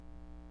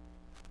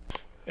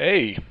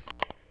Hey,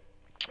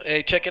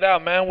 hey, check it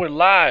out, man. We're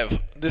live.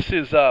 This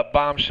is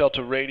Bomb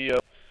Shelter Radio.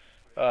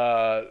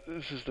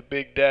 This is the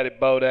Big Daddy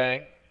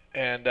Bodang,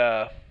 and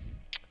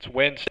it's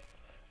Wednesday.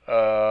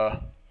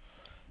 Uh,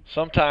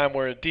 Sometime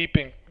we're deep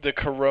in the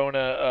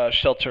Corona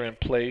shelter in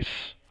place.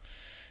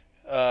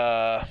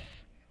 Uh,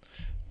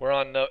 we're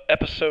on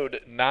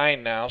episode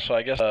 9 now, so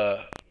I guess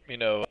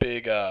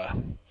big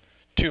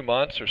 2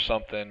 months or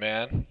something,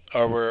 man.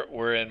 Or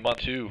we're in month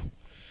 2,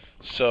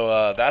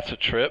 so that's a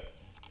trip.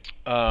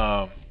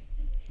 Um,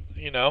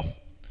 you know,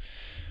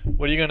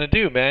 what are you gonna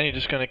do, man? You're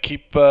just gonna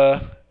keep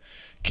on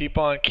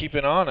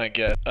keeping on, I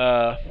guess.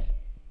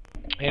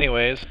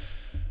 Anyways,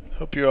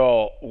 hope you're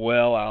all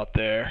well out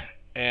there,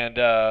 and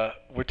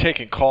we're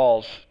taking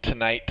calls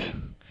tonight,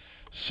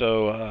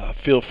 so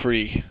feel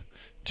free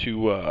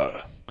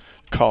to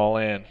call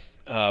in.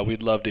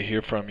 We'd love to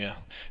hear from you.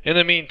 In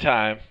the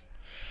meantime,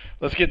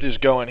 let's get this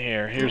going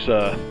here. Here's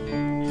a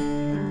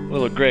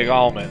little Greg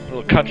Allman, a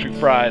little country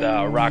fried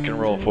rock and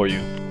roll for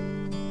you.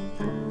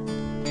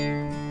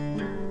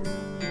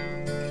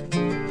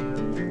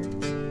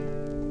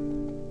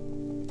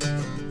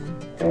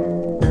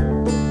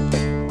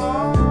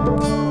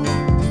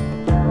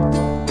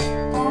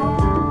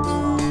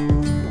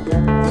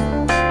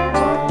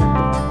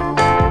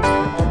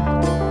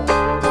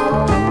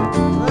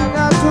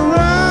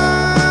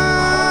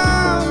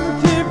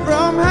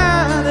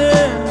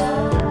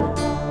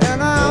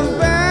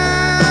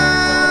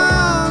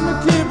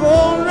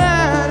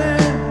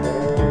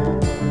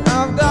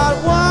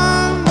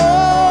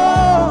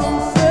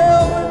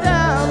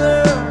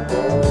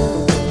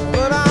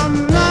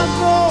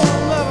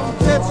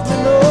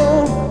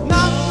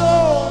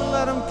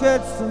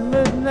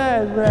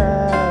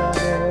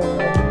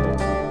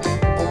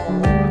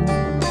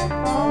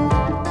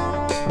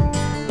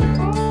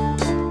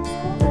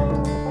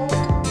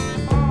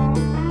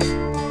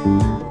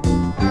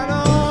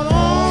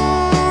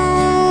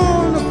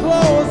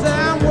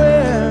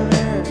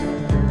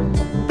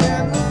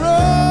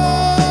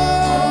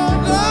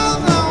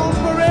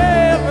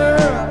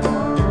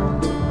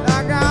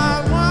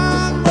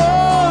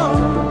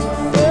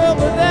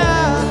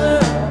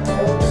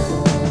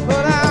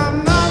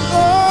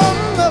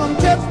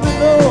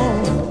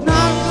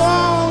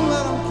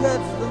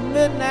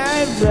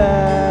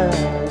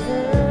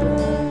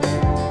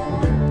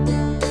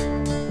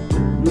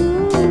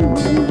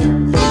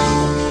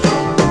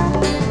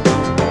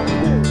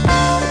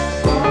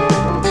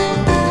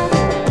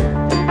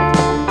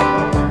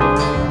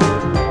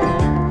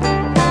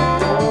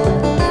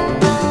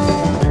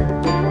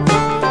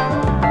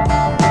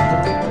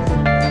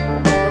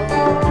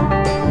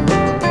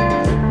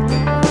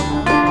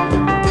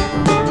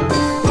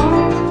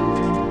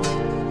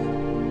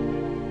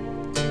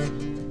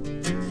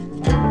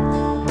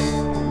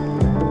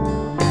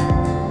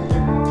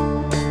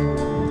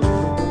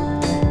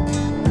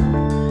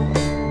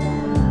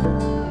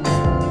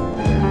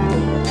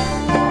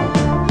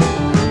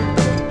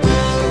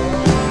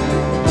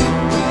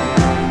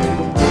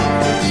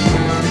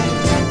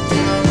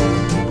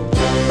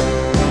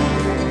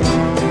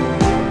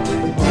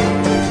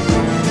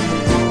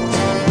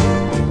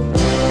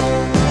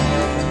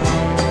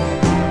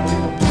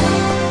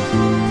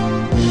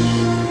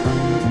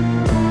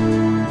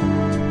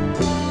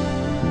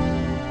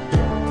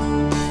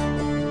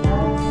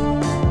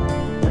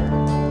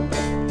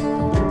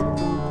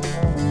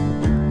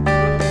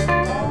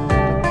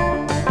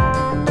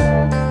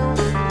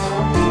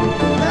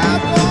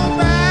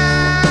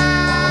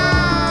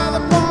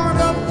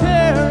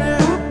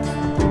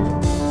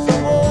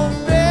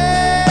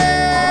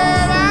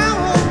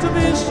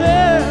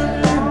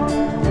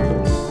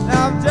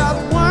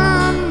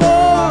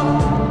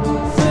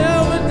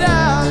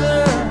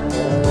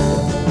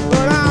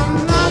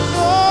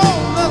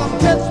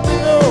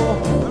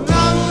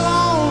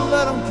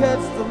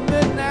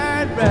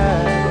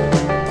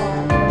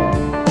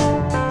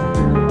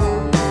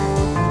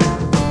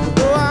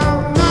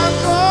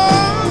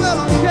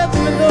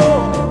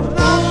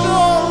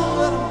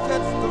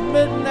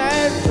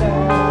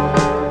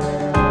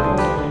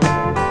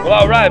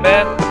 Alright,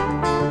 man.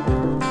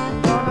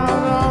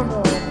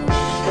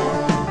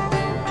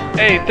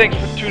 Hey, thanks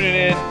for tuning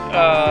in,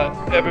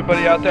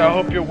 everybody out there. I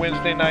hope your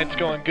Wednesday night's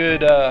going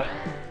good.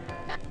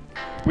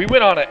 We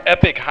went on an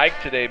epic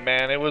hike today,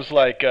 man. It was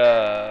like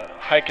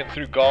hiking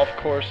through golf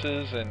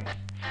courses and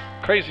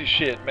crazy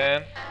shit,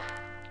 man.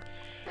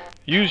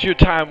 Use your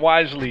time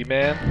wisely,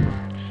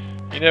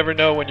 man. You never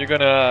know when you're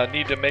gonna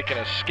need to make an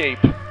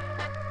escape.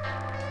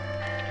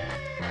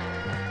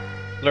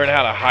 Learn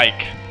how to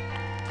hike.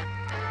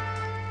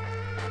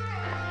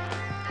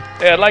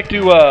 Hey, I'd like to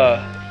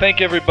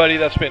thank everybody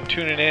that's been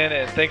tuning in,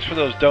 and thanks for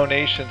those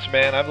donations,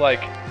 man. I'm like,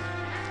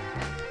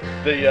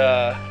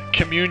 the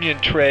communion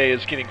tray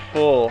is getting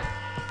full.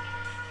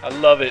 I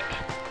love it.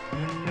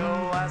 You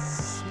know I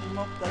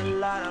smoked a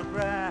lot of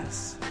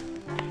grass.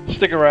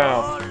 Stick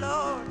around. Oh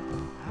Lord,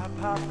 I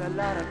popped a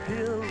lot of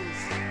pills.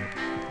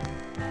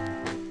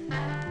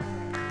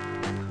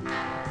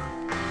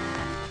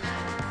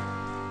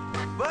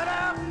 But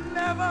I've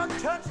never never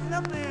touch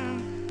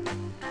nothing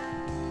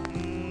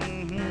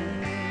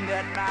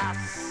that my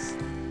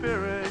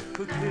spirit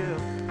could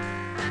kill.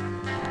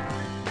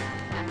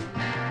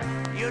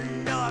 You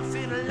know, I've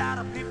seen a lot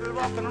of people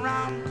walking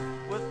around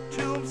with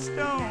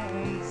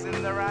tombstones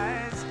in their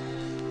eyes.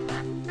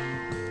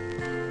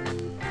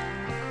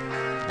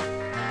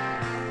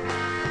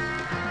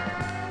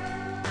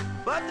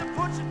 But the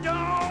butcher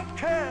don't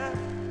care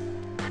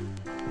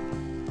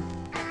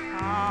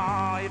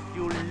if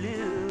you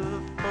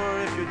live or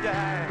if you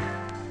die.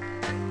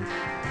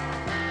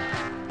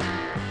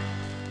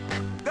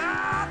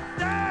 God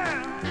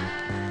damn,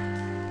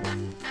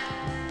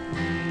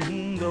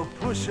 the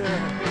pusher.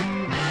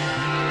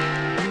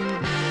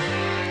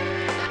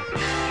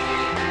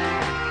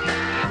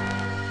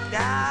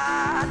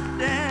 God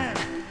damn,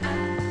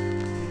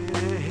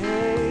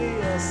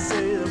 hey, I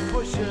say the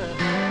pusher.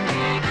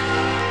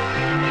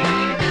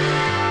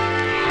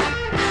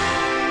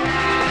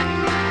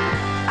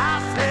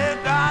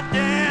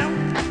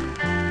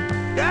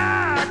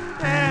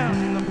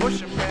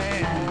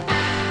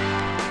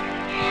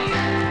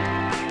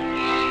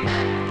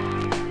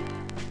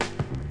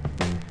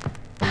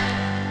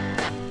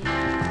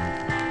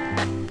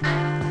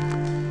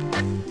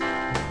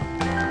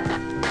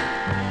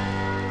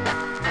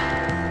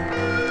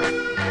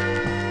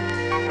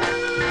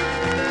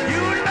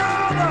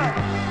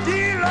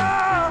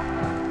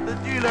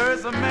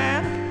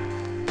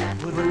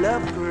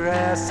 Love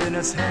grass in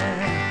his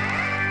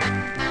hand.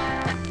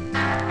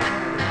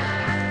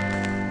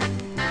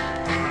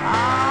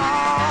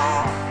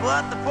 Oh,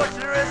 but the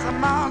butcher is a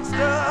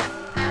monster.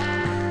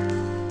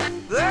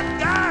 That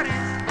God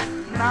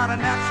is not a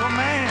natural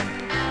man.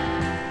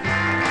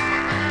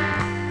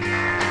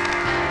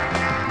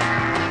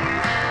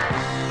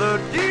 The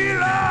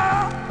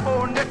dealer,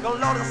 oh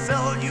nickel, ought to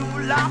sell you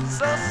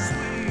lots of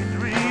sweet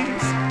dreams.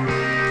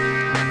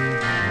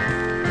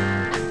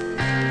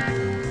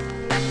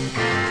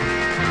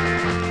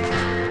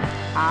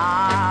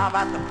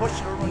 About the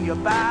pusher on your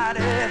body,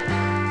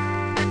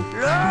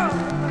 Lord,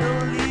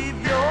 it'll leave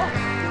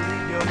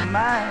your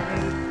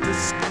mind to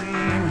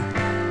scream.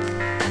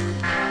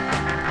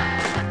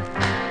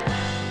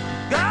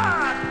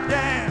 God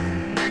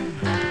damn,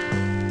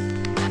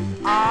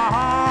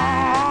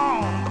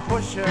 the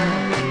pusher.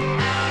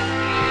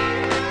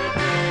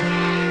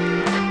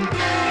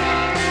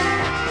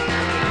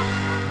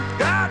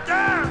 God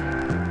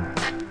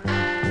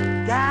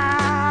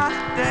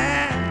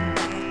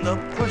damn, the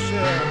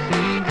pusher.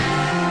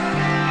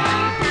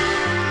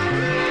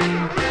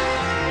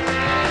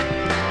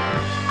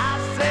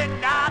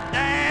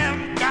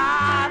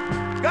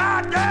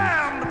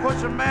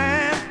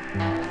 Man,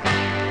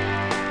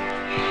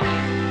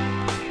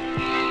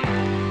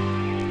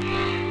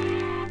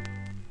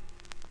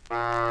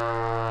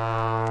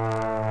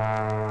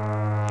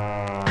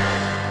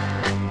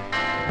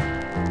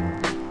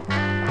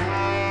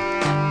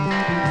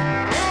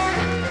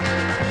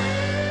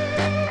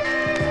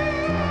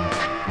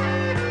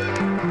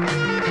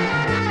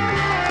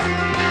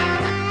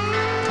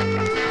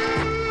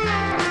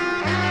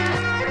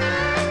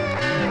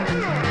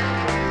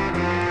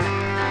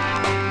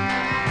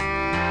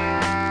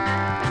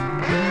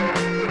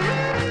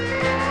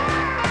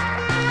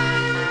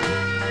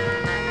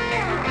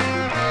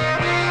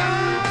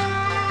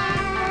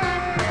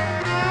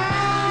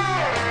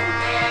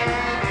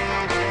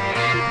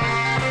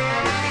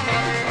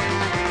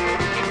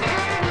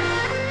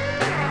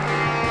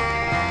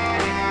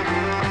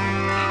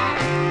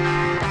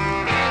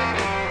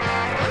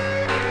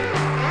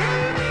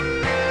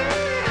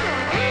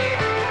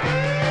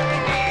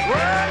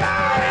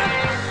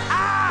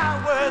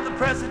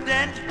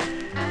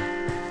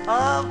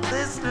 of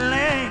this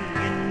land,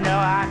 you know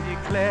I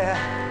declare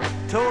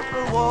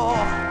total war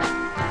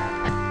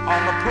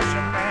on the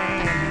pusher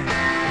man.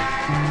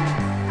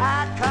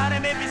 I'd cut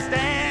him if he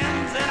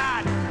stands, and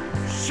I'd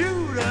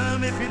shoot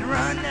him if he'd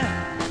run.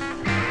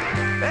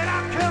 Then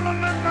I'd kill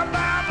him with my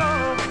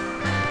Bible,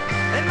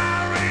 and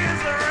my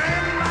razor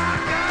and my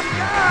gun.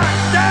 God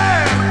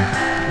damn!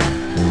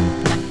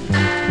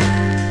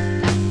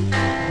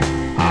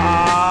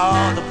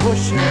 Oh, the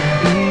pusher.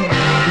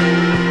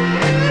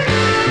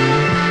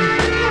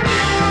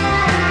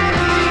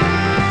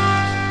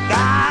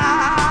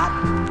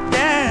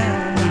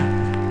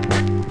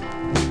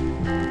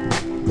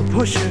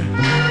 Pusher.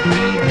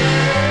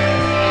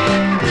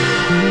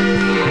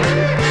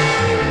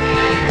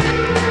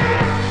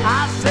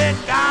 I said,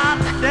 God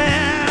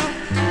damn,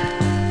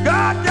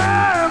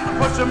 the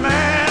pusher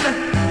man.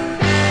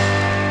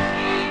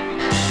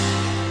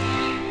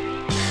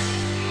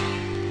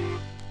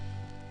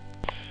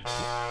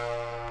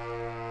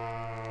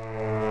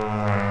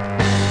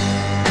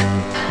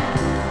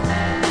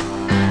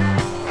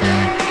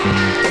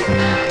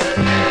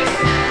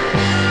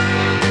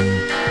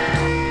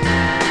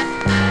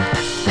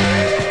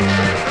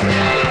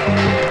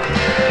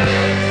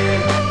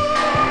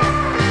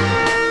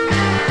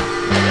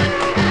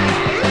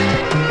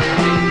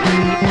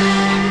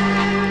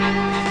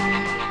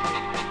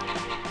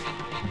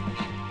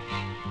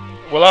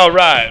 Well, all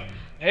right.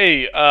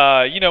 Hey,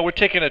 we're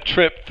taking a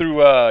trip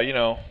through,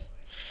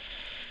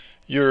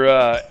 your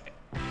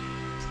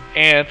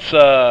aunt's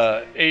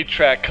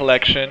 8-track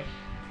collection,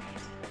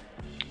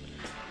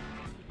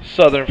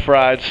 Southern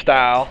Fried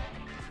style.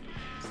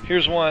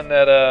 Here's one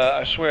that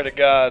I swear to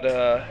God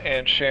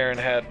Aunt Sharon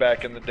had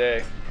back in the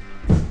day.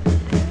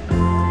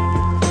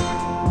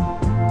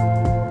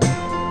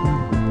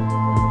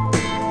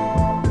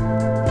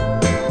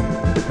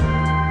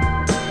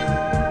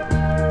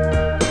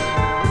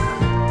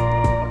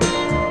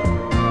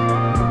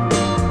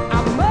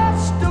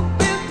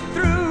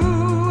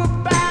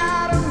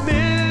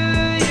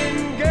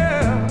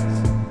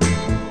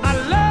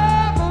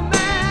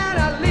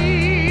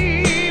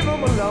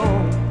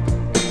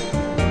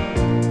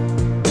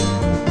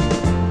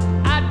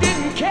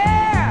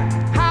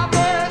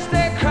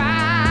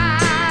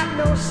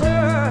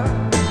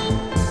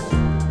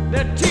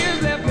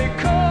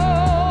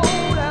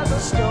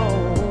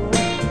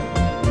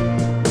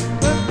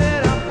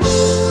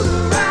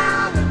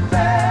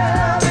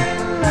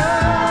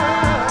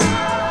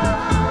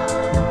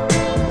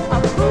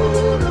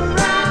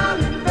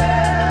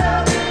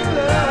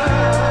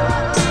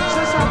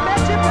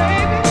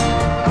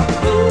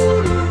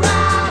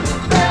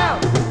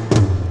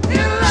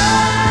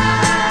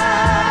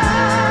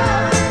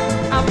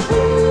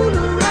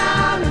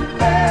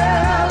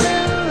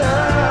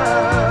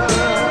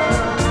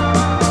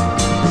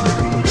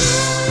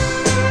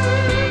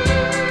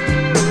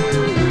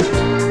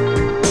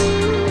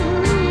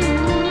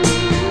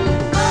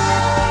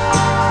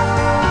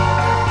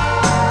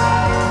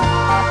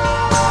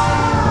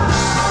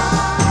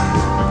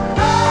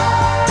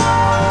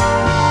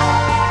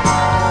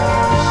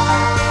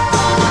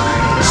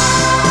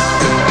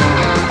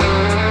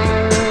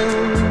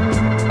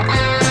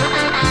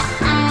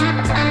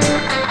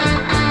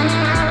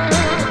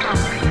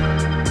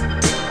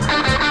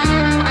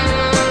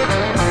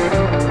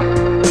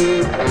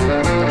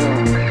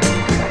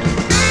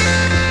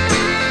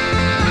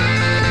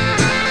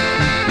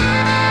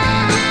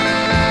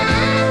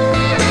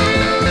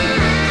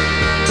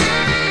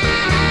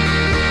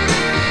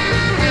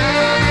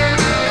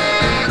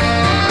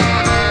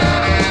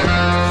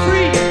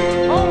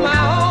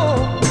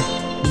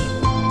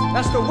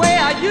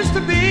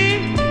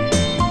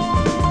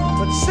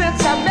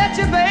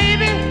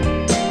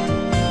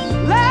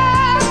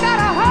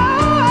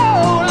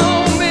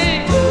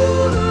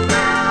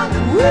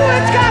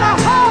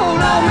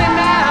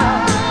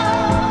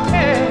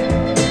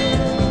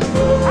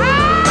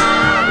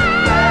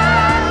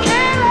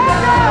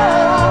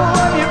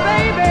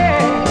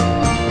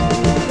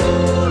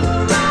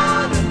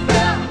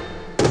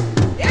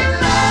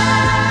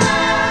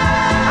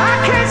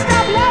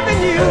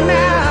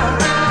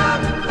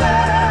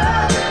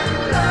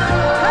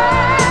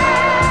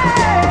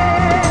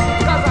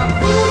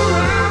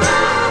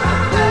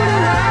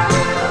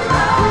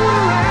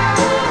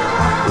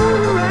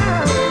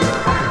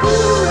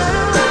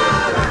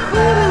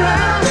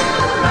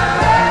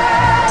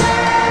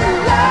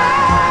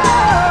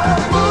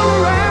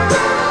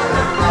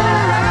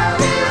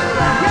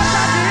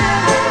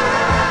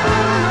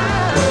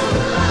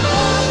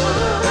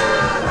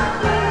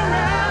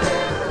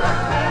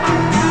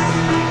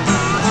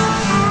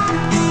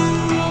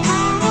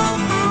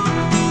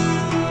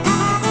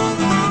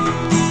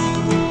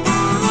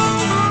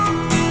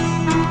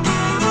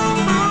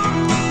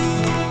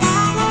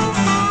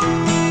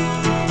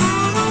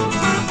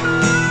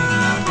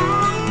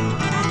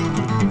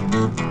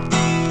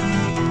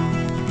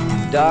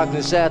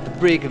 Darkness at the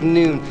break of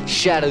noon,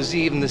 shadows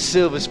even the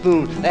silver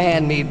spoon, the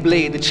handmade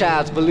blade, the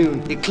child's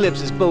balloon,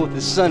 eclipses both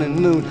the sun and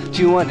moon.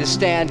 To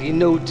understand, you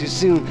know too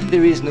soon,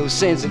 there is no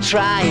sense in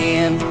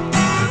trying.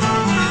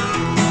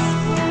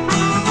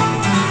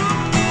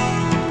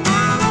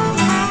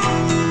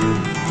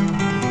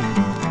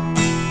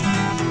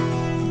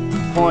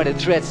 Pointed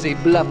threats they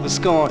bluff with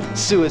scorn.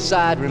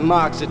 Suicide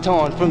remarks are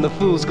torn from the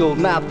fool's gold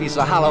mouthpiece,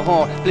 a hollow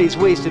horn. Plays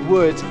wasted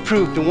words,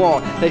 proof to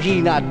warn that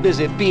he not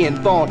busy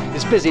being born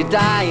is busy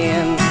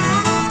dying.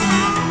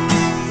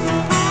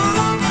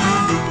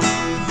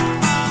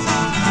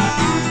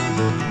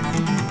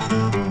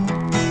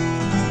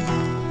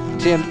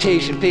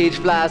 Temptation page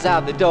flies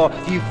out the door.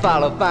 You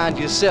follow, find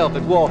yourself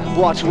at war.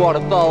 Watch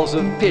waterfalls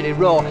of pity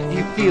roar.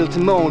 You feel to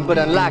moan, but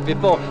unlike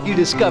before, you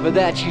discover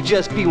that you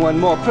just be one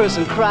more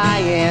person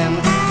crying.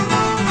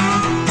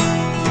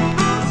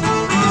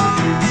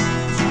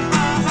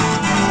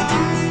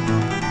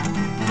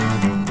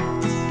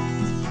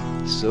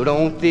 So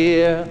don't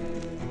fear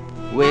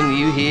when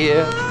you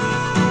hear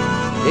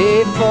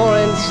a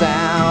foreign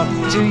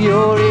sound to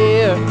your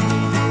ear.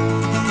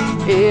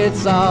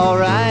 It's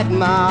alright,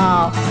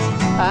 Ma,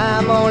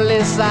 I'm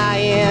only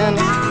sighing.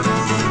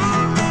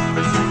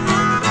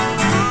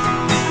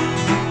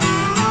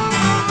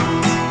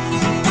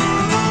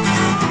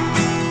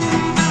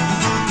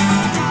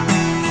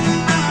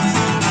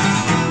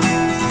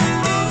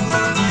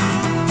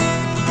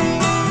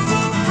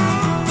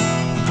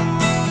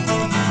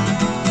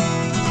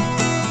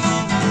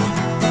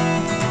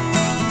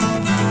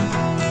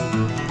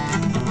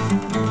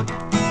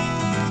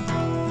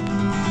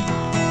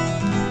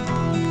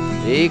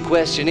 A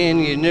question in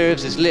your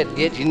nerves is lit,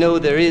 yet you know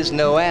there is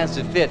no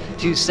answer fit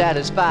to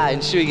satisfy.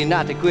 Ensure you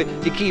not to quit,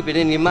 to keep it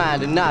in your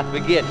mind and not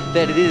forget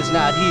that it is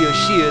not he or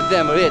she or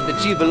them or it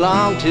that you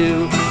belong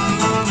to.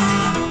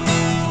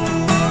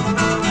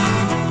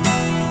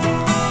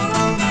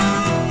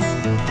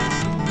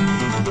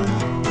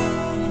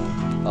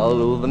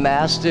 Although the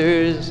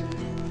masters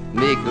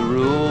make the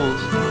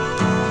rules,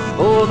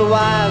 oh, the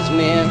wise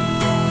men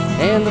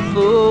and the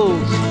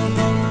fools,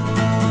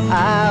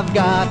 I've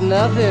got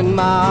nothing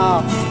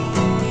more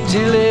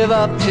to live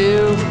up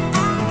to.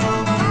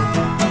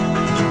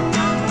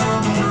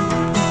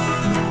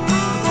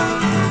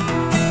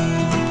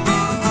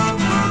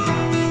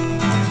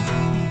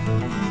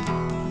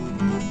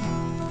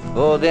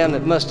 Oh, them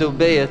that must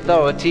obey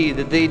authority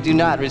that they do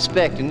not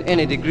respect in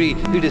any degree,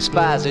 who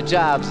despise their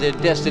jobs, their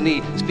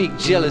destiny, speak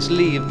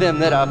jealously of them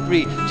that are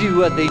free, do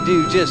what they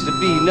do just to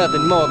be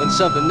nothing more than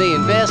something they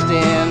invest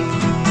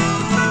in.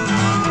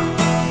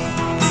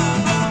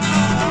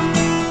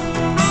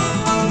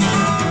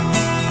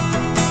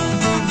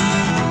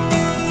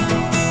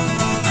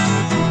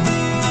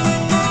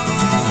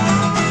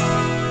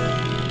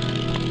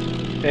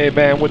 Hey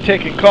man, we're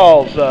taking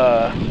calls.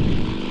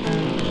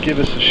 Give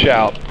us a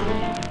shout.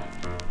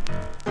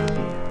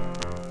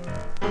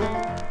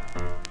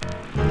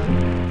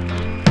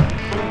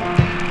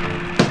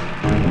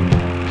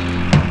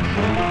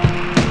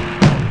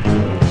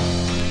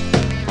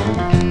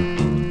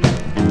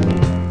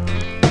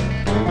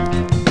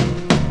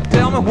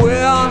 Tell me,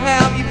 where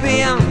have you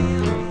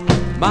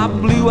been, my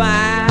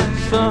blue-eyed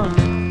son?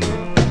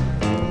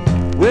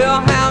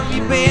 Where have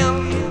you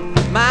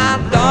been, my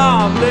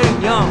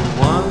darling young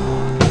one?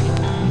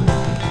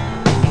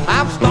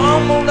 I've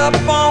stumbled up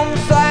on the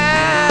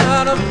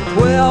side of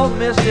 12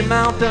 misty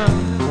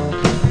mountains.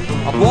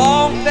 I've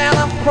walked and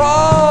I've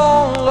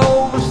crawled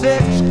over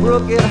 6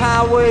 crooked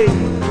highways.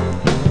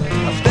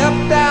 I've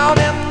stepped out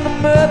in the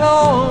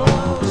middle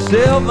of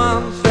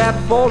 7 sad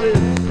forties.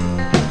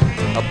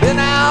 I've been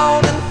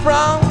out in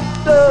front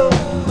of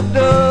a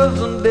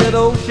dozen dead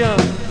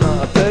oceans.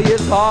 I tell you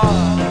it's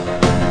hard.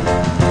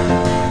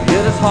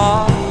 It is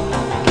hard.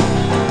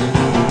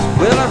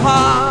 Well, it's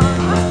hard.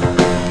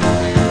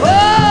 Oh,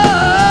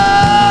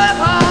 it's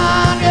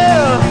hard,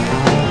 yeah.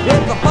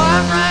 It's a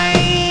hard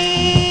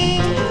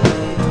rain.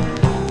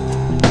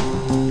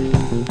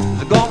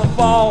 It's gonna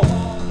fall.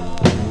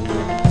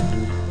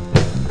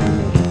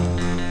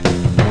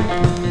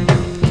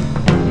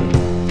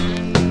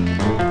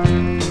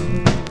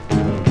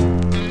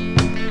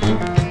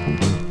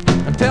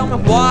 And tell me,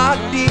 what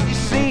did you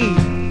see,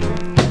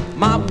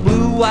 my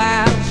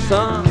blue-eyed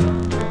son?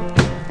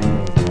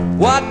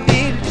 What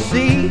did you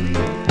see,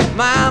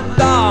 my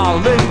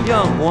darling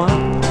young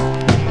one?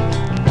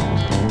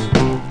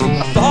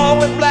 I saw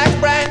with black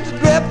brains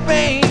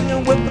dripping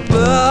and with the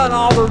blood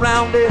all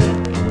around it.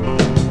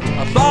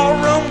 I saw a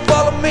room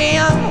full of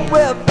men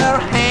with their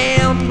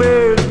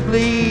handbells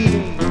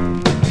bleeding.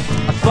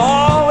 I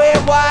saw a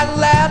white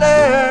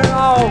ladder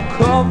all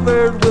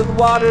covered with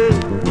water.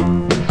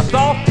 I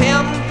saw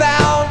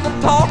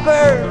 10,000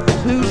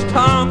 talkers whose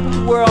tongues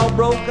were all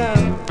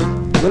broken.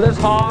 Well, it's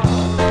hard.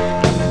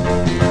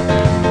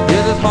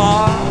 It is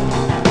hard.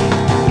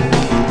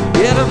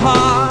 It is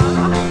hard.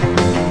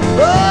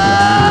 Oh,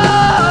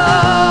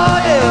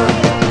 yeah.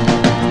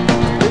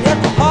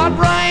 It's a hard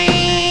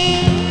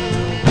rain.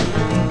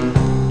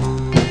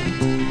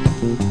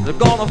 They're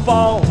gonna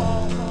fall.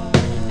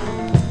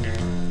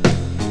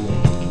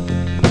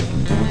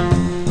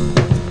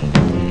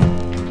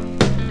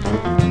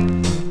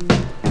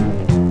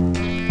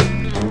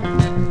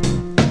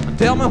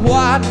 Tell me,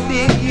 what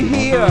did you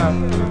hear,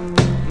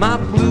 my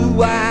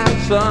blue-eyed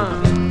son?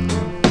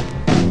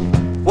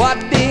 What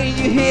did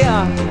you hear,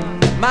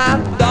 my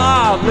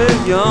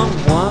darling young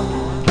one?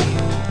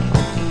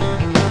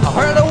 I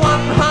heard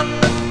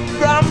 100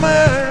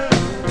 drummers,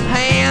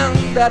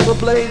 hands that were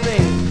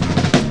blazing,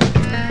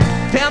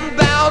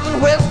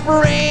 10,000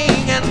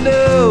 whispering and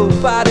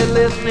nobody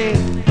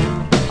listening.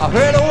 I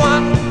heard a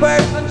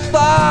one-person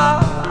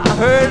star, I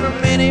heard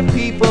many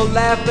people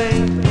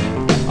laughing.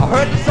 I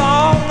heard the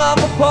song of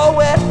a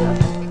poet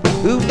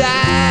who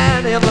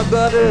died in the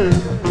gutter.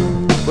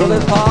 Well,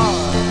 it's hard.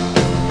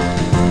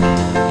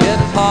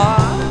 It's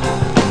hard.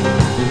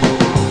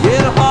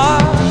 It's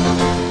hard.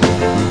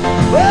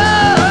 Oh,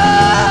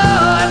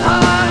 it's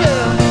hard,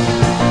 yeah.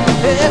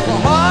 It's a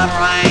hard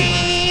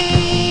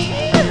rain.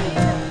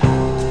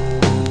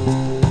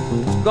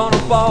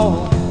 Gonna fall.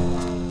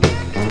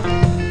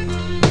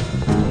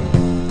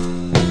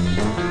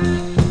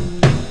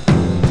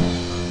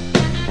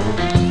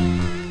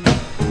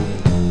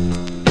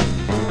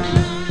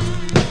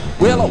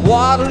 Well,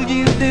 what'll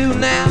you do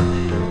now,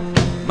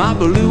 my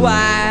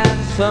blue-eyed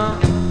son?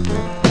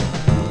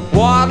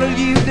 What'll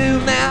you do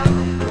now,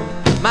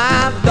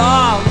 my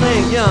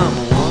darling young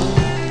one?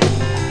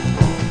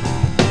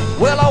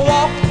 Well, I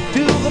walk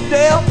to the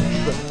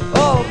depths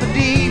of the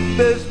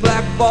deepest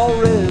black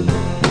forest,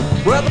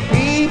 where the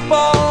people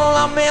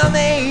are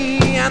many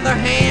and their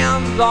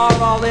hands are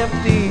all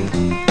empty.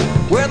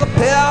 where the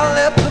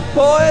pellets of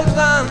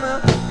poison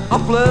are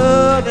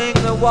flooding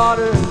the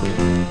water.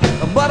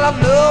 But I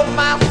love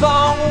my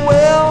song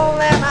well,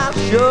 and I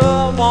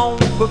sure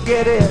won't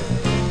forget it,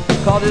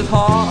 'cause it's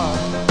hard.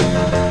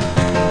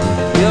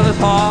 Well, it's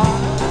hard.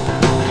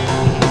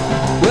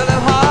 Well,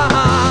 it's hard.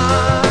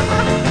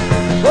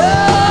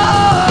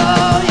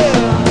 Oh, yeah.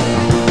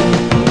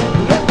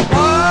 Let the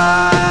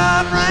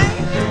hard rain.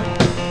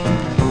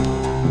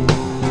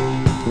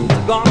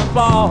 It's gonna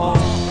fall.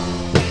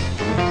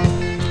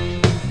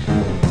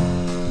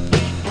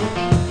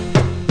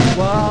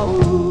 Wow.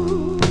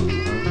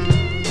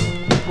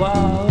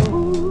 Wow.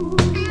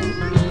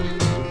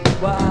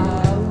 Wow. Wow.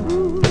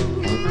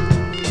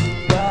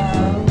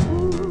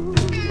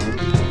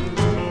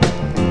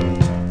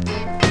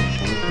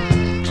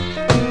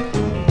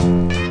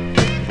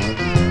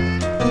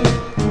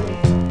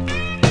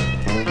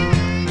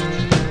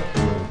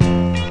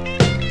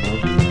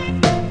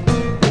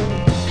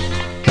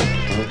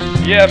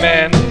 Yeah,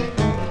 man.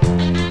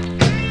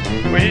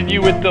 We're hitting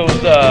you with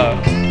those,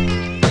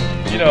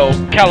 you know,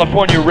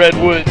 California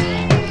redwoods,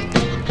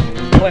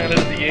 Planet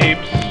of the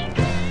Apes,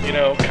 you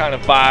know, kind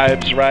of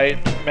vibes, right?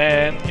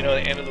 Man, you know,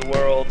 the end of the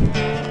world.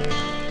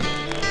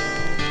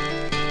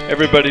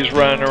 Everybody's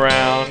running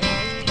around,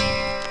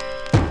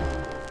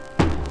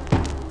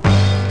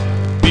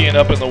 being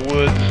up in the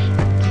woods.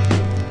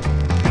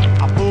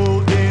 I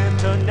pulled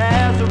into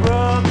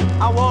Nazareth.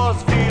 I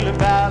was feeling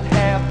about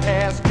half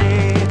past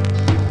dead.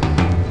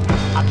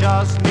 I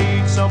just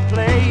need some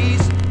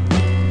place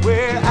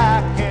where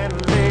I can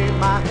lay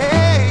my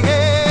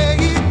head.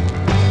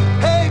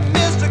 Hey,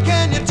 mister,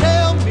 can you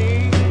tell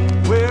me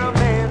where a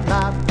man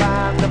might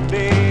find a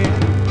bed?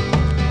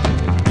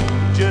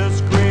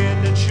 Just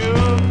grinned and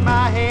shook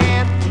my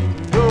hand.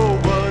 No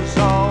was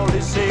all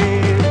he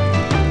said.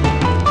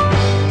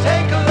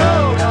 Take a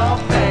load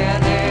off,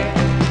 Fanny.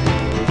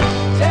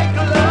 Take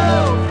a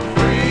load for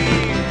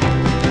free.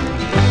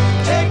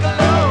 Take a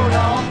load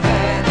off,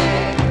 Fanny.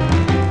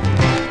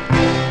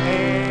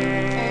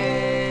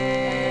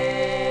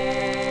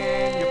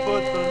 And you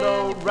put the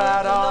load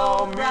right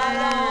on me.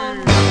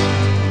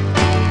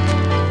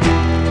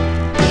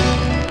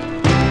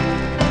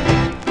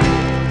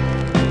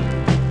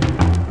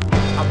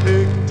 I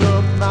picked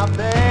up my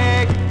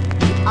bag.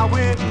 I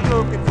went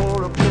looking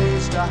for a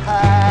place to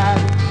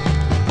hide.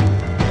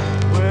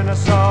 When I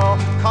saw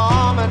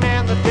Carmen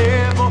and the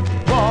devil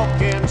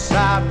walking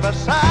side by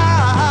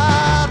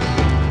side,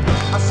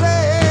 I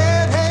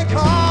said, hey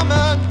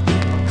Carmen,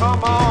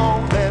 come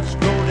on, let's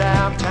go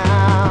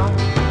downtown.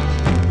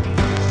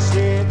 She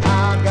said, I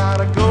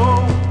gotta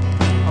go,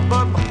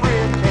 but my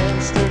friend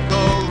can stick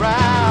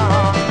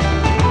around.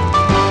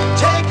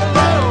 Take a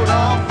load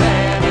off,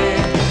 Fanny.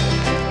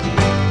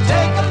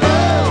 Take a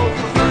load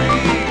for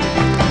free.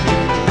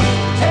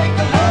 Take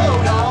a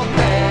load off,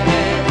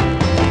 Fanny.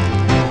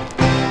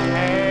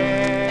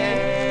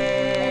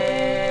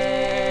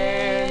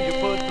 And you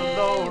put the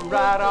load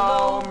right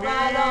on me.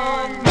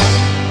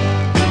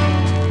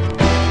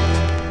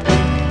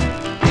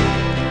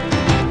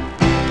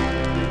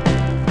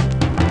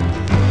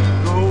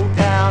 Go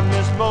down,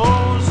 Miss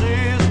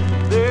Moses.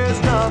 There's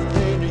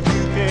nothing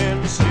you can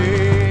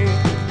say.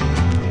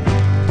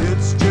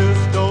 It's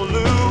just old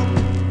Luke,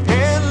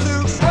 and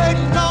Luke's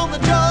waiting on the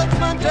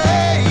judgment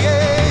day.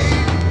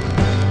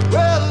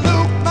 Well,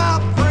 Luke, my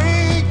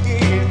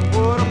friend,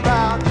 what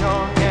about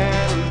young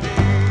Anna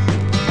Lee?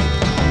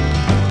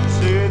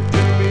 Said,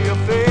 do me a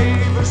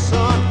favor,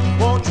 son,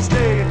 won't you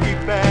stay and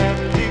keep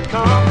Anna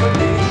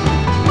company?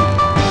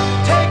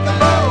 Take a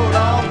load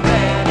off,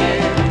 Fanny.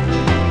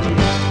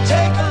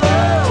 Take a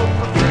load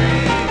for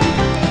free.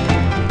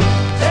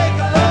 Take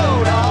a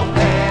load off,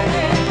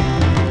 Fanny.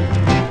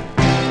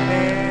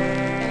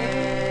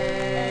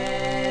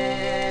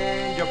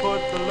 And you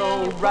put the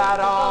load right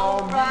on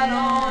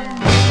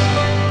me.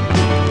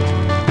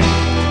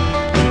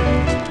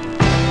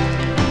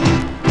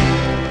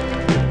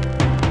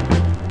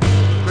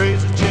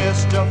 Crazy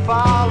Chester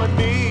followed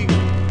me,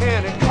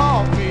 and it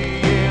caught me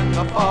in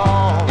the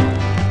fall.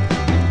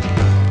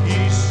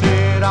 He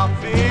said, I'll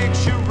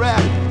fix your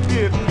rap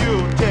if you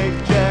take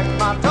Jack,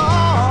 my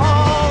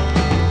dog.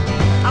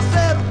 I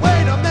said,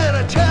 wait a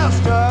minute,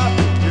 Chester,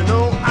 you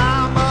know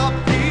I'm a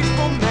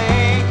peaceful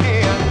man.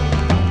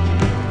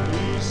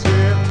 He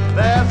said,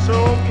 that's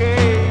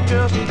okay,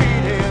 just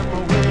beat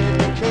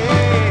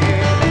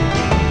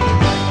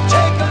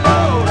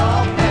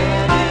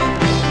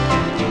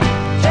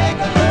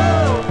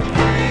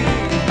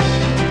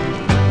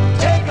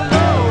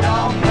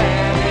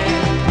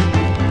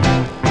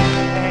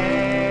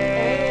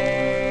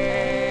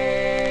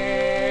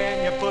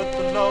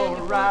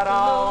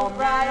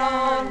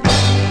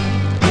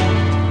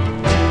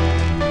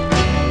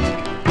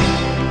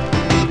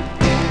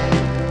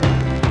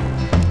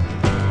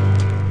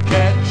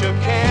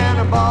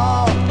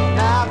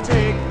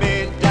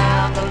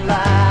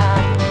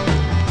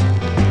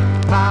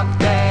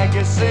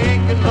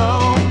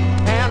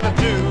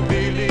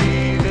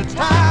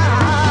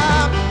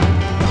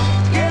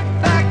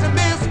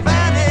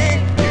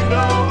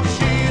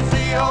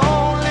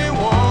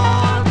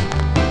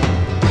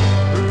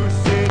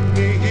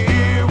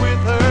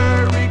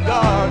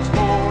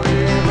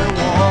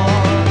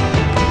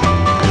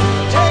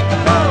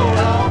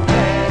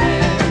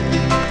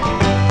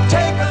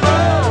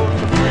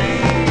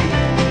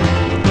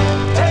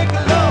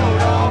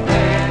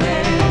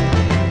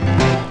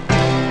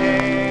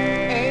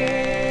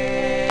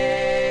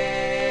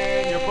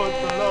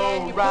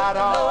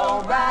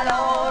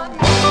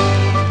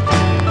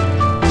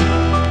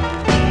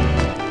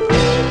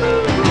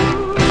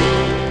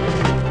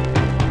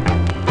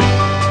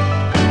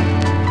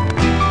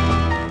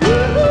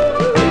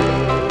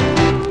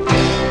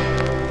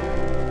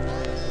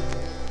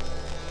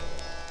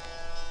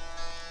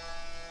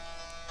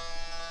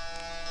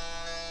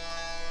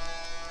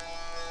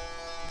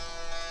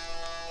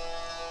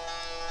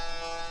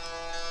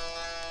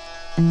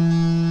Hey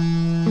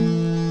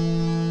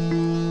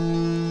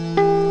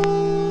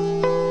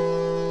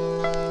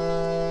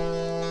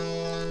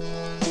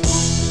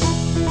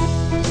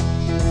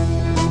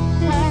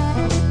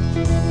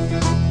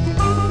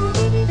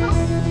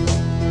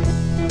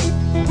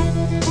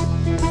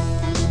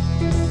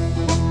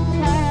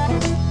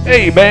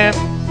man,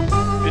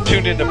 you're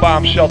tuned into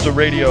Bomb Shelter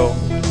Radio.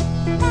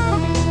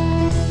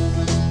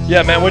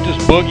 Yeah man, we're just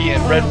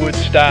boogieing Redwood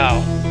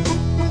style.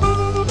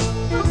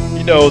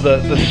 You know,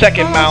 the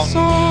second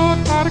mountain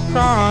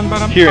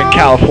here in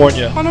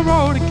California. On the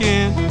road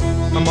again,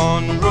 I'm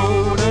on the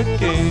road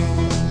again.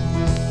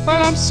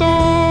 But I'm so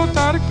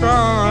tired of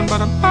crying, but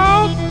I'm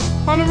out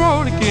on the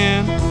road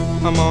again.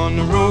 I'm on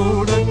the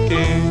road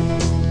again.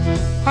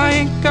 I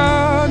ain't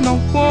got no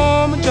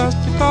woman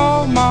just to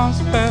call my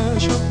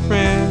special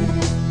friend.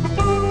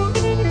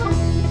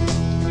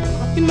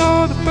 You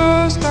know, the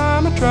first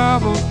time I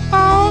traveled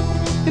out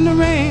in the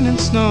rain and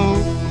snow,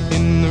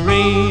 in the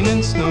rain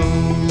and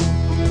snow.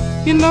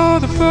 You know,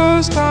 the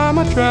first time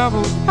I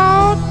traveled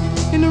out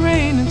in the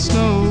rain and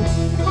snow,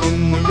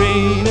 in the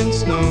rain and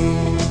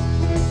snow.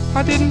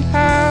 I didn't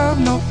have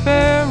no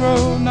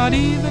pharaoh, not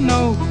even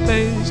no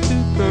place to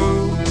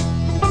go.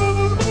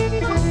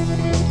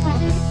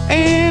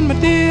 And my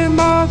dear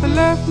mother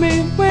left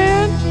me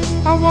when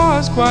I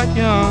was quite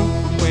young,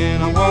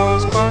 when I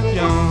was quite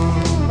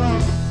young.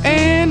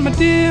 And my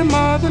dear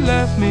mother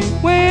left me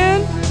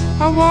when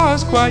I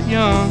was quite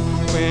young,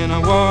 when I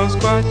was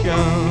quite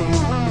young.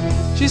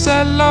 She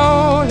said,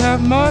 Lord,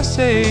 have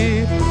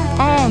mercy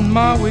on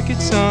my wicked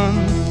son.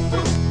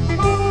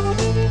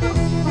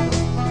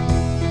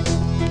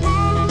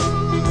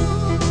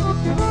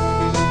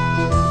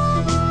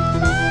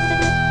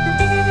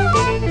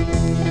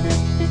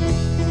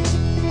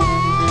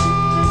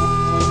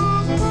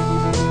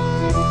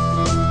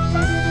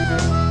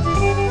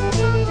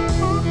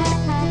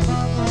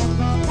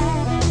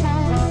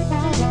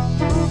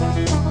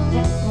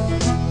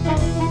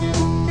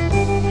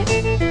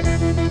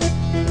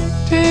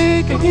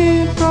 Take a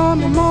hint from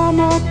me,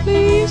 mama,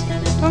 please.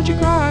 Don't you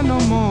cry no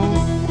more.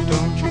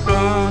 Don't you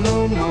cry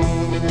no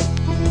more.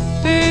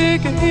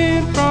 Take a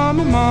hint from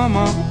me,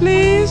 mama,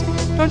 please.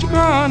 Don't you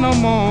cry no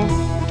more.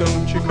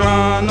 Don't you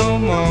cry no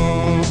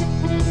more.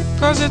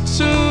 'Cause it's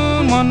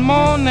soon one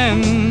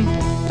morning.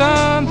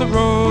 Down the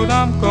road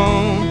I'm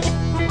gone.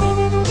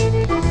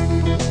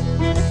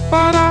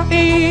 But I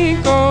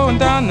ain't going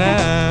down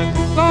that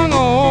long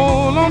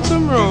old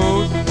lonesome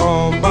road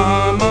all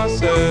by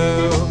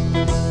myself.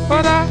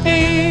 But I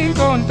ain't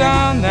going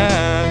down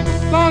that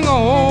long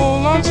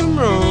old lonesome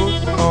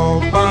road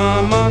all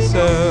by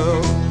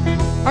myself.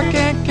 I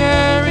can't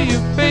carry you,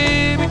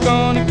 baby,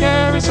 gonna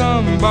carry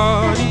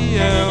somebody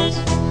else.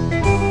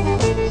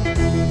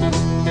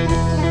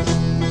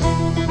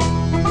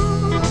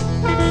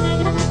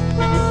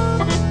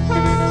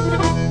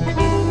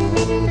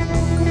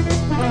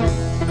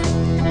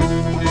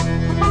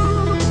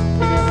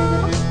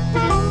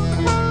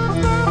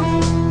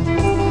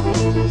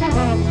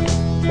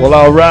 Well,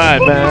 all right,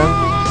 man.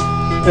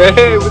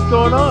 Hey, what's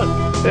going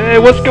on? Hey,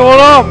 what's going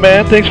on,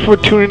 man? Thanks for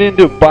tuning in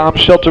to Bomb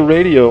Shelter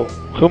Radio.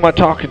 Who am I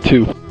talking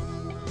to?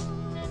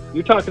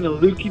 You're talking to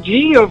Lukey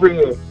G over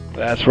here.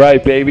 That's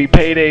right, baby.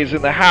 Payday's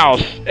in the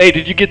house. Hey,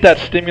 did you get that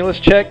stimulus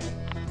check?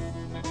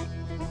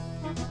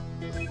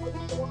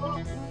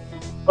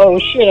 Oh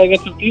shit, I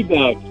got some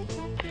feedback.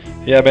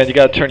 Yeah, man, you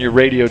gotta turn your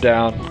radio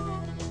down.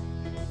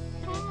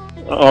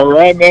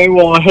 Alright, man,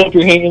 well I hope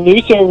you're hanging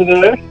loose over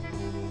there.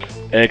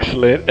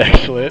 Excellent,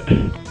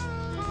 excellent.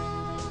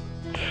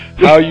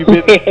 How you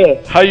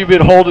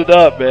been holding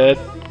up, man?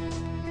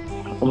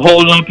 I'm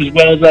holding up as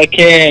well as I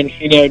can,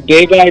 you know,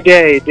 day by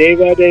day,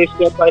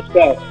 step by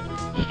step.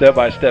 Step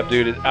by step,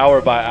 dude. It's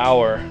hour by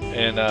hour,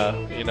 and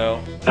you know,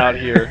 out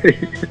here,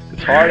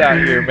 it's hard out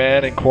here,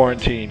 man, in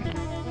quarantine.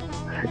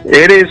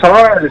 It is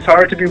hard. It's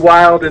hard to be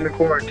wild in the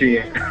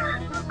quarantine.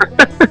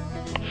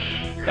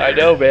 I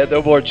know, man.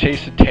 No more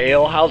chasing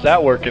tail. How's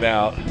that working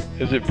out?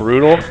 Is it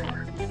brutal?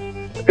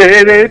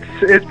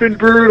 It's been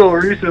brutal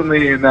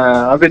recently, and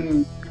I've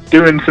been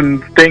doing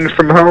some things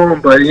from home,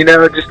 but you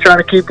know, just trying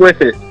to keep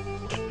with it.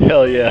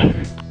 Hell yeah.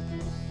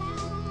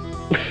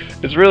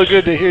 It's really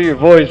good to hear your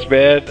voice,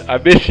 man. I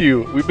miss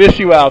you. We miss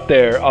you out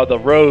there on the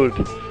road.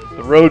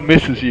 The road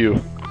misses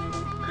you.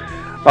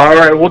 All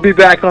right, we'll be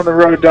back on the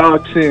road,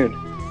 dog, soon.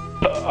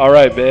 All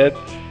right, man.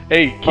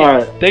 Hey, All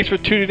right. Thanks for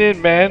tuning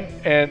in, man,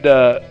 and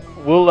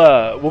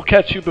we'll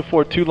catch you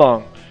before too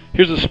long.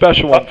 Here's a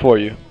special one for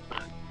you.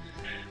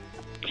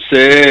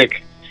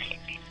 Sick.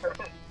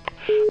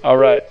 All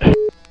right.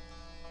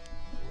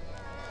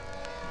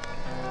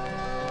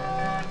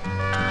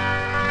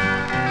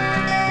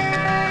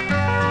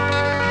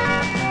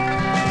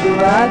 So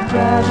I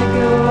try to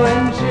go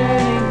and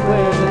journey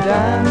where the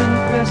diamond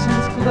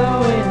crescent's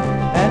glowing,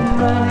 and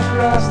run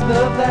across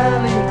the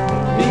valley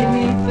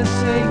beneath the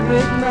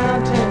sacred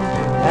mountain,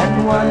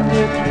 and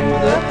wander through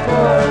the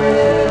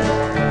forest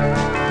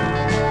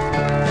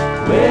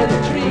where the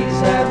trees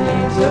have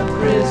leaves of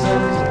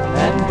prisms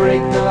and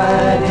break the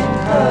light in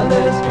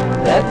colors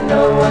that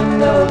no one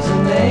knows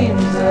and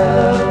names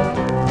of.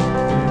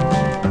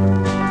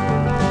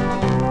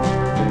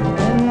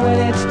 And when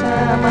it's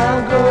time,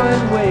 I'll go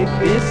and wait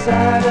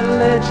beside a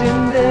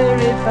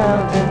legendary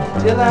fountain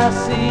till I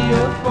see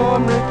your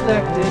form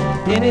reflected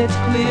in its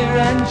clear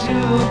and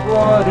jeweled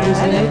waters.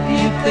 And if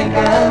you think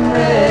I'm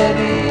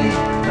ready,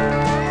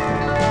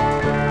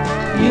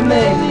 you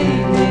may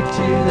lead me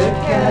to the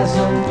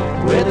chasm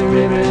where the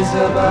rivers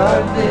of our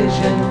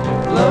vision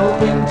flow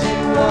into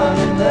one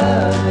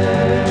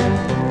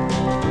another.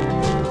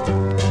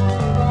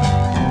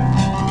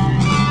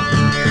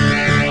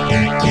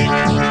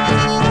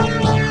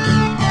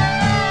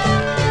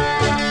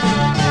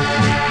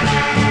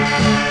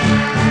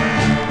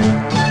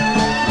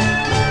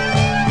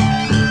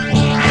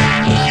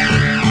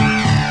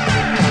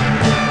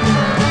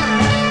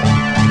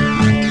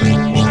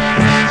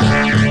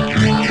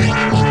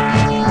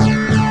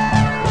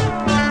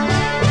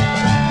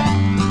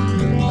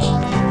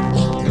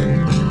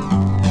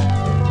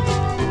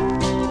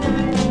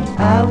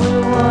 I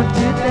will want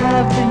to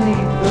dive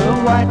beneath the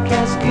white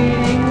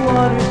cascading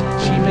waters.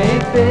 She may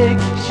beg,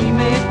 she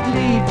may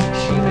plead,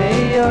 she may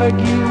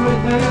argue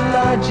with her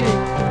logic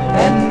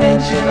and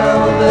mention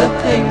all the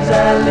things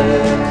I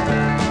lose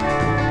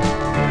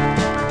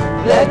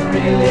that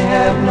really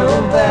have no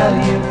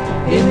value.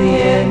 In the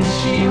end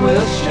she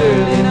will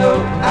surely know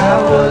I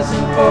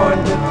wasn't born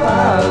to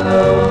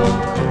follow.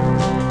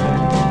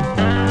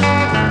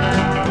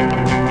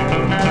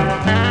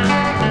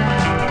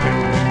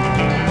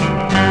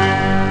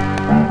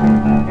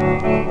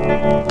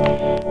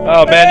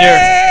 Oh man,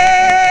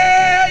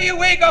 well, you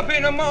wake up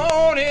in the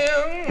morning.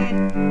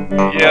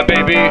 Yeah,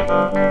 baby.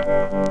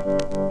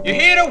 You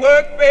hear the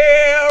work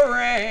bell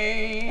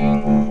ring,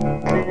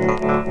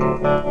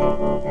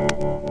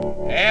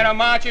 and I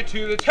march you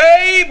to the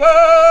table.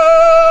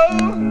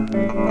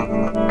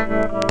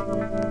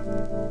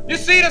 You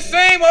see the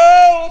same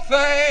old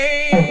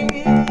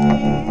thing.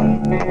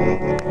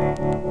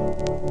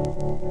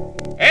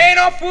 Ain't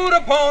no food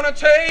upon the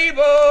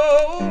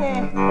table.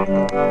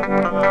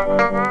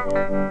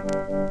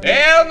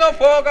 There's no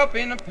fork up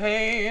in the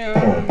pan.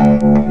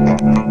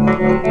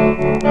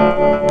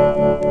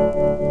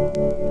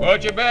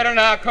 But you better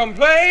not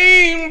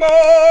complain,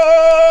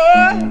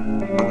 boy.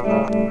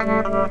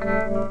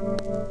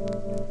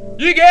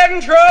 You get in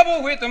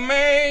trouble with the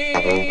man.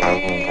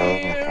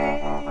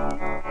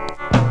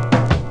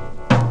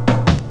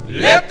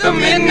 Let the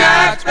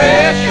midnight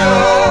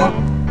special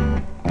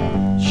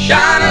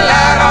shine a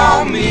light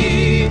on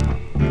me.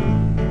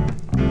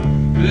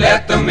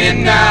 Let the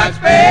midnight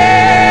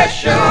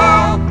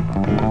special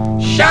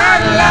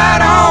shine a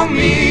light on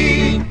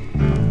me.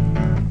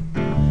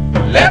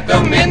 Let the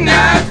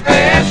midnight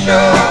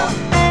special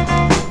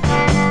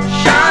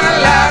shine a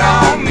light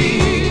on me.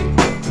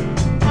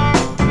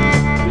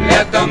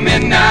 Let the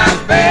midnight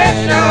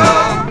special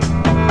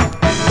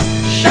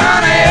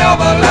shine a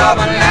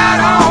ever-loving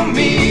light on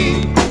me.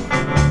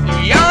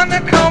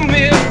 Yonder come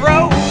Miss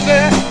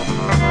Rosie.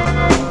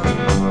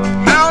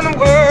 How in the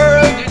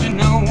world did you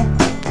know?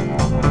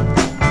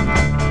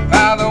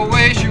 By the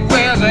way she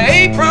wears her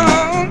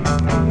apron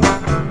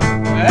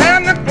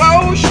and the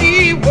clothes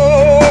she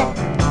wore.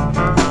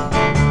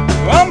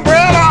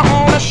 Umbrella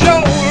on her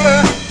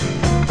shoulder,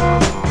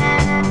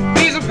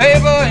 piece of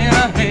paper in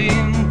her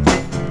hand.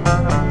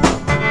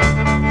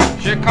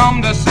 She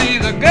come to see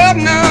the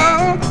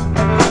governor.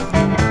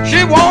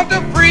 She want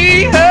to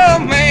free her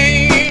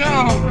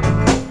man.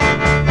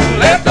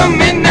 Let the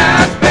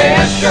midnight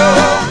special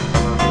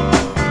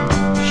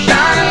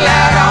shine a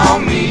light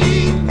on me.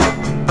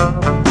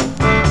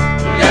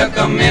 Let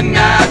the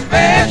midnight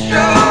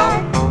special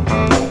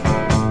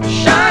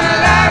shine a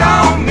light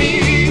on me.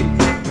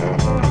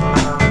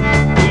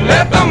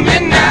 Let the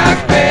midnight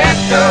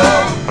special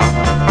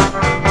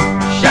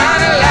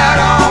shine a light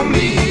on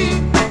me.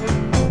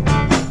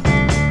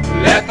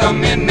 Let the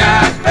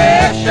midnight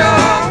special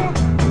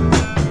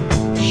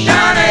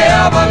shine a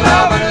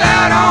ever-loving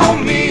light on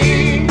me.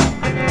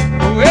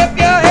 If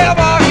you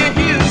ever in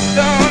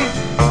Houston,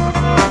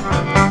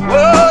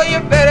 well, you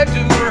better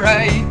do it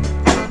right.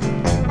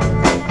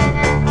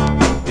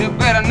 You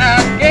better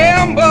not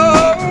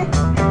gamble,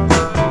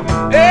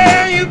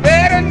 and you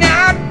better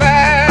not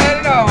fight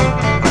it off.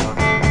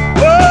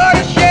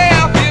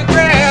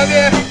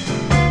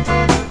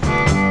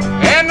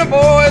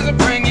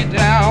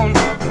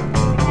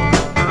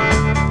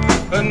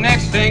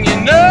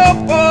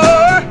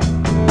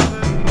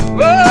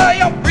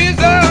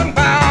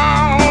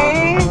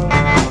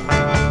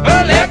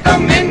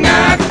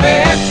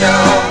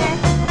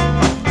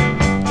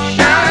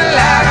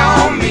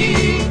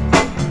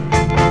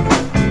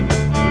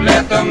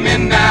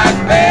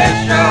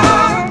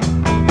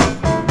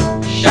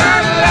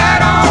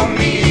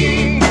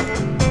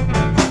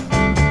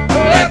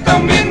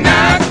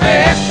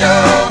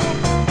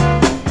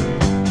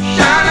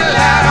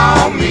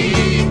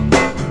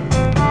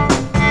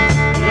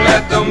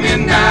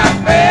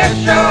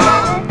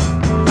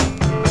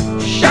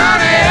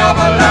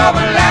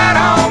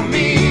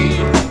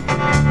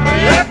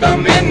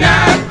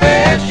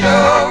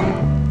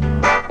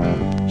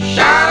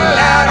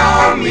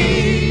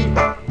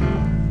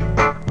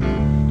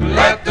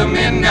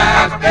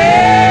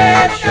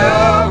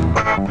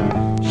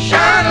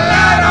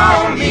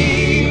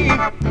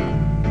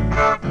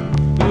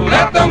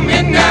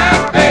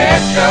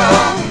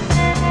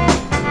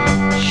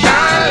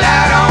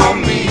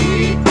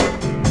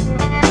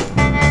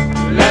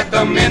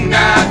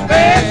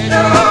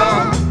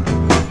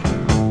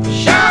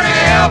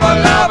 never,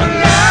 never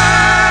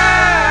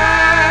lied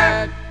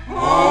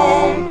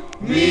on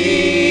me.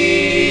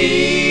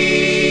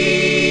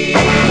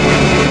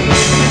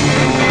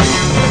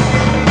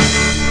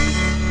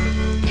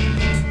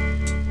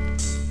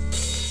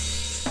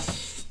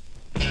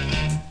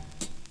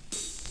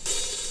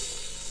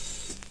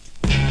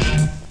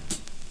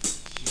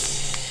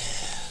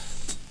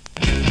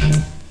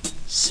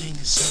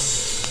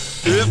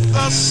 If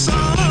the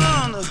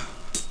sun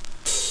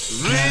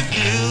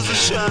refuses to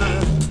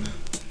shine,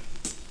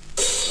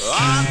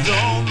 I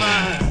don't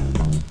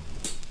mind.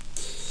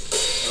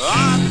 I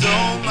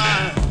don't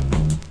mind.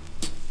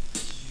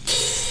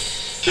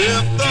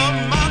 If the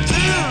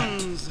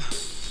mountains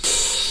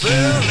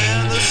fell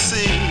in the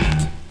sea,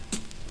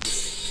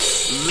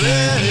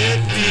 let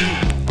it be.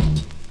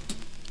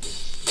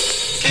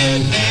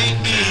 It ain't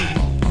me.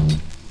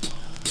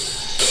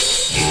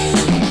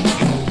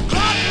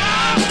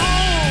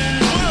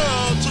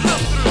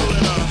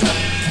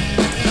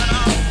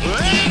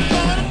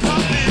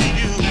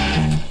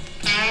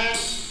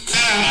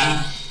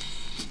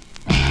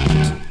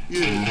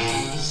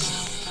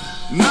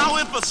 Now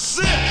if a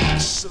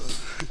 6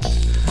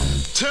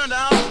 turned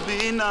out to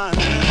be 9,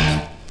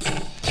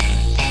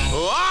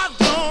 oh, I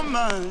don't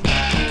mind.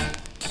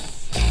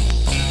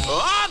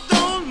 Oh, I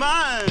don't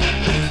mind.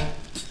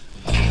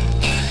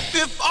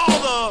 If all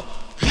the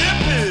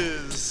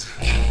hippies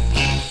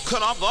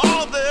cut off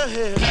all their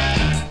hair,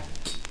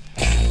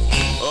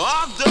 oh,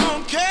 I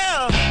don't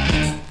care.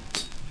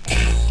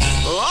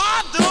 Oh,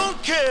 I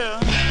don't care.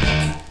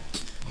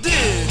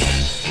 Dig,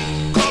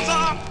 'cause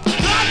I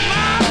got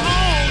my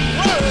own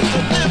words to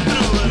live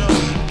through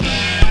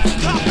and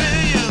copy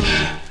you.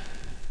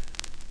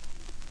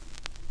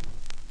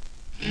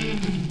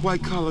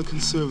 White collar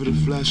conservative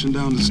flashing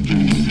down the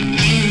street,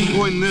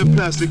 pointing their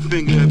plastic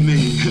finger at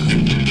me.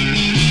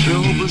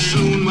 They're hoping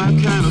soon my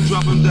kind will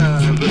drop and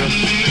die, but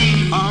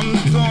I'm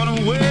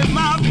gonna wave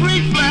my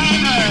free flag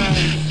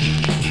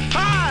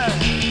high.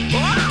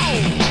 Wow!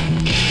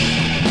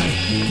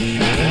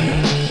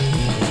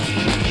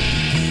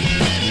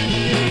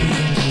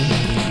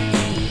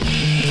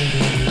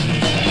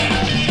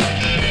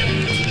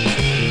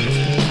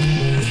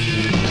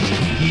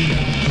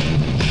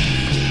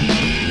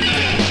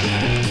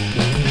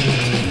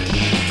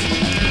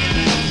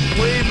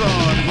 Wave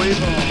on,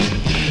 wave on.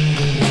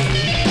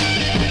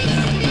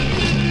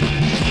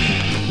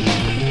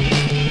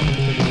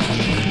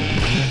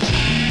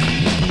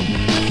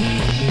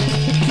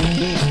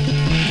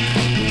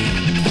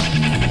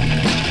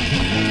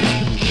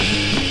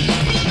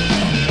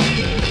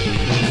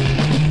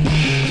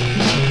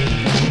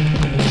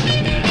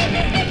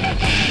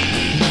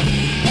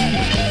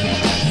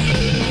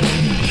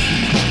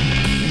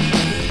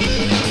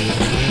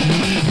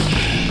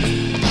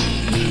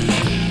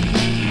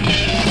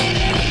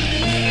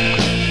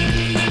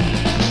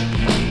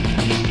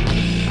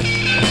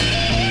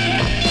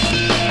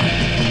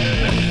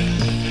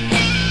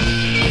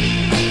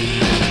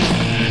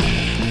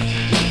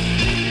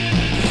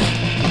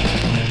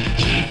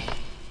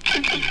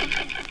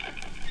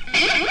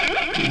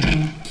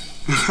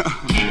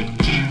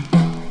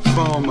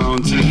 Fall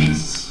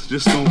mountains,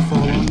 just don't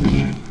fall on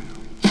me.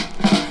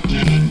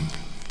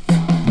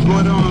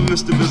 Right on,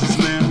 Mr.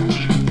 Businessman.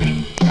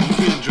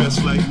 You can't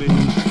dress like me.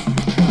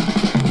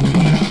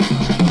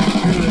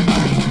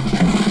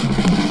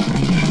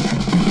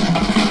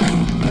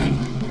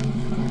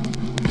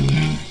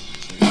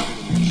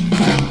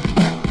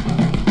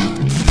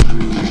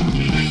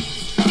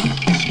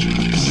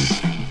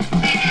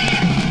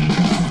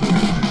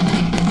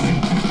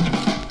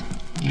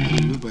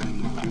 Nobody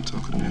knows what I'm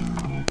talking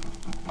about.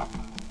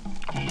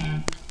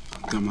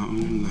 I've got my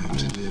own life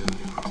to live.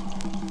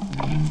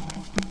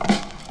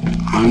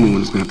 I'm the one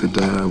that's gonna have to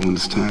die when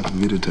it's time for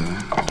me to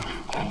die.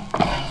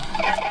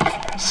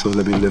 So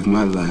let me live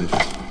my life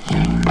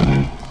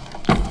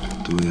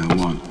the way I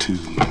want to.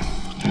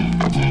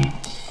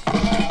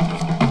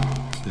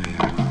 There.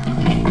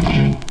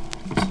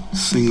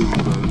 Sing on,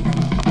 brother.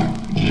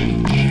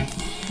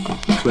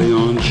 Play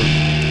on, brother.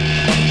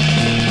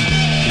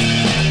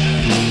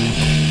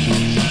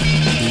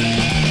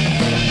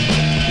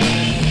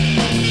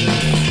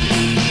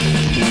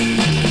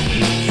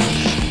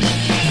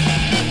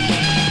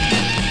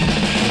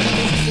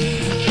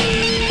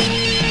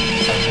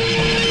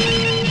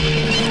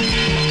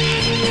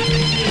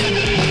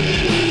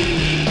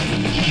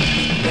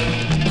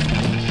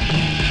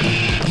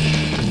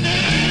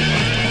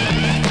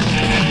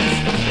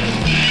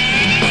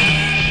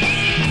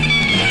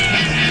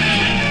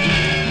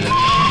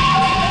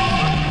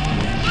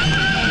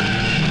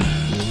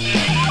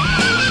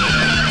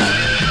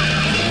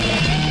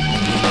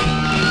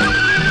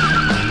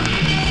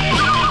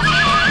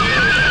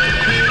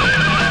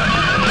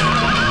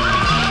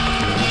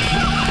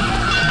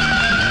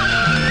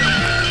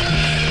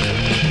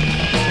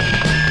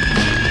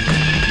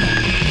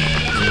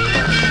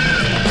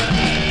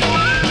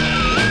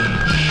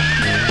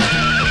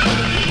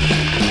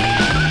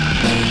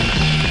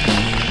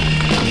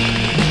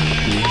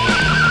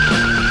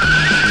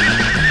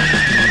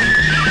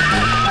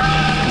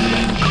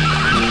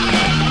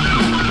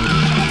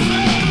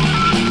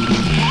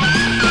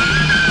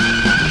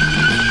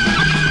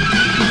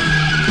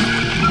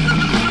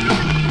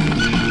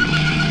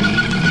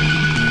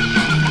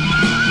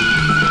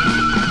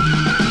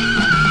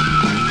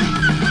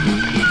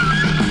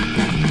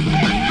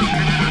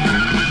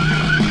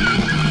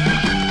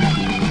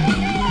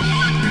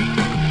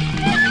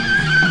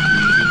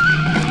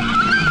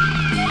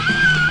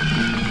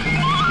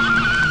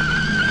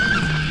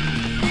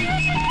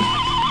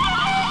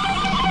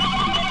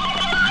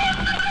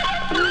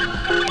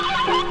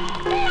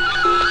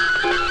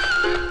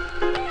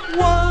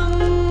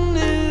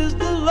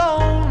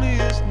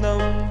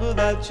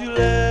 that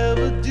you'll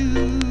ever do.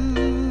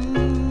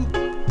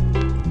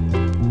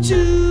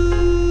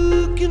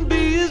 Two can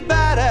be as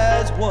bad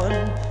as one.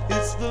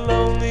 It's the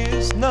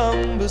loneliest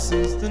number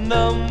since the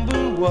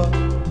number one.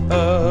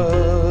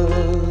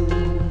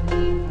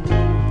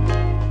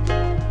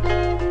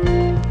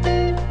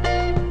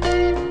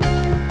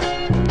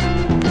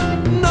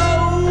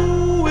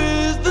 No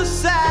is the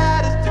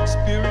saddest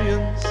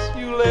experience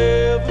you'll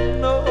ever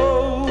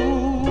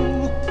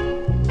know.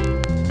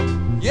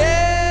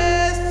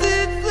 Yes,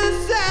 it's the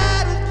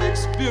saddest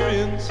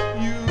experience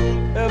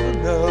you'll ever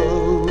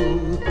know.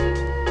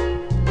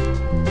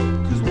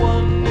 'Cause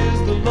one is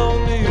the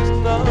loneliest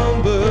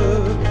number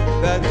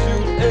that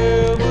you'll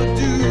ever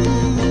do.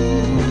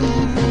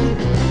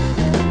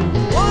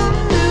 One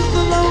is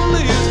the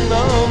loneliest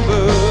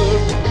number,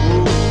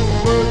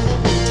 worth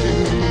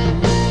two.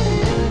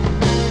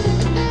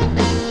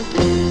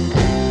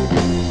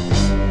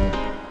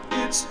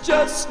 It's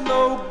just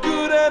no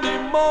good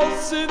anymore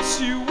since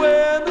you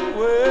went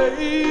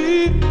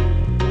away.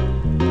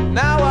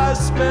 Now I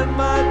spend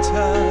my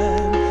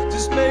time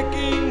just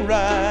making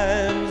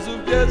rhymes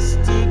of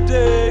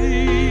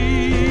yesterday.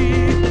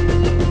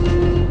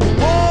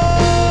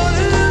 One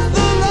is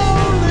the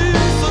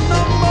loneliest, the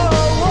number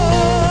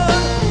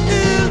one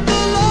is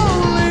the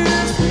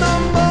loneliest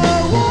number.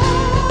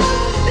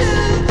 One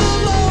is the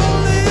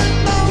loneliest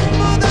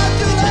number that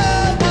you'll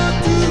ever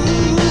do.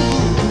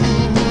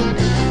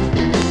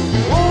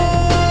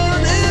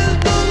 One is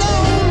the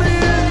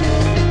loneliest.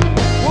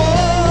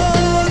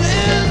 One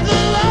is the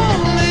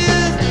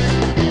loneliest.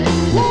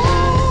 One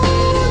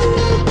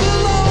is the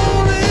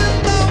loneliest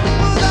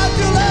number that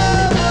you'll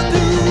ever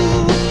do.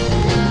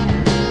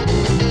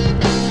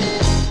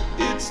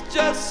 It's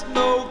just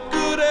no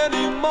good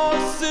anymore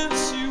since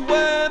you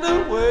went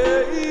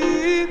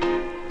away.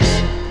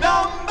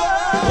 Number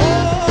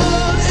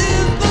one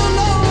is the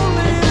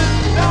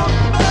loneliest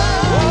number.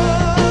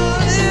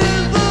 One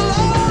is the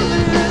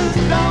loneliest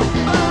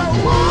number.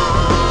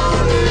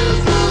 One is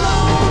the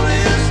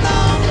loneliest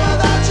number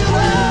that you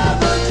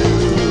ever do.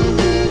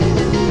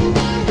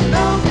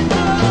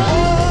 Number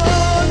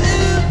one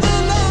is the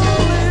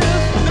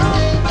loneliest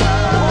number.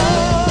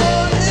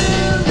 One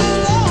is the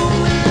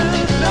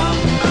loneliest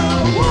number.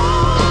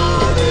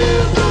 One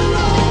is the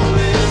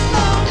loneliest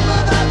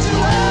number that you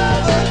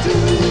ever do.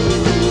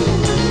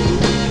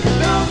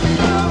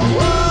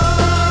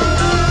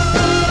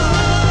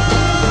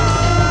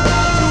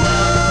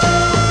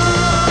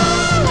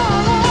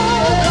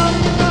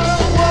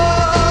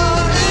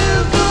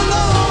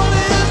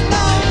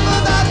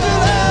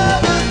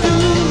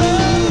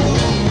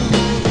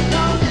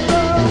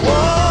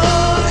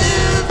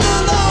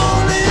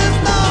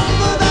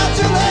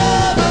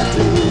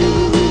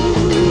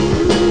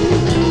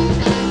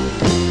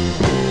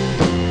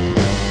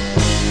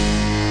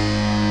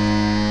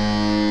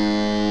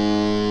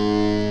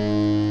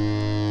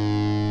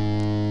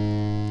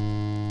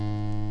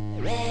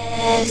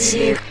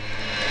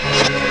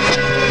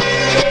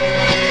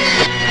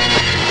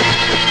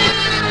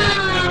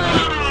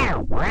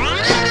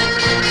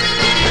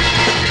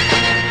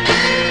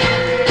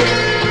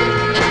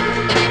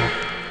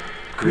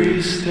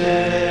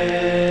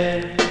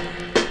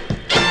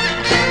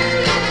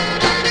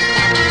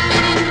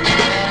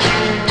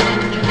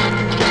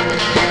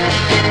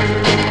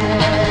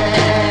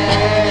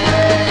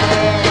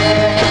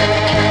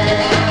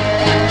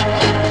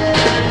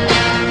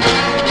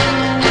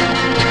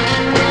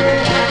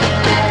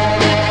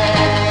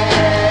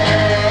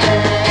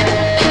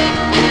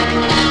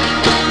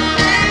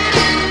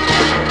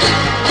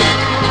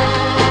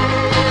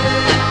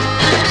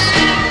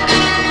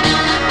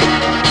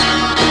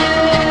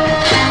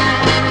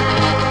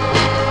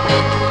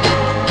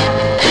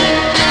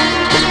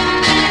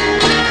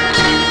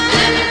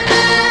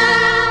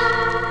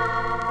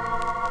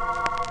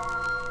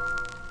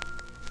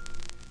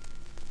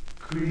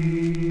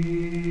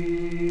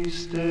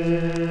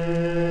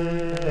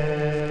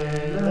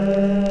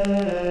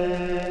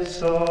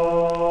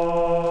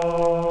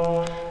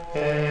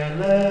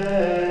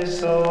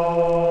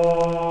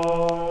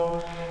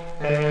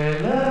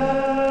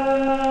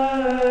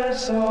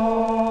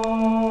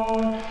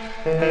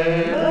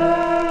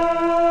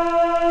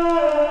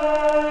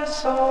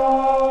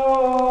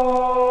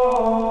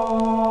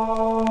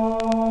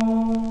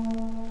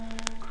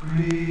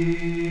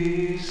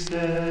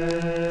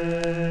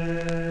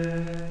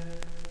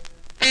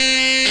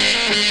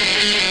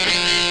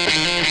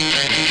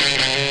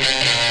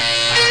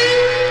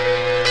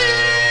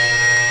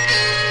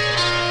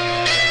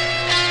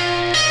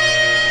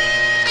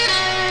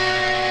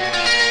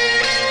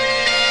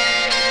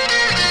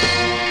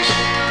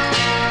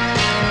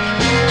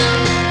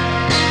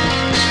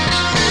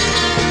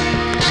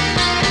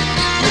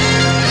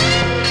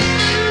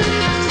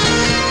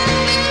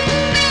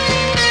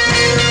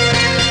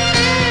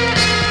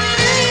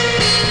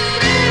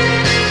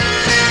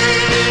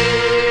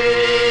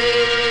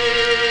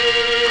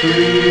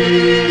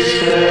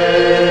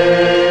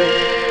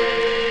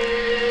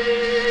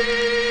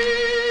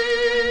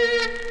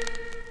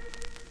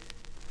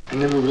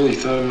 Number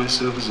thought of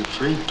myself as a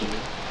freak, you know.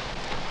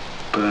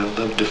 But I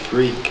love to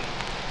freak.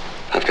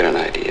 I've got an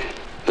idea.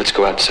 Let's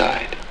go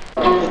outside.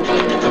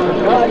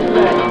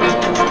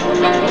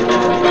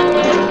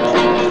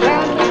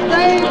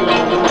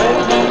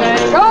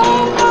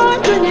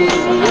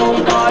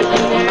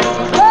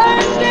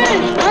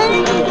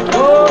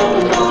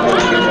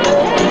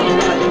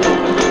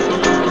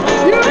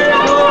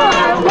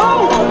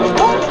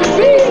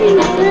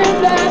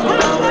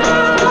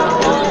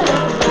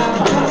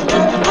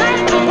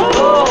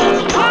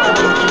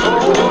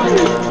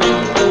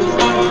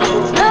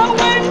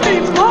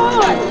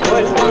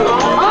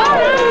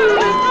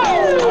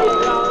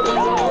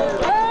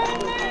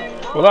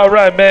 Well, all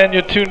right, man.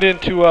 You're tuned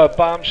into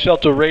Bomb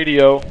Shelter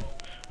Radio.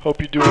 Hope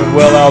you're doing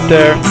well out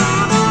there.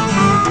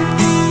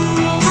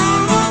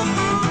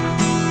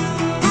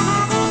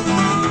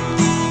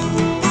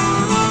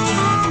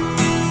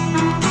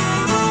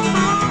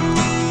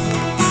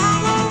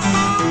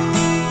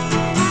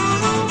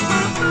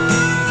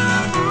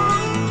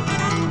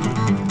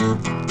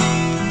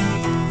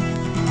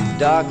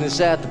 Darkness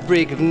at the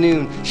break of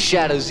noon,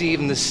 shadows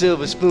even the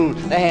silver spoon,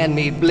 the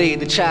handmade blade,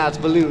 the child's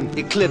balloon,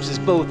 eclipses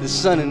both the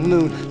sun and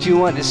moon. Do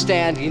you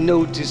understand? You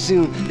know too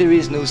soon, there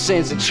is no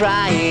sense in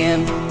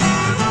trying.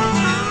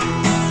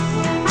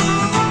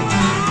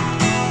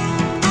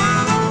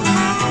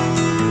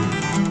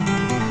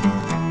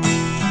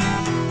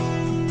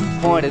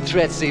 Pointed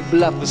threats they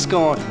bluff with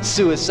scorn,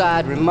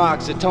 suicide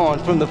remarks are torn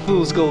from the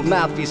fool's gold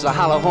mouthpiece, a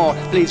hollow horn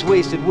plays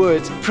wasted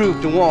words, proof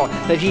to warn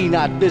that he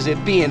not busy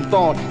being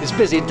born is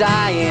busy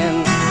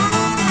dying.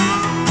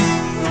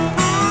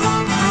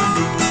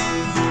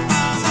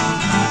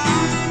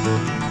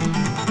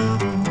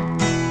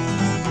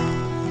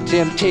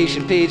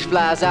 Temptation page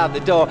flies out the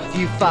door.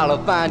 You follow,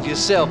 find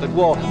yourself at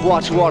war.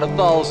 Watch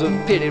waterfalls of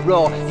pity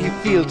roar. You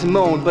feel to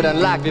moan, but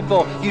unlike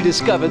before, you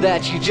discover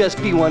that you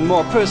just be one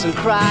more person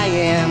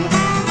crying.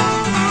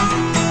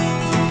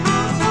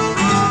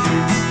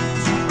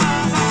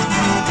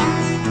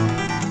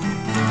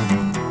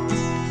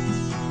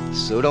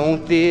 So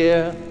don't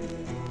fear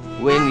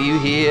when you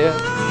hear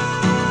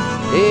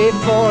a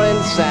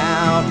foreign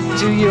sound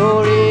to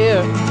your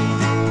ear.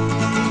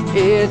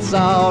 It's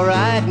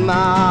alright,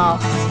 Ma,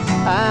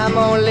 I'm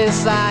only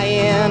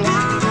sighing.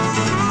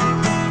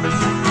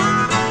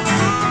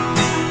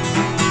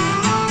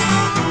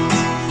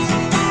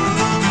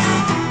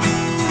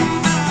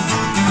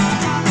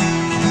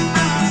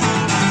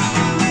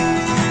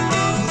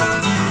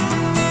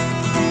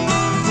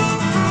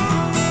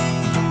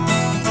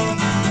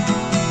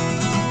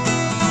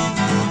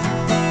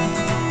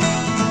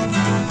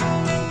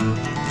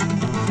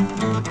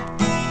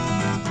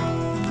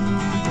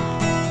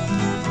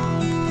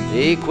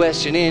 A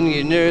question in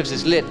your nerves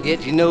is lit,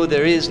 yet you know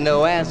there is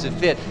no answer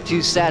fit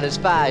to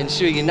satisfy,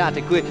 ensure you not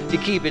to quit, to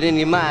keep it in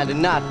your mind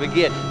and not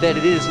forget that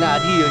it is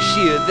not he or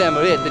she or them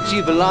or it that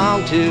you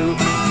belong to.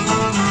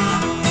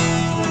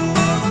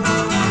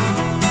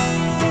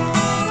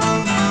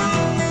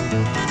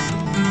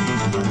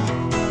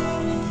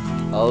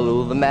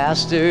 Although the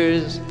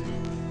masters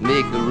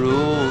make the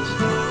rules,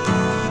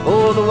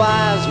 oh, the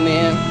wise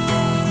men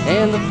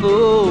and the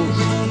fools,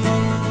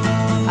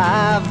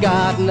 I've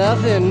got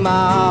nothing,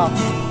 Ma,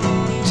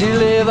 to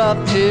live up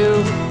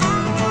to.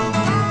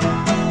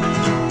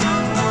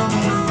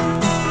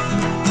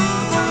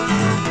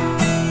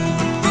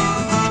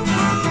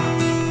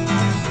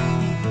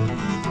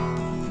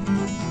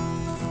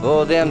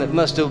 For them that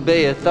must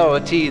obey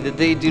authority that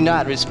they do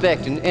not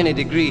respect in any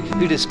degree,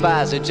 who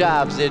despise their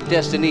jobs, their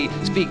destiny,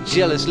 speak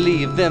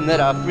jealously of them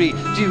that are free,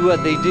 do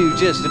what they do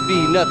just to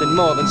be nothing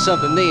more than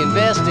something they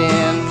invest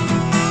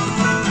in.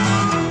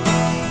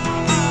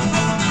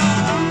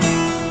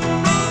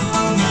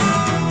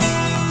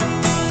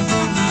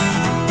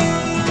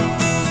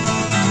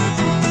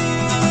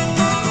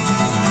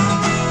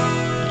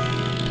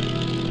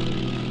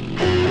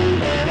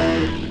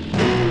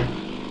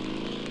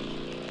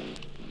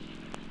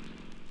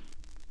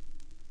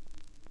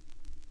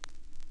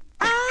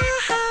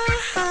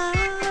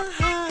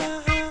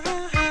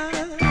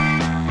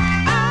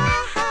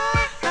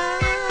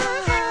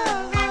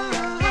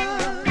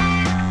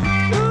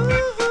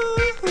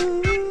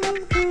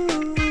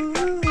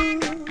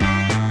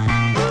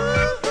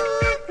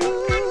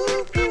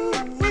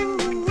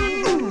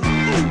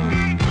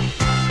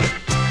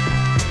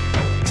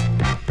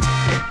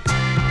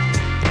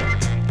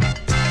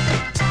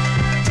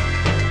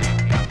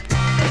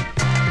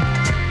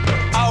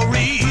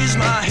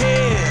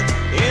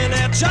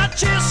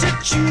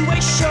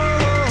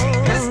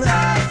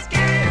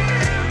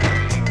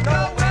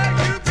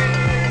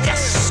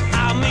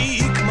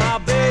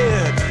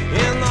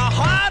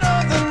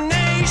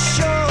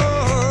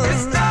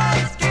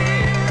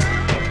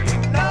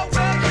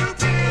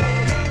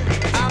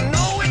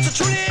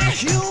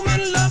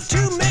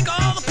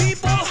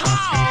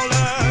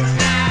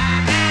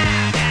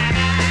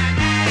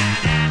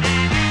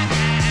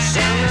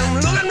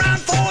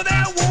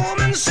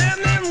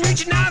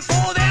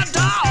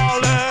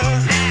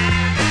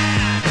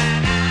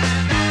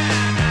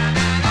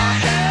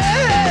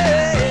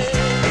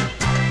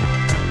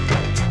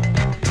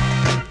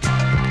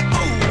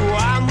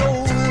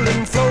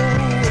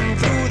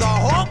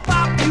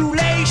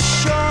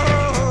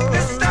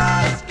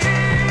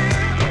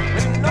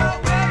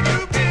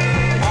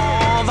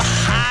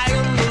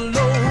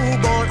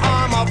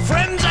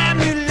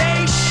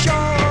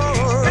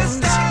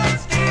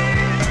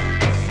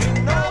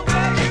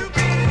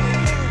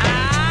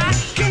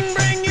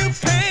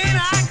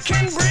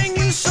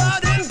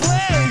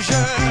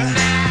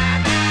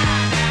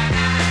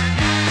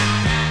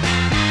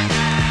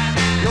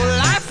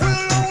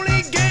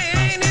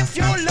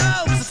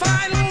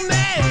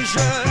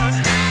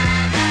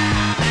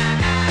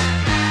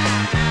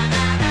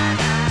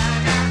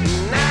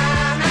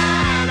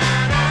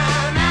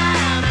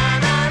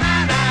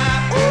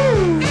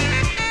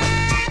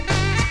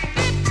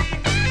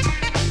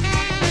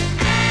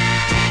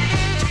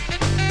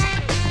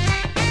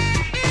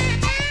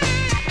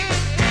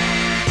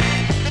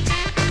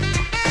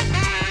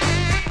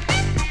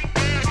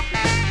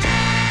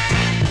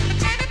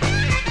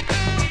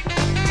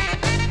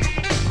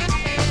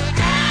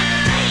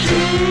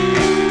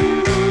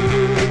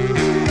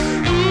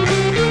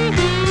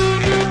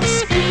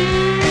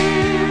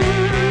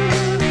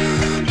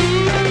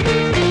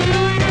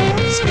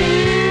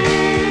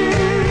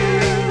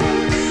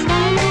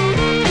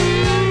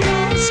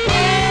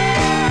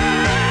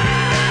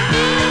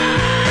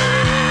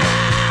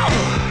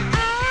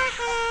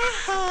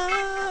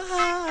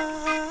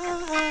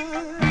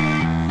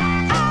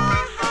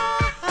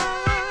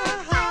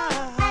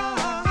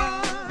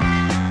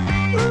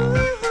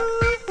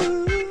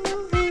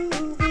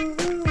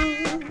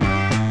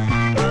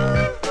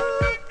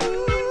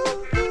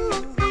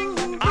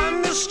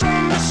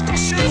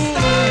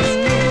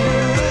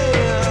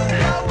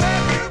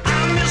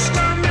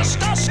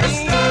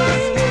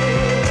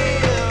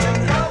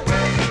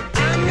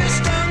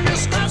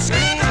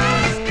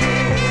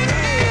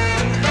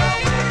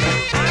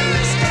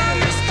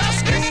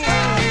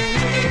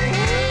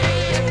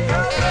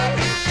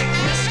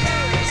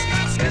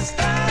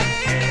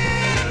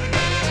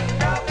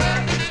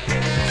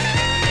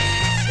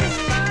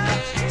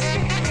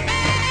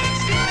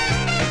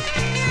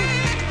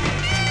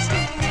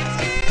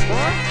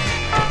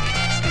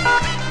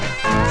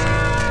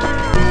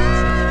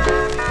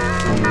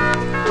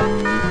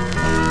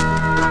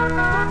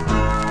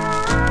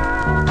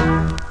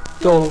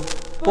 Don't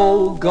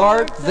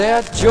bogart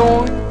that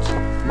joint,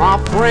 my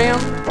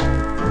friend.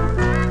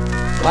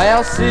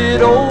 Pass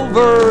it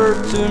over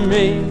to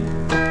me.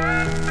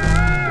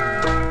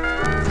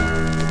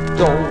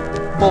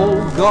 Don't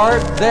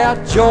bogart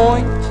that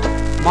joint,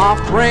 my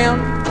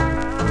friend.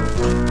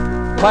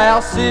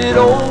 Pass it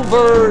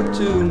over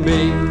to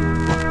me.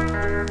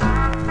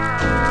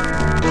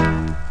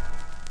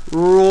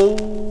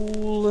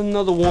 Roll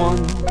another one,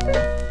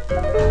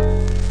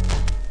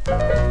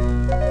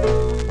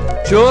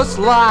 just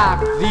like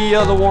the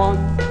other one.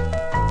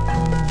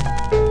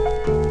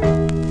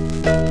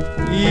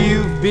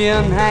 You've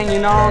been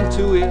hanging on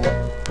to it,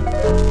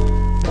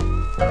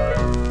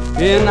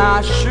 and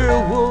I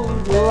sure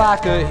would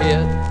like a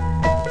hit.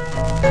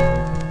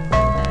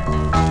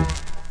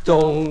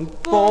 Don't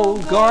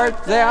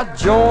bogart that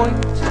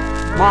joint,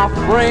 my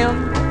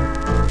friend.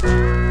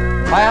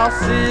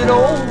 Pass it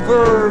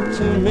over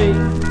to me.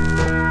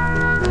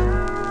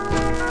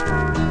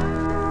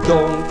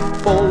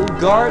 Don't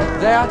bogart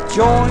that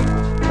joint,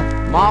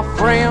 my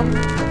friend.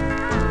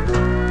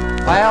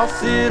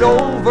 Pass it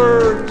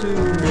over to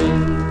me.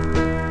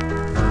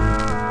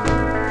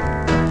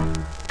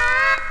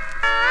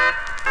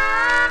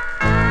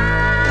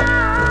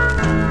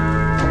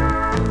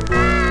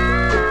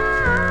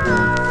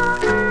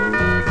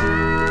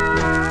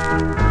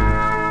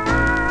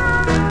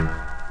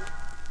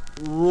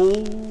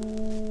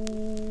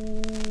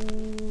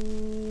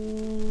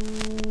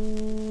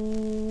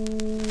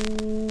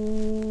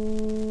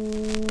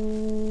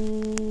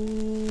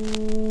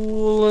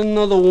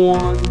 Another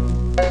one,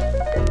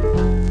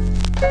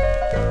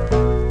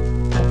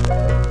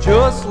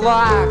 just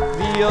like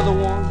the other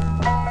one.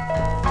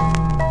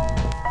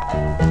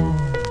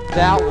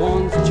 That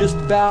one's just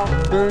about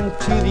burned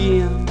to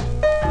the end.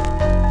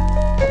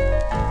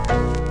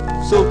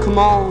 So come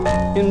on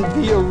and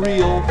be a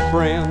real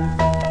friend.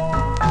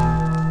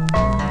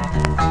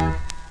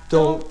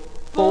 Don't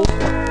bolt,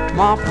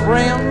 my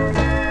friend.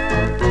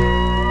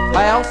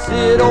 Pass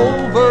it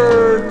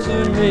over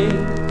to me.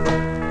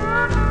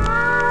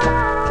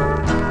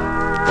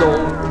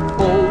 Don't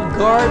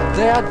bogart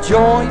that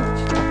joint,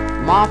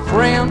 my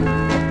friend.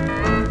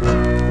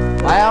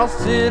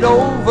 Pass it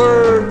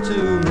over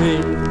to me.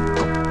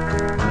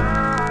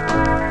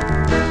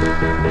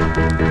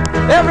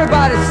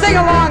 Everybody sing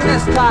along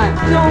this time.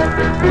 Don't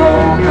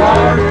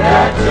bogart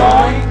that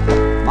joint,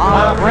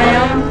 my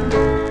friend.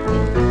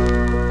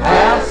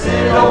 Pass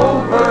it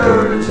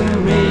over to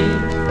me.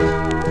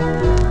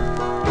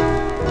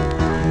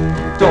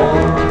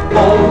 Don't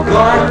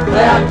bogart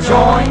that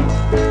joint,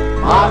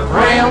 my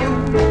friend.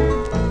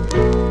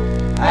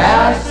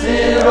 Pass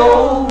it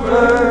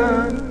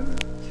over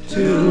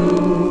to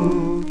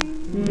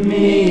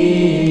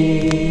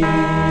me.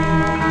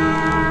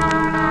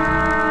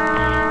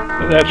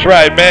 That's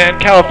right, man.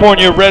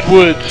 California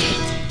Redwoods.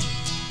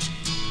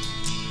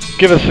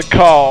 Give us a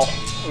call.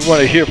 We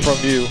want to hear from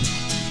you.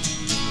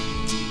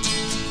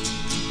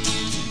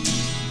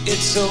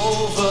 It's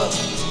over,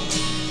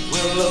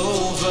 well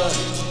over,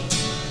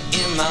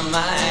 in my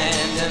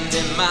mind and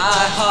in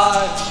my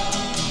heart.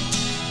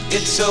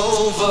 It's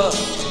over,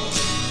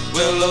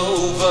 well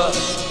over,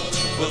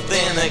 well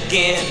then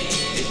again,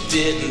 it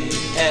didn't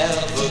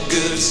have a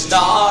good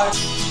start.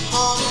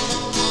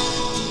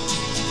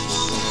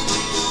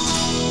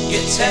 You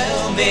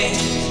tell me,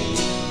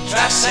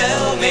 try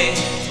sell me,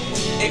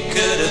 it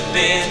could have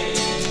been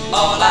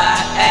all I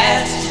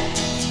asked.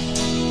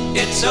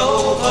 It's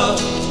over,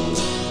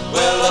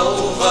 well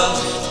over,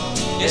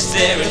 yes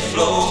there it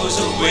flows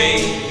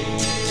away,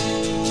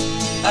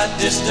 a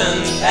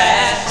distant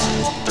past.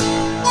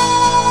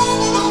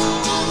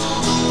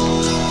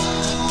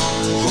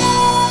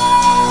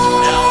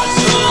 Now it's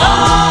a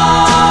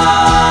long,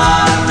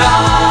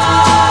 dark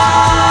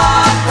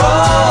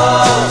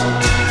road.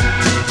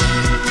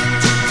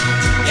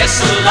 Yes,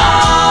 a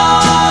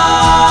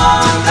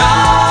long,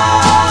 dark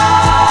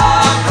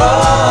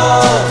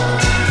road.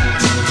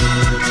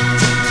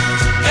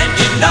 And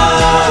you know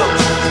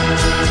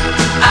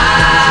I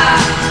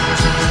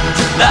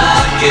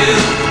love you.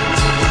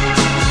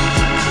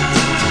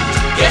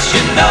 Yes,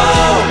 you know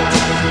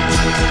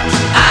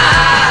I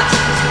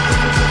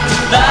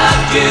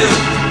love you.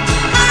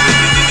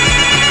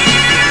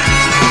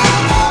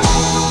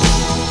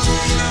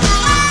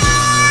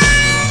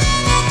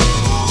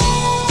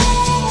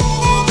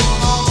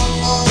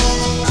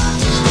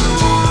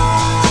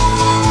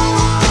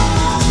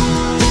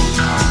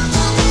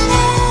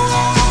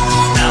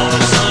 Now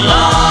it's a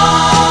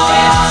long,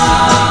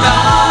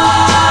 dark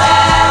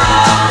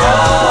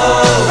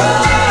road.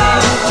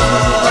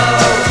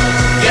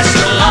 Yes, a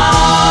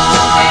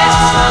long,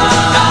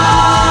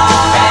 dark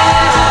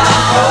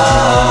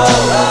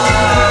road.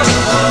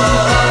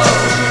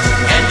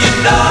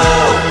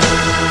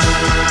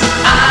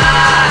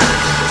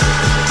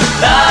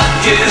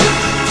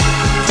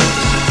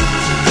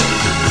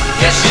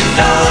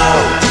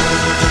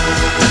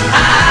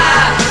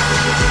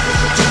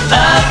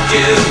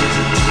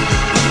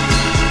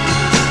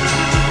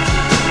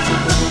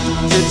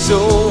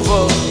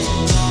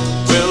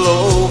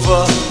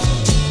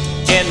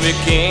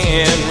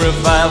 can't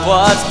revive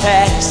what's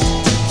past.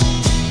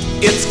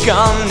 It's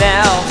gone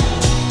now,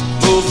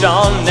 moved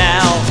on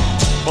now.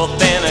 But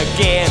then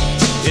again,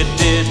 it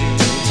didn't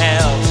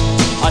have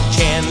a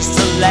chance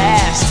to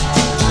last.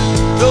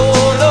 No,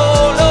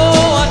 no, no,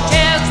 a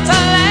chance to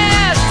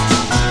last.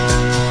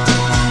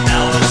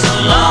 Now it's a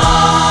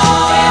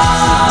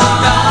long,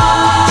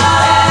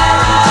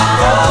 dark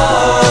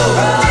road.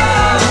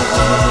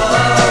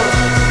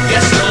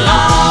 Yes, a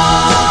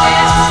long,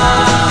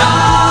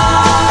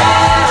 dark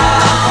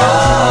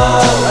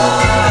road.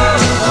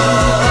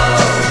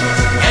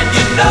 And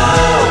you know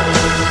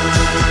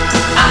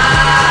I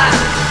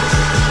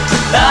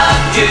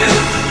love you.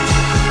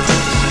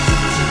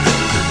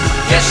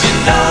 Yes, you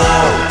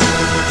know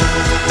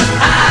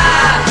I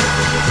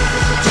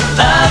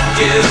love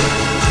you.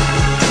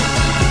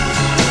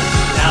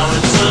 Now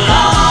it's a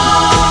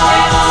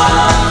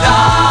long,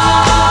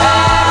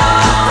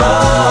 dark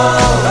road.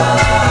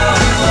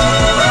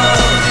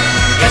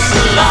 Yes, a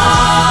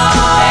long,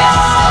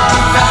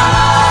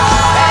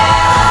 dark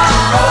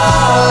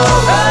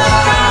road.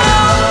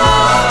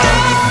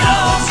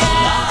 Now it's a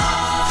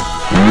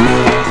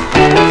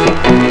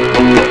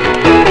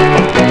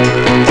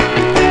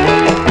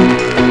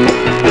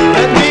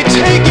Let me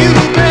take you,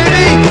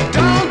 baby,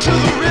 down to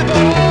the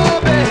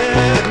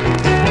riverbed.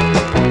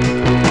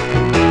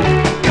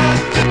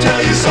 Got to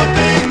tell you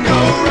something, go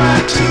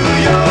right to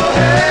your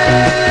head.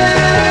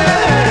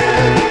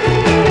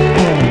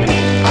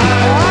 I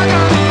got a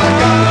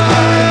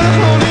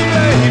line on you,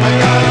 baby. I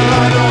got a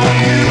line on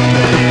you,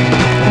 baby.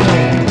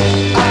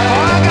 I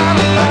got a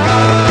line on you.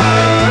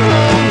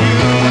 I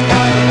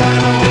got a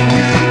line on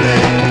you,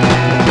 baby.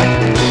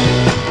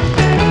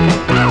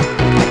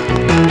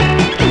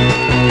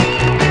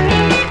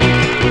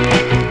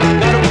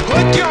 Gotta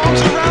put your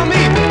arms around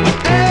me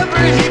with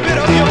every bit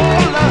of your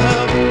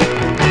love.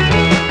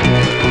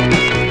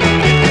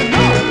 If you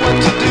know what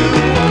to do,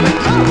 I'm in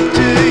love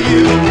to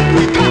you.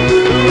 We got to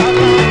have love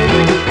to make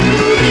it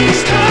through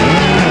these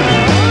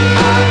times.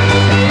 I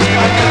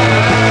got a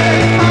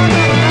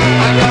line on you, baby. I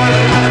got a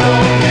line on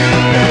you, baby.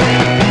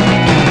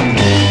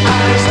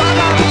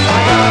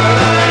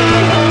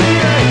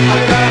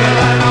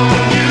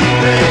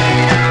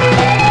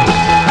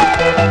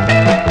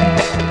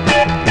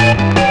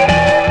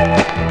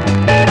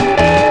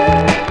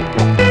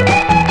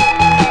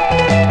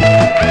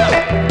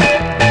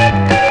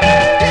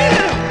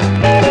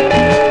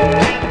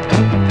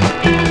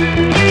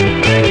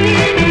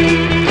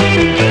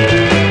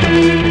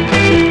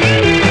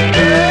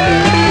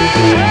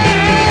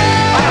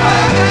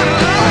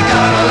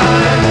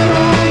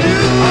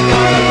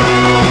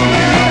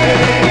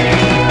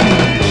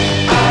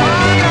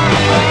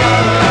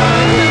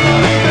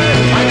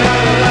 I got a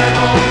line on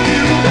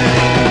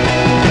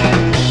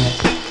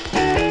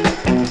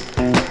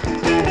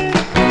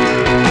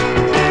you,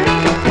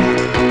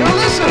 baby. Now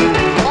listen,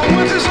 our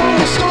winter's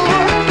almost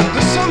over.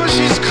 The summer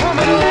she's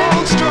coming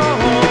on strong.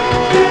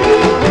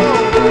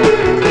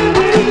 I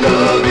can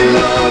love you,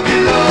 love you,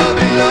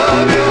 love you,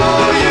 love you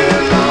all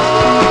year long. I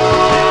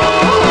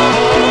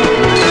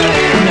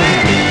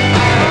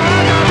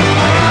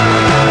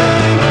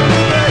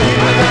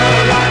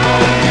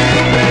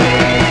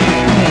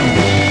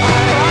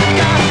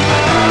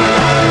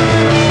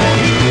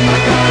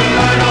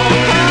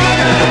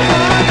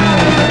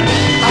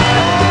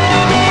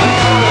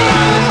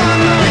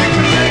got a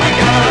line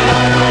on you,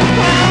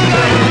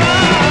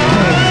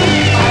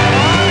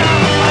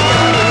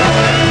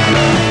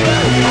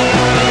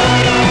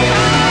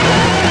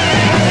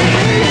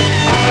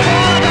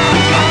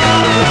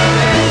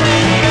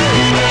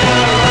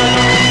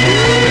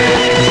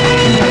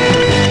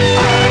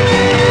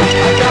 I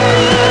got a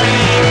line on you,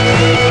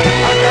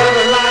 I got a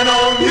line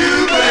on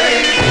you,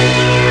 baby.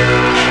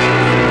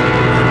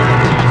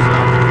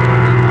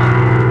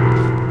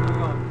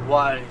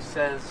 Why, he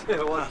says,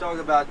 want to talk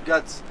about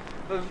guts.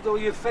 Go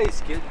your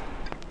face, kid.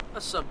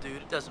 What's up, dude?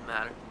 It doesn't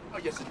matter. Oh,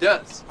 yes, it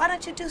does. Why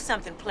don't you do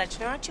something,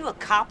 Pletchner? Aren't you a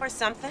cop or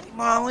something?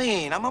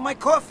 Marlene, I'm on my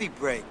coffee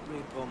break.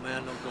 Repo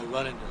Man don't go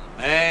running to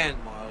the man,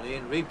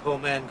 Marlene. Repo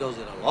Man goes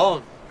it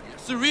alone.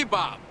 Siree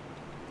Bob.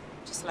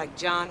 Just like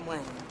John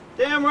Wayne.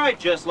 Damn right,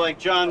 just like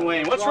John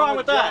Wayne. What's wrong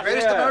with that?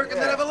 Greatest American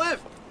that ever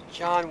lived.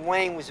 John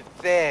Wayne was a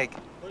fag.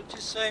 What did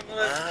you say,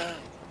 Miller?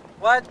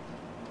 What?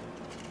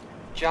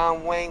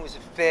 John Wayne was a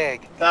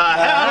fag. The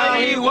hell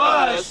he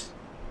was!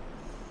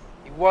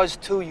 He was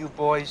too, you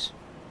boys.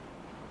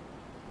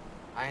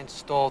 I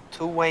installed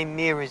 2 Wayne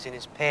mirrors in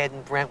his pad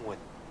in Brentwood.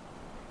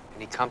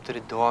 And he come to the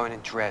door in a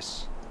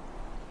dress.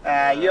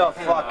 You're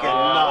fucking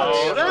nuts.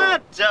 Oh,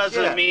 That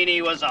doesn't mean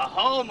he was a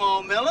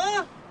homo,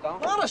 Miller. A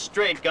lot of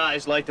straight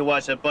guys like to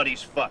watch their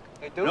buddies fuck.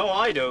 They do? No,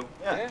 I do.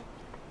 Yeah.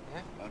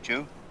 Don't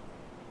you?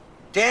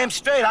 Damn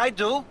straight, I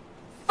do.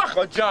 Fuck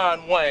a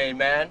John Wayne,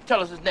 man.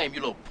 Tell us his name, you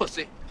little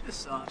pussy. This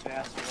song's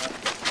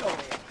asshole.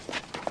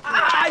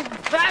 Ah, you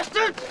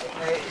bastard!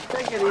 Hey,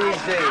 take it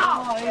easy.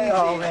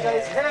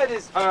 His head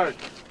is hurt.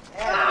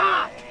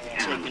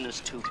 Taking this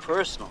too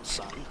personal,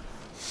 son.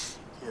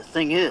 The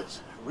thing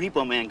is,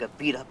 Repo Man got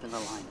beat up in the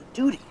line of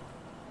duty.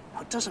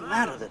 It doesn't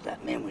matter that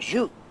that man was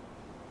you.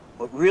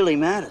 What really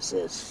matters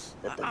is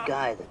that the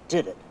guy that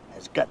did it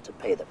has got to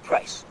pay the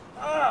price.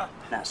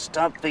 Now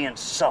stop being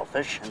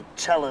selfish and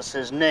tell us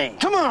his name.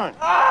 Come on!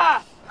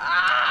 Ah!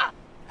 Ah!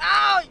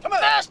 Ow, you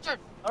bastard!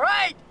 All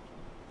right.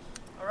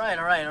 All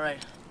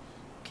right.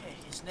 Okay,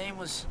 his name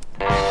was...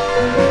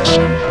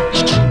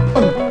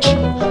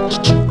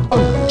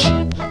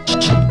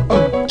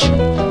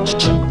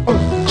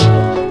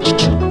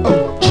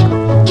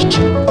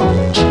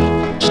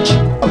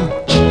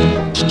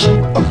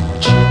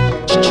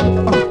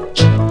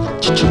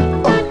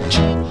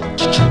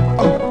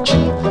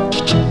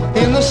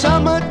 In the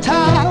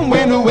summertime,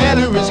 when the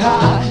weather is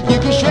high, you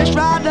can stretch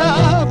right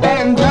up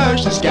and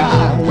touch the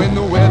sky. When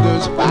the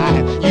weather's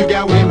fine, you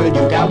got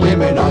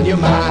women on your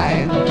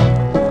mind.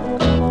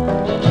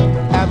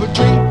 Have a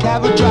drink,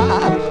 have a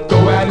drive, go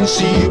out and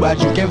see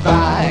what you can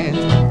find.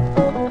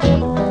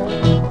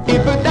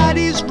 If a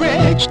daddy's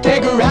rich,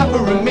 take her out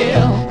for a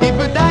meal. If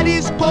a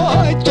daddy's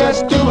poor,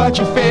 just do what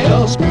you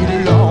feel. Speed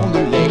along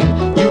the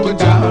lane, you go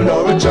down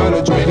or a turn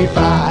of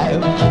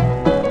 25.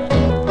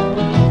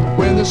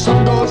 When the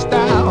sun goes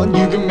down,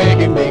 you can make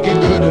it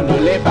good and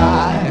live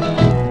by.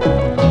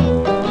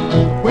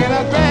 We're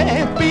not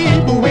great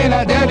people, we're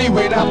not dirty,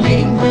 we're not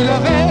mean. We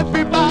love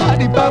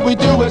everybody, but we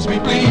do as we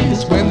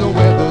please. When the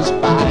weather's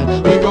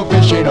fine, we go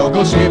fishing or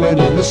go sailing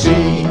in the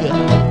sea.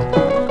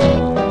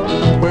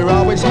 We're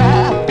always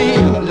happy,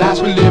 the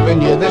lives we live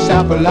in, yeah, that's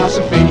our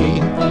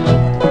philosophy.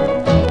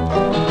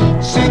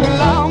 Sing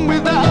along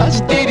with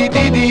us,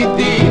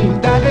 dee-dee-dee-dee-dee,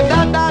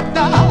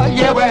 da-da-da-da-da,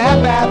 yeah, we're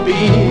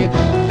happy.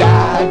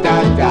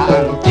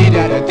 Da-da-da,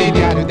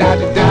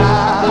 dee-da-da-dee-da-da-da-da.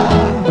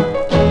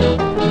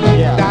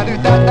 Yeah.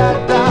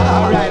 Da-da-da-da-da,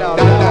 all right,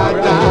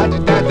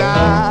 da-da-da-da-da-da.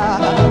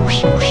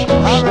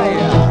 All right.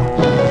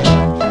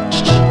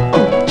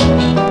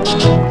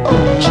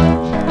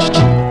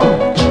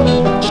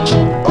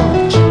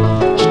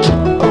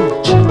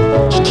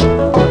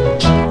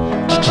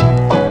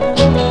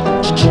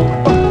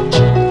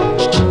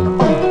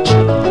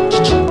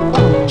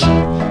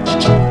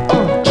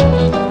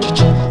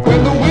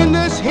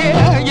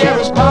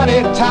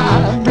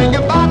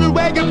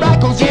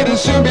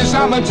 Soon be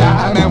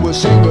summertime and we'll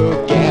sing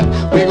again.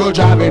 We go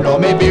driving or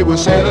maybe we'll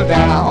settle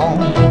down.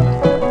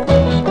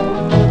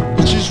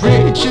 If she's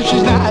rich, if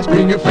she's nice,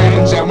 bring your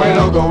friends and we'll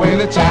all go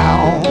into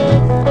town.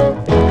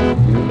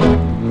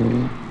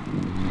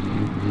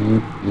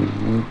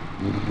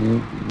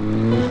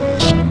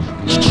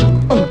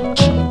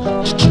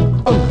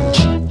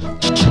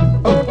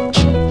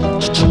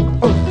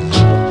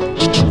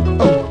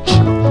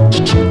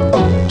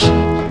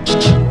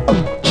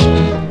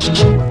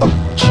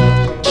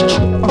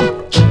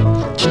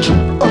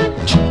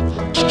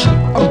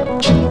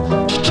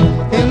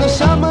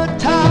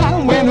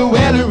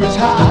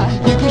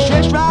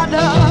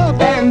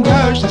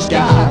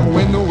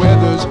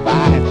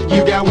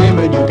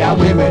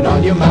 Women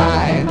on your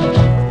mind.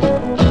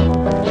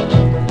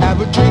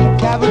 Have a drink,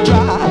 have a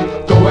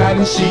drive, go out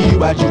and see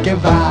what you can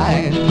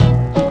find.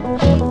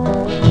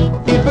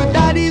 If a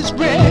daddy's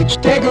rich,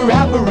 take her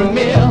out for a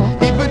meal.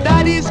 If a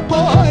daddy's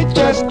poor,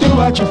 just do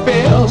what you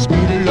feel.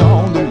 Speed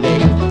along the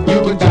lane, you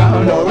go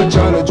down or a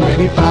turn of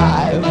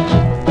 25.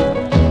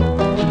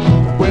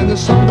 When the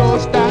sun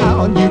goes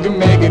down, you can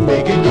make it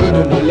good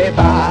and live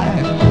by.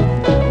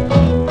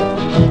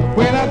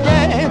 We're not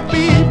great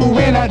people,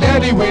 we're not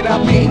dirty, we're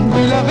not mean.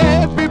 We love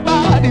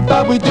everybody,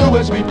 but we do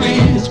as we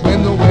please.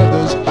 When the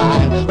weather's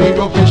fine, we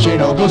go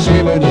fishing or go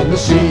sailing in the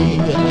sea.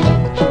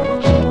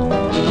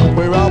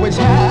 We're always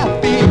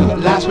happy, the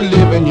lives we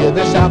live in, yeah,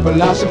 that's our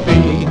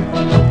philosophy.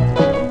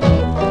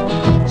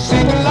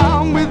 Sing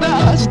along with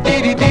us,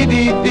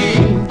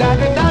 dee-dee-dee-dee-dee,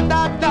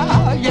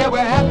 da-da-da-da-da, yeah, we're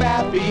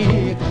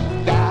happy.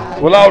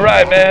 Well, all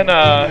right, man.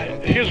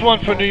 Here's one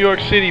for New York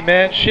City,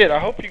 man. Shit, I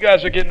hope you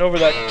guys are getting over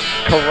that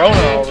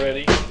corona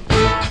already.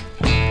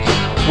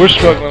 We're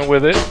struggling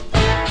with it.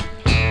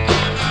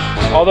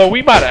 Although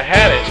we might have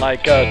had it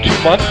like 2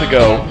 months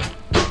ago.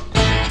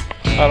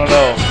 I don't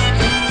know.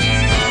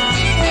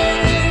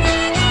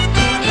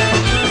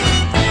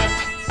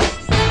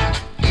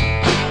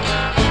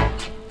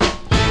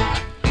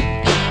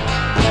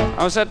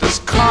 I was at this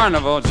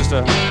carnival just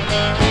a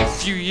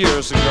few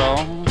years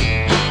ago.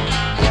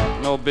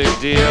 No big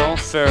deal,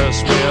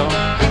 Ferris wheel,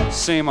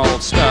 same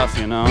old stuff,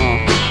 you know.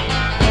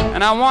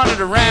 And I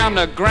wandered around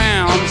the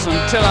grounds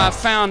until I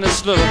found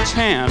this little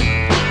tent.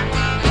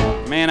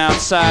 Man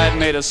outside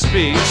made a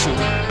speech,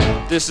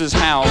 and this is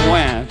how it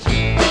went.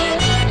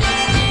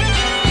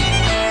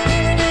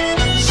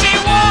 She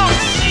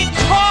walks, she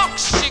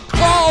talks, she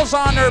crawls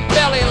on her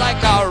belly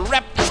like a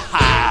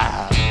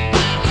reptile.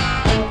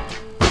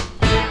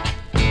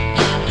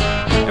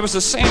 It was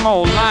the same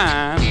old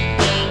line,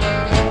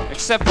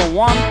 except for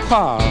one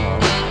part.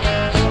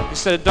 He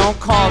said it don't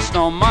cost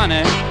no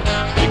money,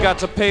 you got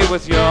to pay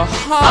with your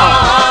heart.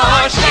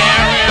 Oh,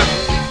 Sheriff,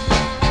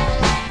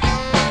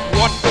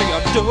 what do you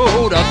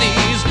do to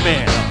these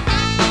men?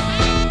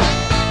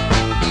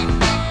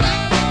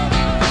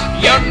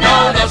 You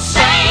know the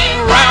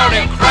same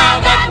rowdy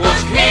crowd that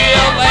was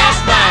here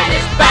last night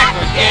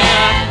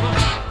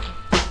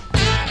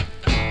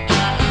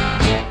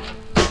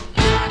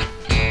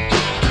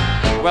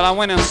Well, I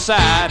went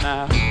inside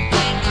and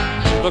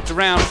I looked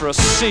around for a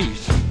seat.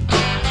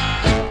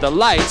 The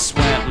lights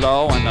went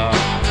low and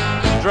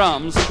the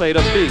drums played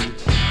a beat.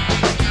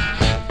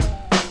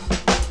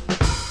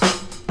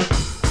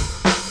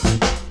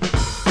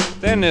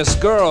 Then this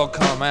girl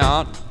come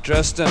out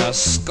dressed in a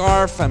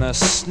scarf and a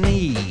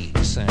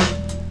sneeze, and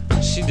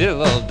she did a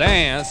little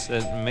dance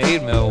that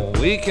made me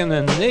weak in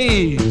the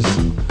knees.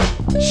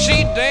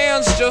 She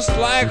danced just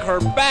like her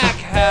back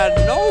had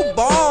no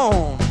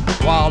bone,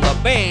 while the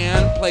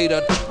band played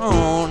a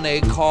tune they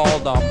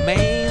called the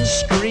Main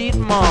Street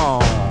Moan.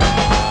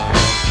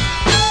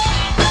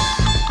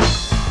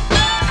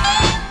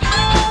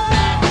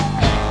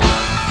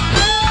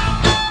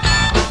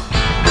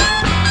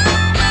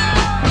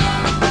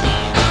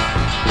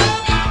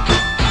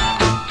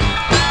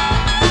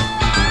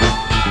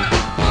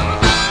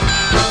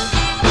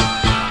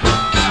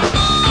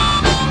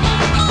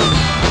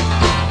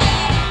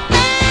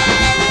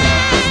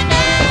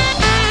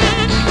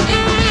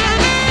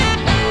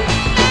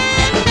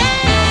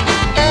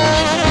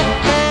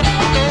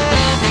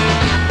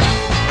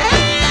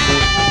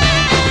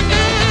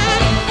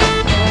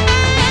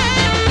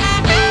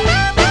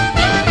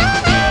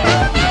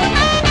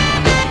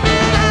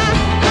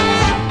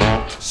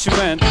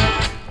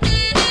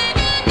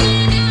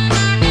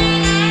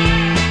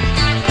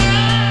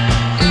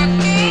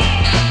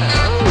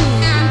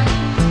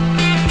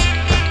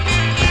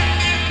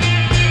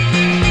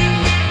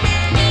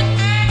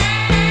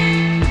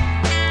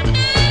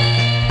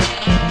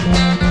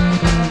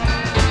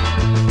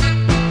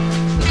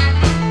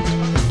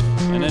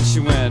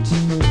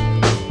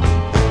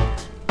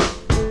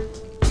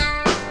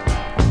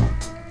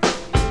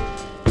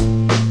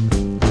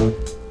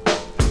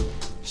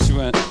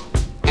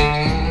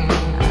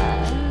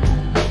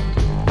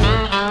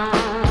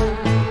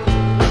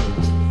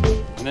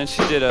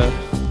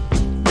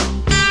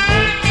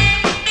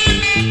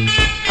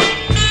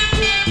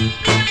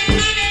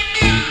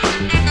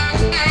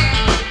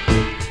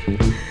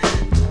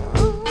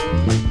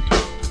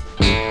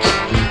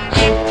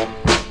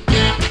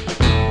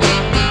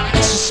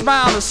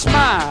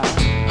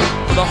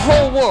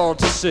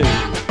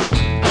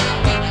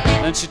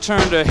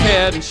 Turned her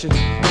head and she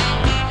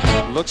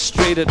looked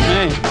straight at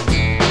me.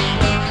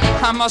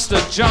 I must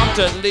have jumped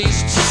at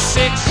least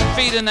 6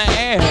 feet in the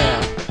air.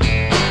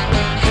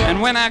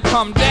 And when I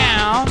come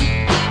down,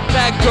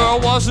 that girl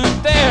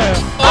wasn't there.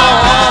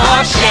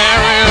 Oh,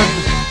 Sharon,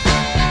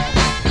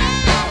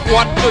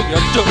 what do you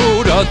do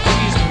to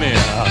these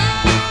men?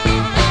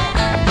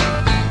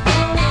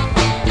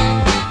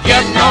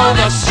 You know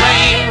the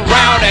same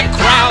rowdy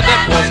crowd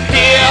that was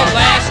here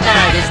last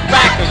night is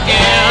back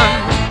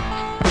again.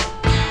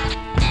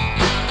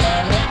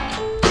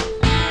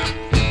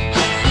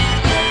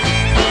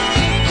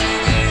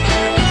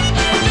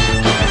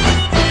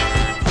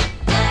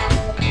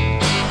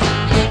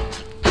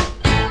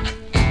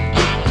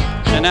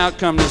 And out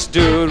come this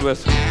dude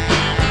with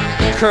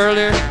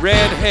curly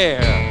red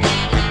hair.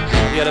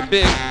 He had a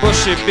big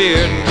bushy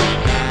beard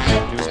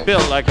and he was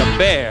built like a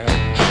bear.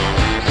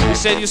 He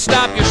said, "You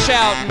stop your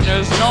shouting,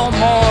 there's no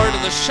more to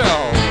the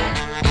show.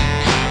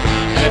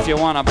 And if you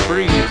want to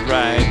breathe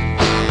right,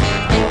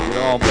 you'd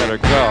all better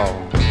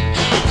go."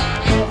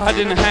 I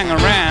didn't hang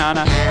around,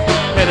 I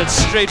headed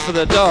straight for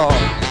the door.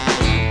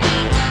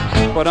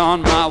 But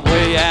on my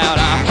way out,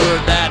 I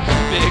heard that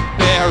big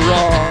bear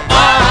roar.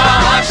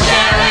 Oh,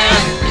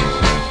 Sharon,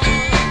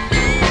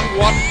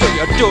 what do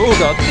you do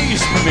to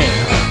these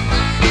men?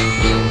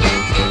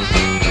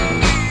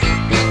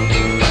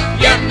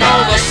 You know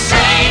the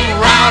same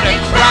rowdy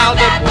crowd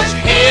that was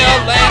here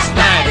last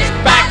night is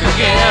back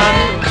again.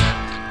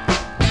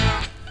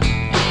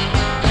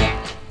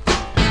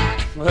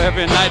 Well,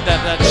 every night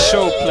that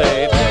show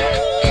played,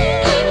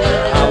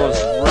 I was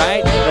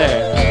right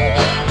there.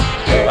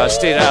 I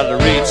stayed out of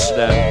the reach of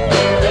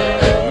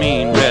that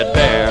mean red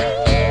bear.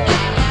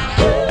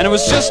 And it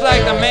was just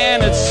like the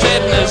man had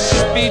said in his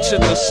speech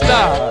at the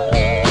start.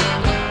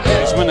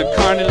 Because when the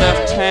carny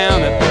left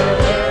town, it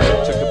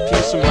took a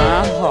piece of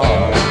my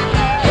heart.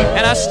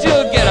 And I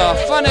still get a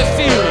funny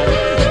feeling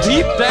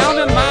deep down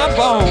in my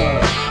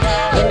bones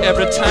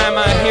every time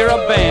I hear a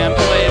band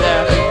play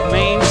that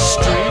Main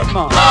Street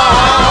Moan.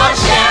 Oh,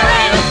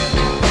 Sharon,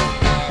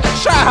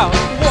 child,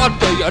 what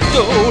do you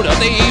do to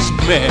these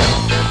men?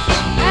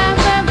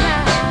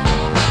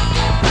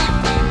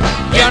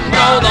 You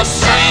know the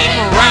same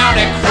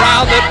rowdy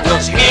crowd that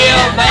was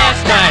here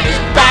last night is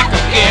back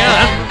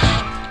again.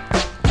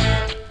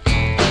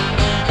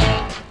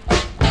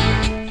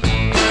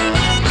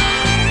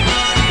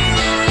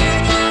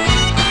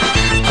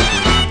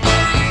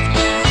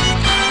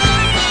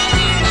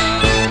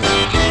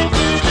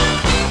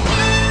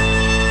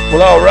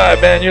 Well, all right,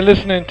 man. You're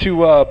listening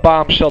to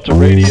Bomb Shelter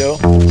Radio.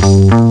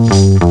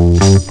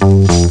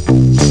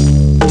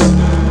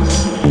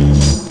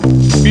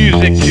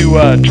 Music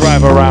to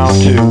drive around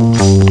to.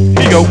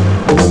 Here you go.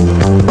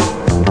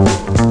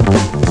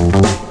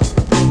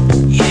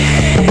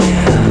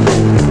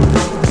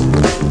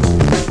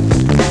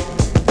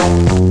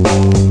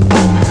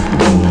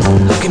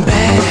 Looking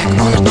back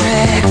on a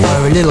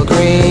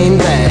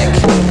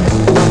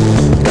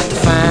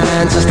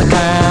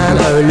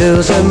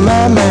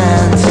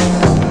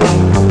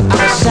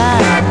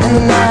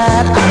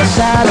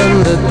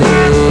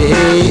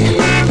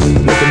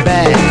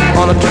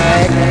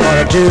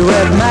do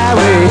it my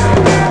way.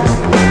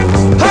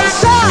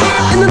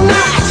 Outside in the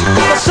night,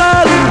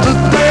 outside in the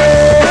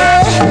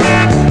day.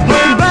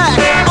 Looking back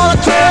on the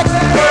track,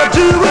 gonna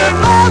do it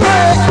my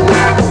way.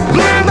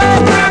 Looking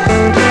back.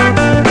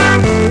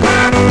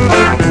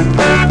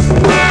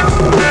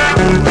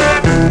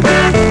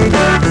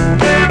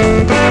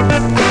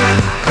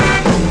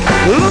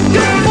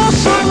 Looking for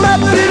some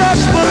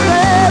happiness, but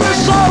there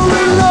is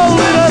only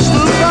loneliness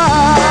to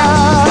find.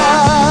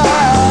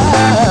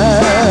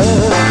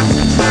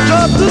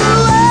 Jump to the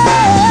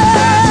left,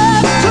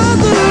 to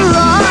the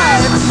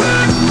right.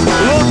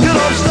 Looking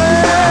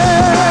upstairs,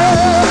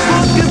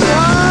 looking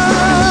behind.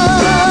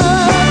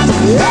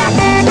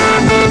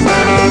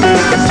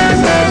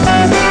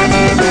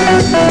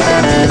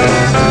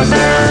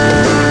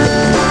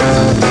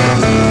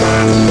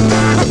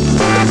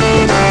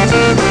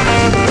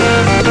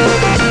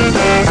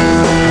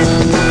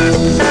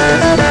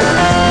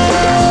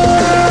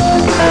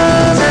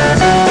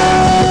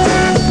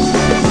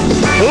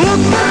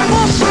 Looking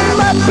for some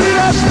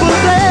happiness, but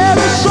there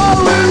is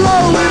only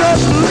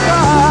loneliness to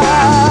find.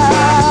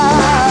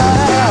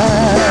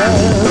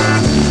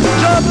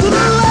 Jump to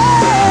the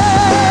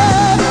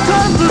left,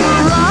 turn to the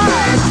right.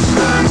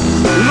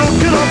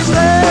 Looking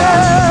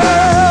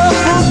upstairs,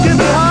 looking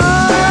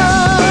behind.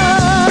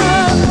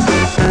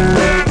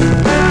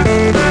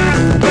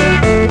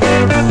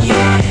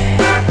 Yeah.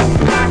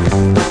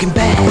 Looking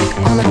back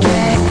on the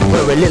track,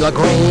 we're a little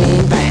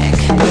greenback.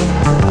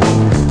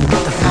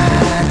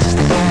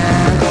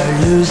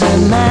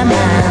 Losing my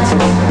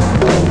mind.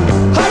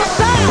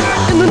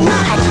 Outside in the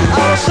night,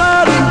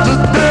 outside in the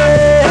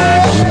day.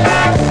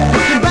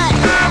 Looking back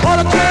on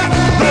the track,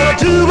 gonna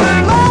do it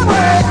my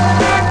way.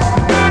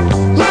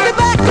 Looking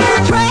back on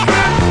the track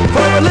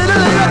for a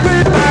little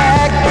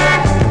greenback.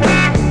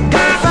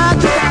 Gotta find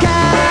to the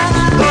guy,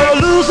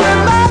 gonna losing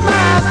my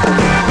mind.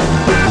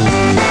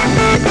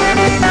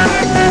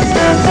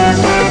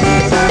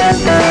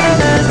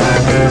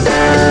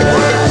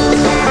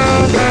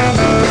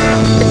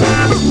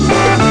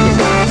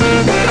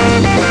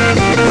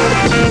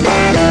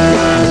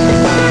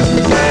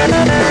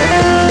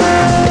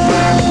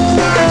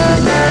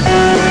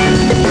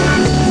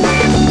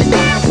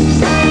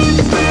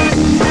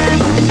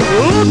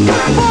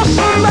 Looking for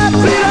some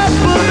happiness,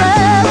 but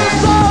there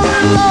is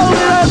only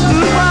loneliness to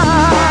find.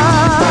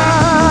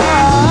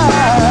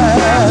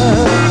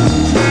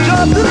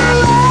 Jump to the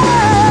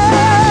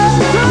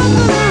left, turn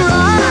to the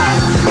right.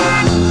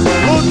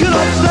 Looking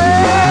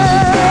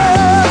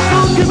upstairs,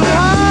 looking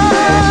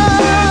behind.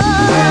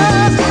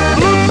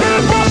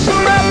 Looking for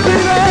some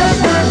happiness,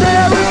 but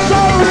there is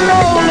only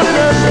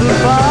loneliness to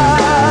find.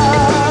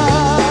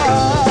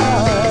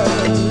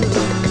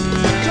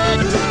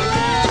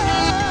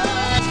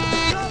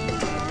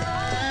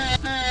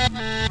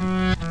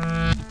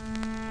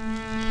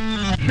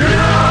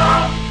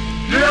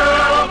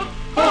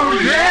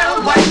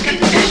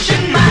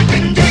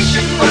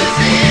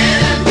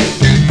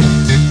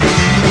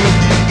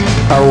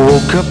 I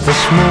woke up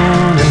this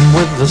morning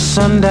with the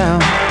sun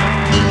down,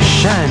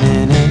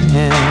 shining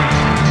in.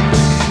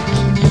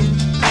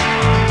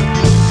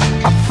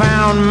 I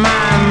found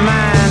my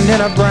mind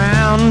in a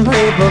brown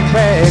paper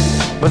bag,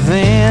 but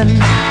then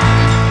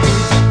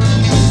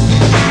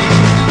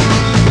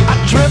I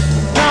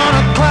tripped on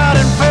a cloud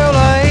and fell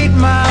 8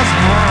 miles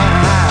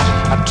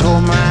high. I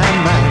tore my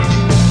mind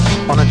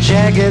on a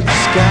jagged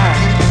sky.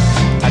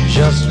 I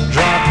just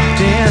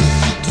dropped in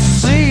to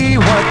see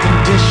what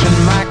condition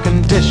my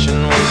condition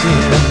was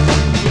in.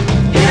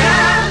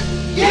 Yeah,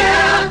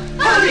 yeah,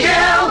 oh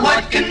yeah,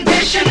 what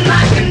condition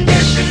my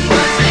condition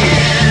was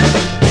in.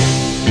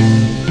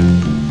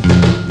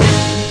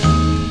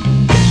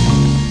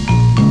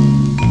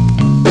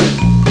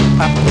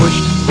 I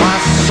pushed my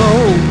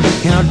soul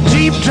in a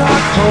deep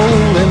dark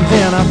hole and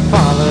then I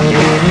followed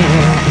it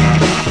in.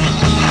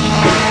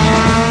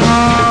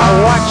 I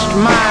watched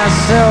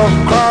myself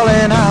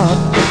crawling out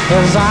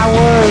as I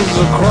was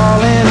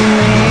crawling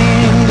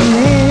in.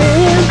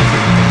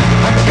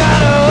 I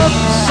got up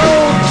so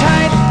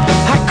tight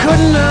I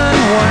couldn't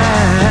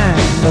unwind.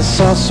 I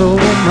saw so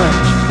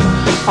much,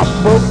 I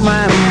broke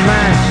my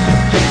mind.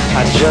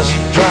 I just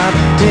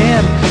dropped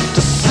in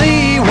to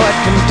see what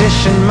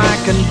condition my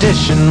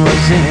condition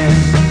was in.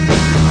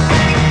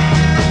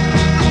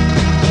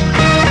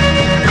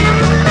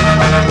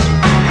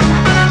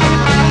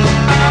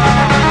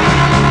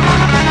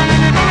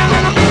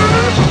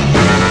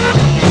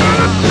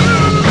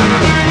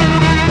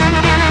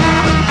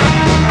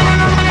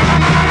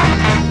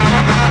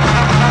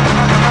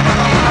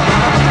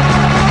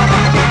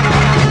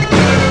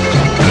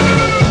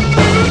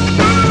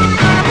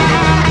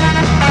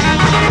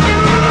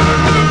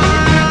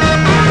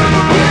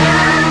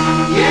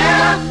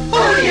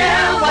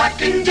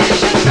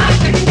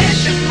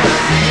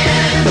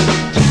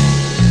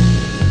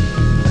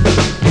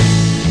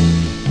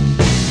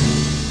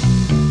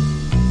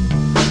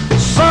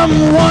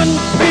 Someone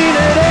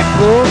painted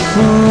April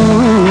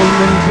Fool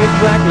in big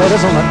black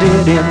letters on a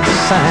dead end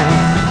sign.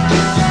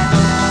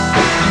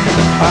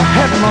 I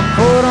had my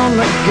foot on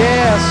the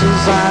gas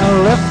as I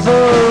left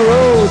the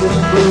road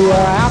and blew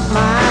out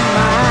my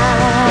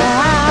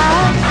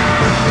mind.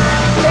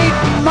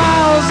 8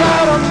 miles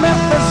out of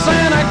Memphis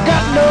and I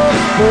got no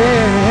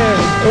spare.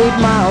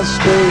 8 miles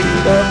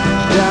straight up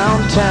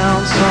downtown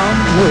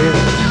somewhere.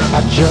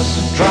 I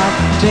just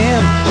dropped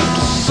in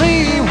to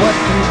see what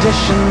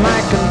condition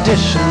my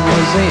condition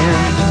was in.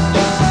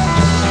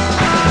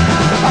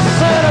 I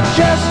said I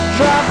just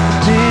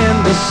dropped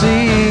in to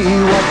see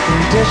what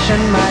condition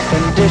my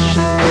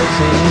condition was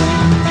in.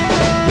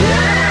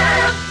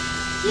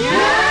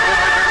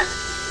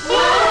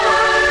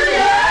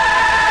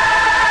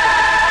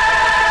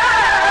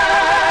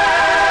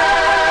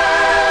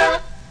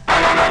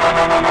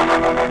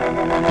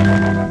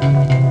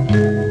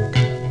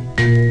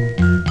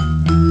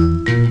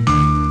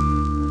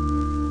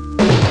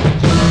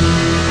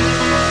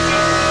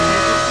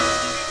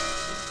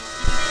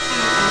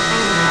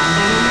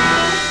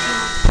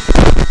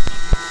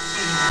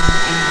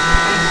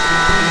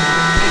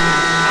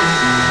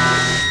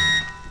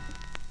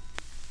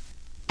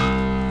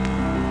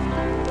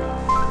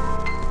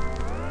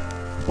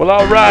 Well,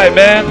 all right,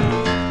 man.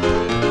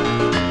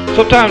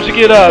 Sometimes you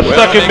get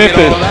stuck in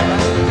Memphis.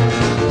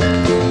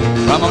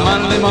 From a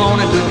Monday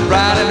morning to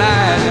Friday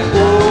night,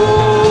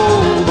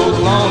 oh, those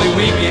lonely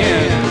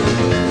weekends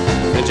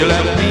that you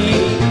left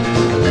me.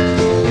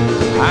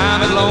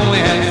 I'm as lonely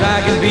as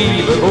I can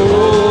be, but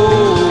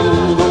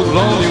oh, those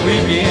lonely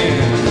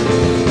weekends.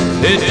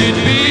 It should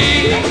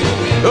be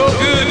so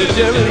good to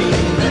Geraldine.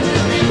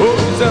 Oh,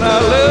 you said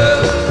our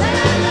love,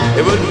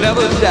 it would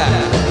never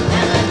die.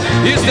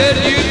 You said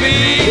you'd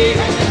be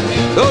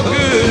so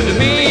good to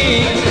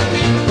me,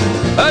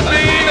 but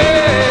baby,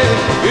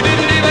 you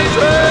didn't even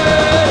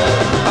try.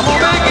 I'm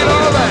gonna make it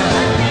alright.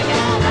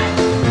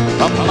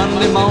 From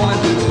Monday morning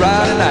to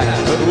Friday night,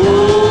 but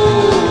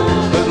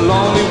whoa, this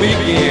lonely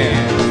weekend,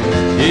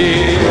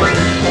 yeah.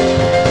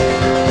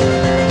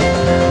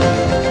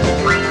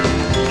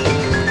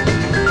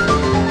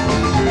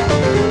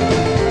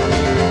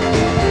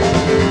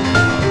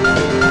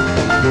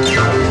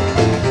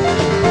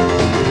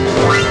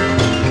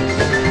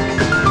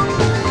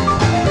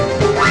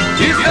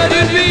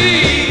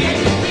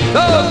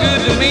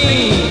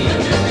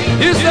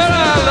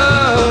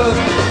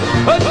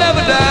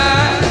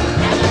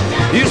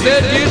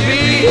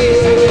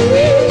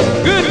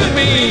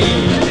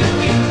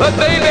 But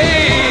baby,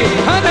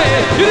 honey,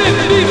 you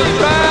didn't even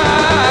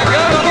try.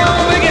 Girl, I'm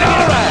gonna make it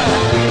alright.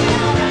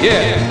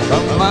 Yeah,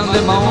 from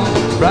Monday morning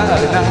to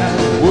Friday night.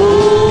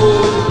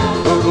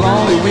 Whoa, those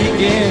lonely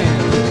weekends.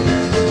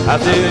 I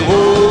said, whoa,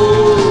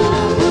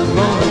 those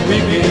lonely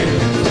weekends.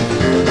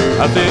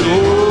 I said,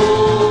 whoa,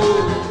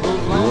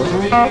 those lonely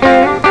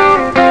weekends.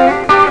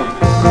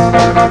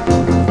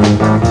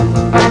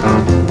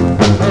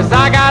 As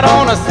I got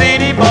on a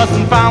city bus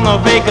and found a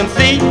vacant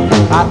seat,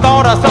 I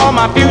thought I saw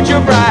my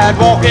future bride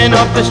walking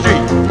up the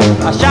street.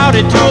 I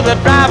shouted to the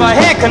driver,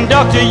 hey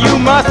conductor, you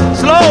must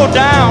slow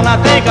down. I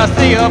think I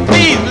see her,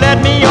 please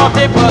let me off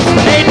the bus.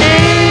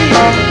 Nadine,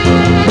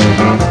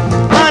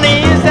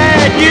 honey, is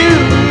that you?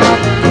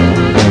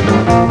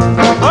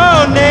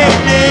 Oh,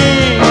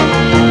 Nadine,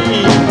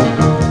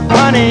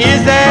 honey,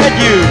 is that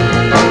you?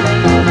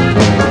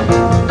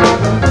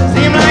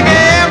 Seems like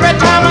every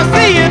time I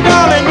see you,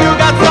 darling, you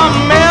got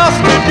something else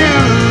to do.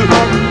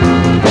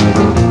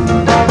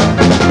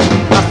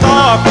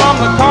 From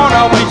the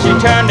corner when she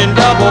turned and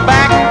doubled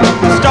back,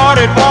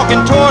 started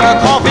walking toward a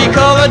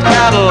coffee-colored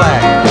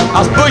Cadillac.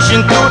 I was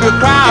pushing through the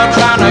crowd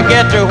trying to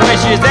get to where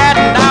she's at,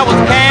 and I was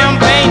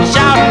campaign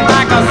shouting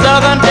like a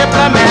southern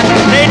diplomat.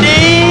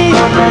 Nadine,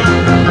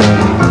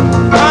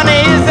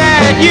 honey, is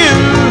that you?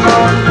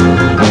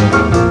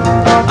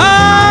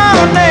 Oh,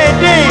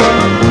 Nadine,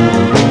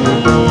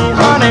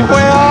 honey,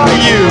 where are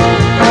you?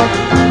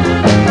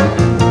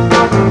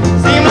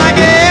 Seems like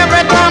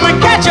every time I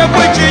catch up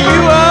with you,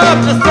 you up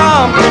to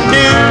something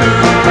new.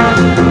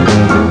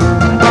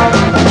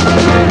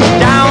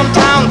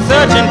 Downtown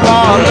searching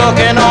for her,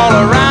 looking all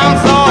around,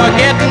 saw her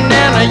getting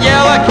in a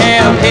yellow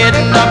cab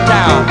heading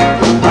uptown.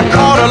 I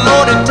caught a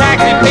loaded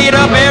taxi, paid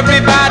up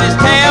everybody's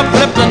tab,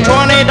 flipped a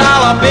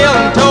 $20 bill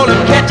and told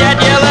him catch that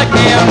yellow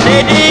cab.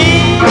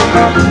 Nadine,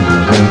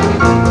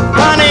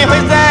 honey,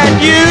 was that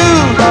you?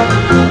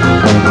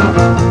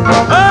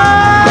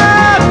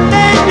 Oh,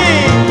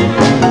 Nadine,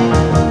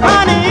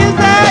 honey, is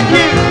that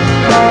you?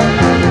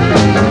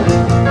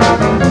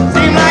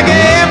 Seems like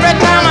every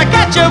time I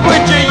catch up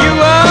with you, you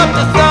up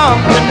to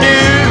something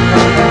new.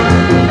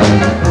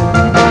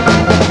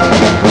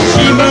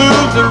 She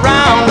moves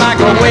around like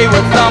a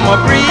wayward summer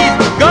breeze.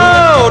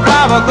 Go,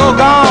 driver, go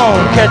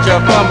gone, catch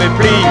up for me,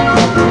 please.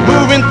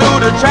 Moving through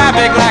the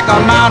traffic like a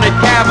mounted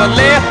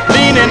cavalier,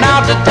 leaning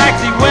out the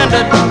taxi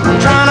window,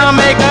 trying to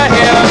make a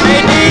hair.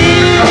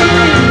 Nadine,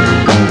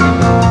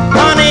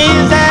 honey,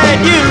 is that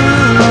you?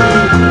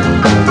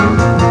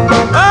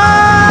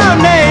 Oh,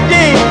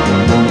 Nadine,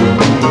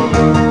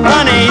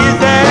 honey, is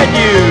that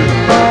you?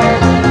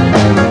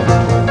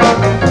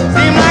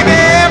 Seems like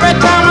every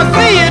time I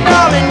see you,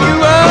 darling, you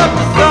up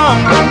to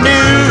something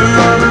new.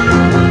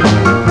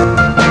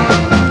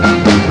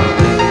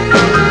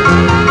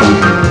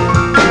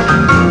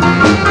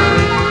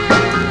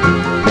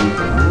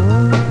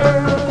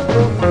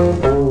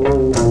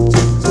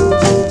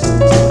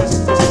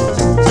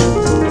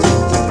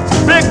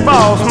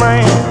 boss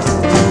man.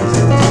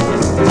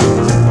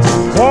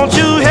 Won't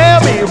you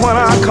help me when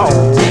I call?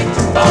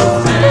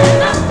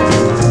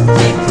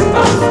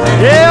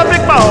 Yeah,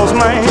 big boss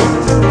man.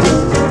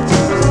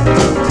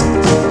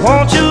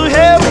 Won't you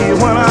help me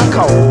when I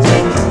call?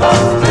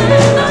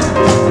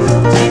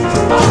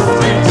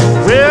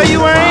 Well,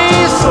 you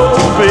ain't so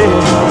big.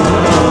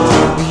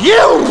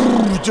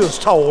 You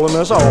just tolling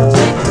us all.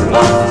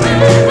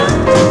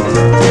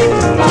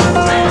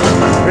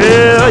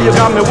 Well, you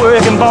got me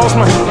working, boss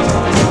man,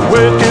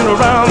 working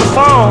around the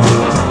farm.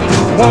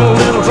 Want a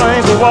little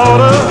drink of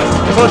water,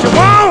 but you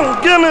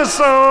won't give me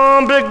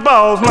some, big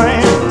boss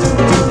man.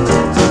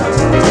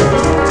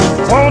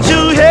 Won't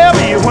you help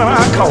me when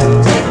I call?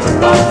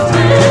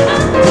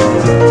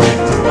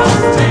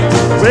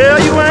 Well,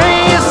 you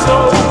ain't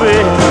so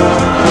big.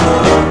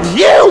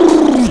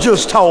 You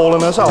just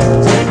tolling us all.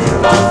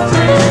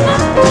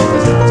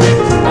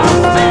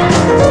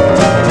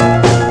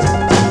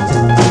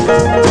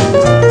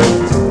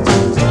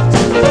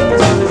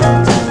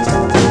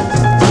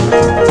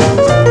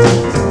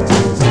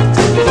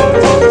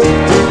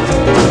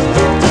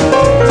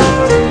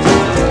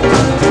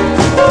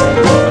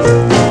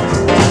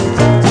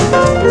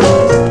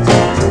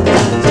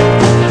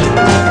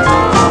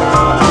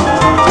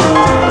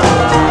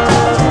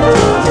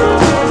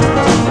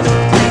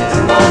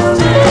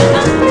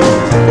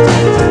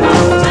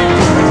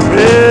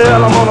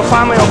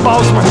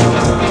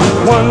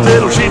 One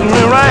little treating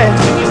me right.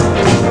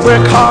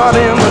 Work hard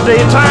in the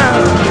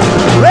daytime,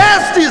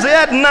 rest is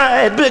at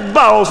night, big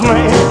boss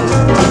man.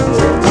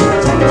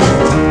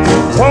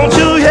 Won't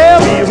you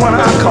help me when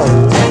I call?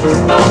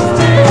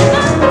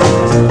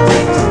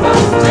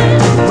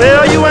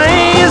 Well, you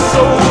ain't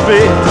so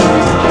big.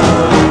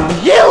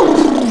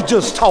 You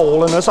just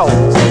tolling us all.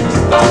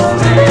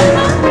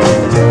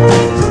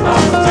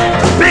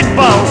 Big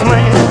boss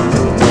man.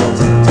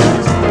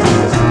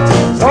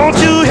 Won't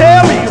you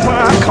help me when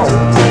I call?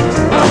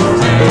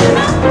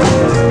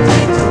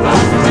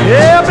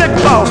 Yeah, big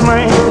boss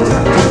man.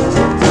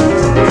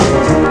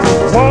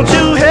 Won't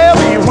you help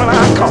me when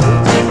I call?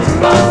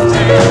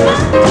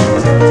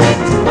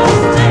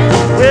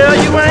 Well,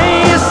 you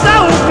ain't so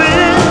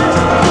big.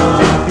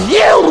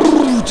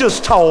 You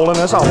just tolling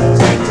us all.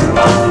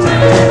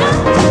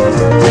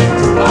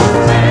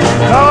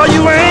 No,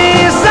 you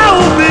ain't so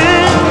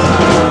big.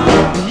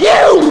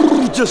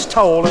 You just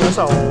tolling us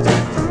all.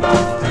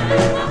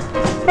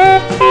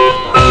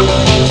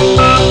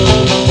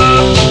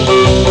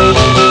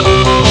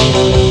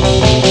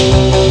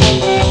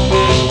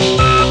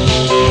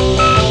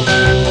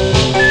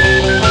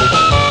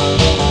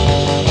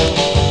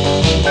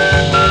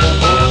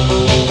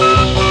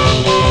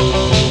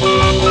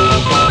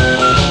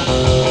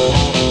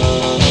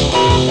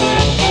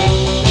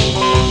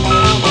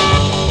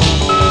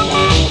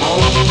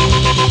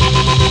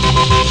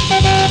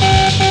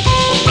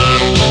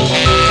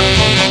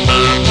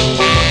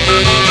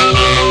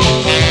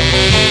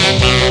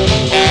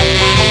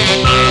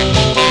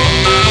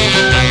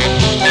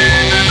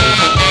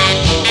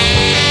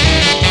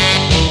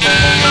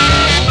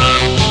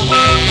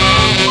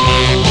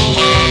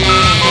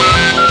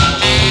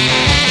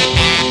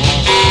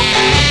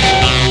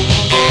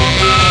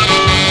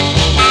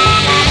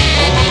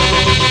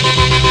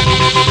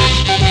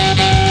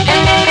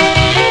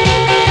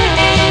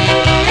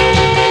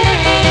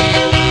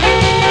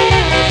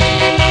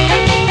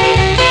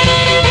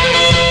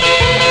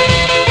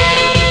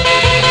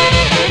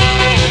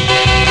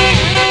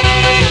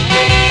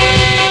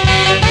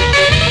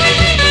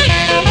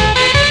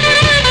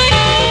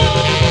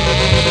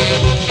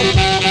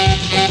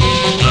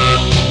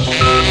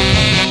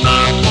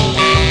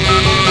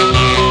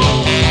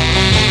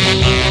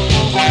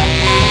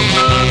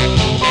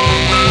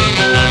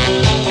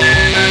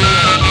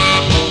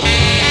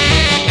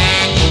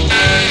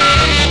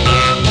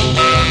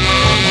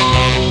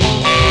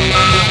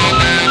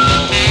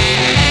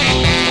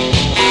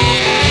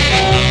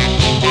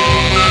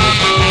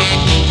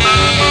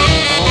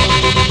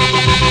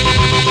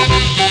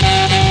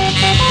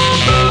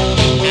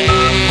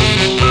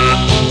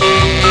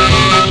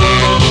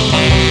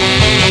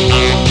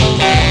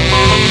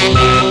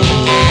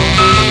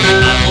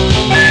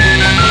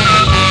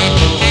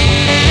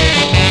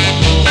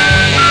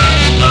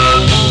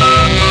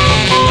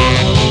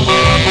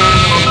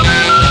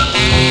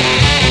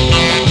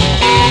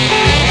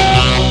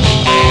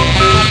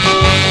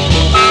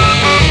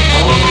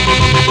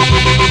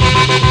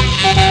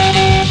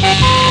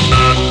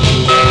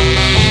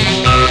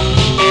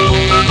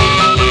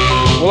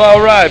 All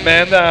right,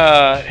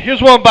 man.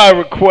 Here's one by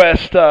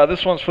request.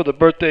 This one's for the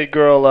birthday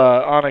girl,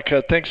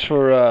 Annika. Thanks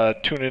for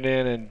tuning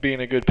in and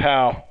being a good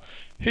pal.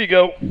 Here you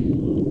go.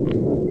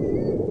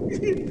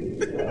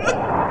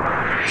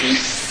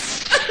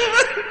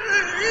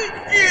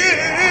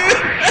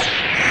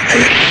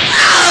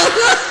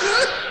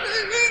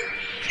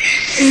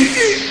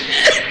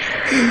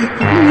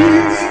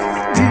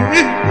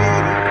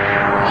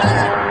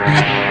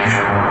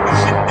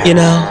 You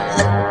know,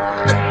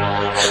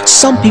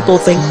 some people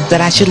think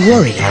that I should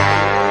worry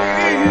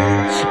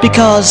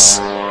because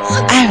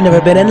I've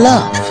never been in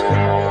love,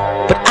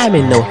 but I'm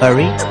in no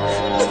hurry.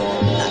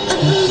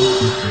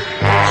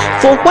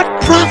 For what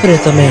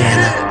profiteth a man?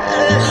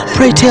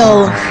 Pray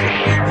tell,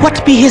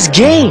 what be his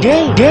gain?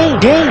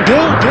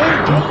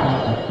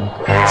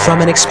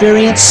 From an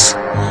experience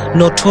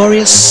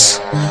notorious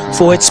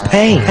for its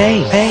pain.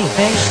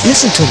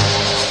 Listen to me.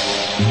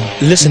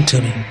 Listen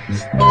to me.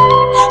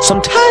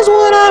 Sometimes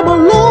when I'm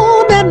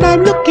alone and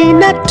I'm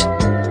looking at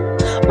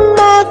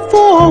my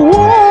four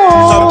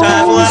walls,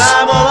 Sometimes when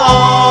I'm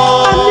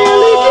alone, I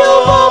nearly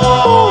give up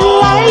on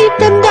life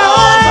and I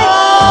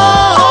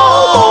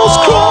almost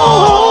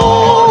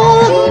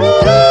crawl.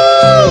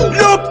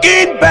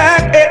 Looking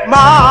back at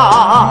my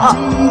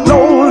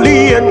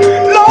lonely,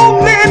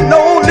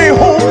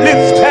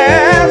 hopeless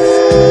past,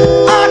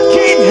 I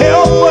can't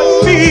help but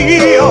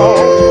feel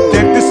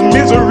that this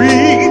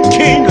misery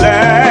can't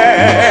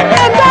last.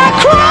 And I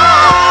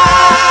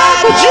cry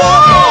for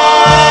joy.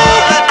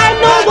 I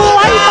know the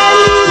life I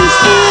live is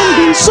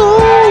ending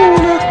soon.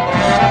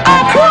 I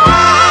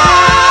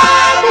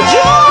cry for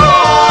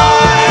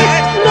joy.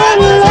 No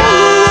longer will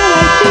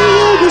I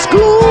feel this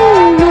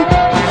gloom.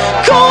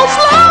 'Cause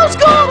love's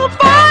gonna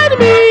find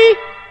me.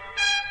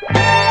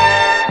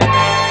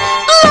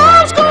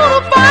 Love's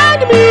gonna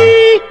find me.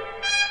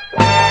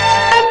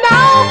 And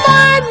I'll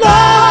find love.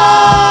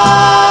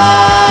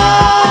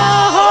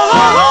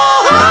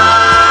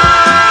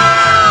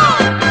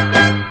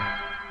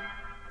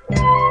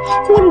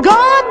 When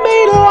God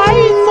made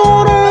life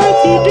on earth,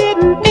 He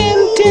didn't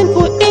intend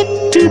for it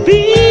to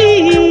be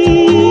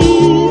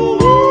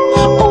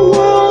a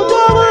world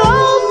of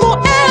love for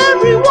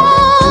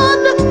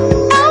everyone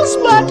else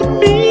but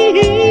me.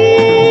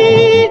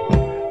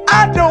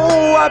 I know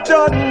I've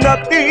done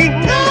nothing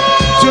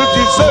to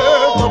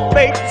deserve a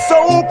fate so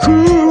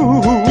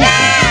cruel.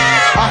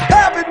 I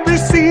haven't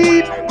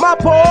received my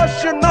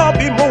portion of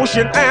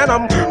emotion, and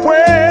I'm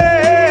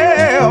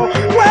well.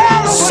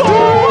 So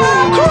I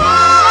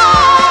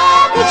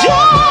cry for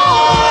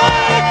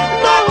joy.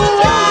 No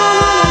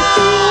longer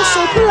feel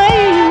so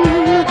plain.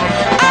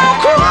 I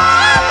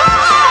cry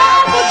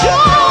for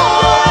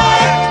joy.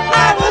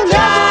 I will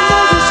never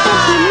know this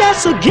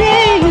emptiness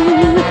again.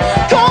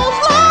 'Cause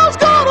love's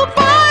gonna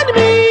find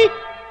me.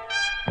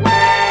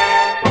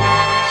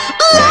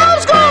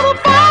 Love's gonna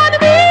find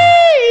me.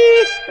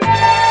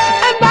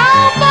 And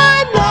I'll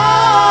find love.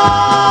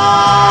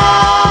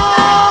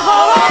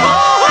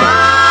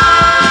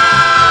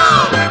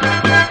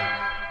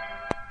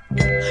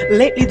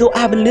 Lately, though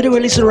I've been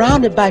literally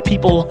surrounded by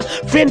people,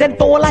 friend and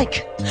foe alike,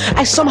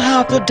 I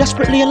somehow feel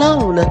desperately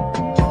alone.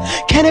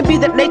 Can it be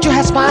that nature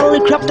has finally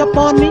crept up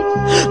on me?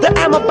 That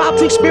I'm about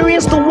to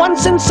experience the one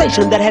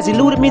sensation that has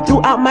eluded me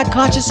throughout my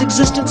conscious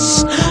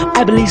existence?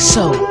 I believe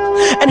so.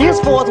 And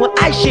henceforth, when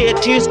I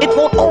shed tears, it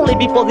won't only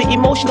be for the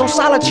emotional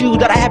solitude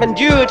that I have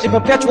endured in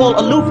perpetual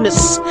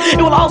aloofness. It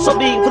will also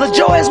be for the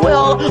joy as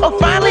well of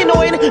finally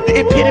knowing the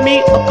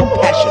epitome of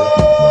compassion.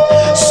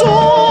 So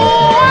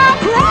I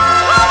cry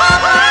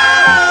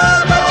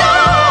for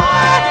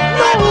joy.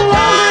 No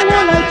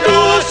longer will I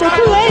feel so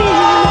plain.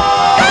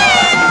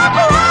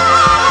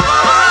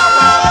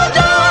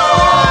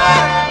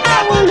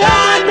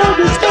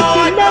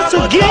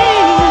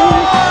 Again,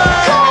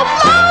 'cause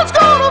love's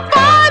gonna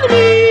find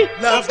me.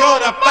 love's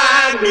gonna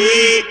find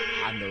me.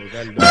 I know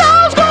that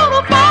love's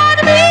gonna find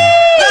me.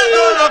 Love's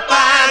gonna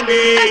find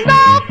me. And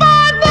I'll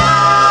find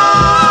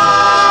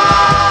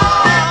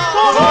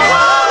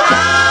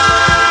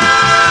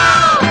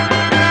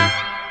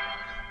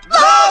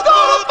Love's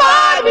gonna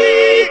find me.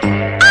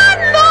 I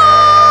know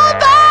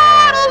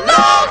that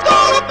love's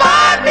gonna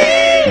find me.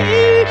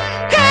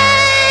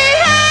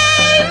 Hey,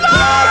 love's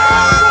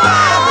gonna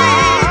find me.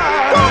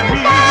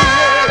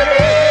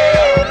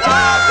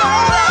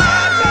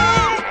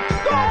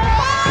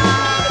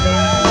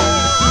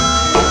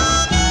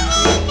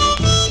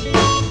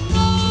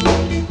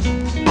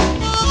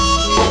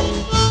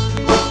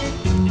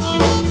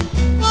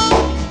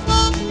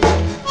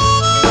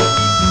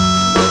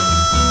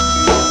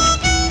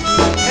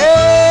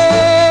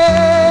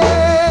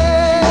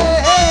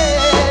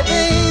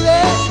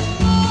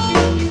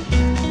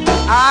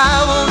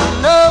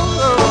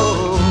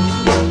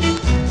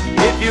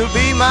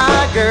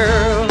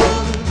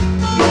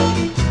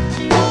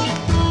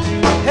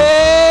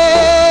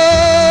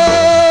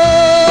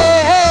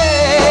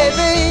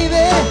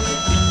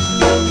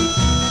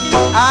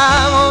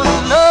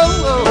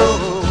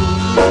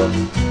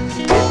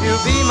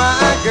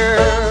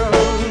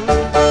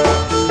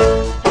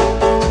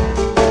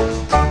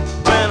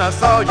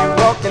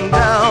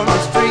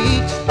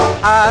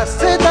 I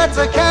said that's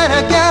the kind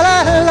of gal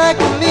I like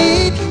to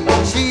meet.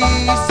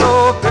 She's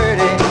so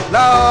pretty,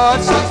 Lord,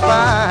 she's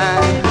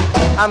fine.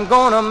 I'm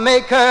gonna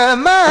make her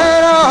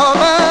mine, all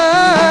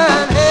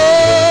mine.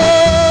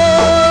 Hey,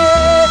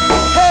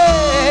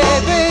 hey,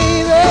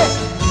 baby,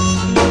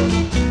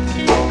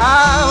 I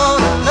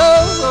wanna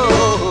know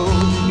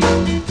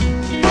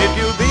if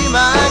you'll be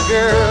my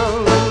girl.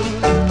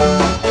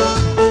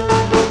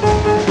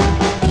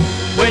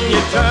 When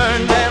you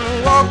turned and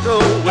walked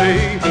away,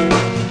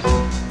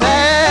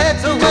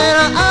 that's when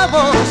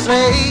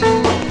say,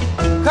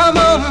 come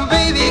on,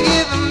 baby,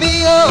 give me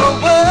your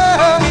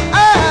word.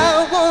 I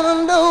wanna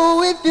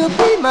know if you'll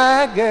be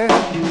my girl.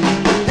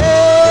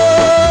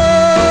 Hey,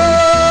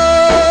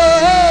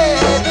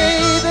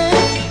 baby,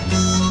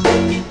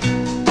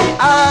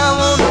 I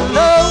wanna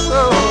know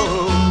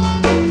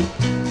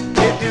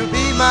if you'll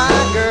be my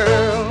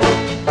girl.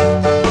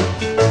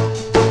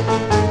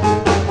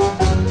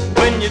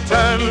 When you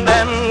turned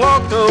and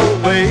walked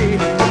away,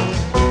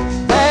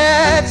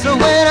 that's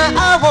when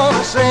I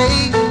wanna say,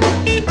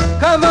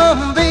 come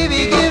on,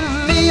 baby, give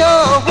me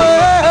your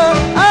word.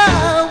 I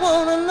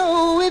wanna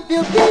know if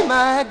you'll be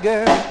my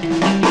girl.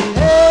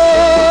 Hey,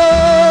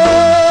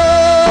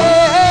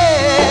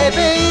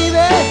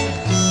 baby,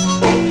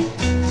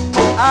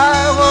 I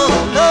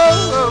wanna know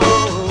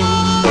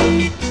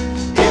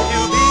if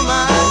you'll be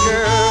my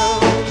girl.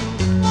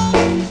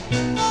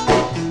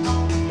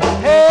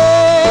 Hey,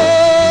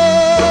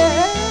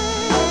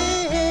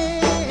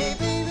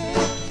 baby,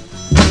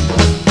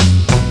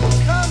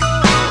 come on.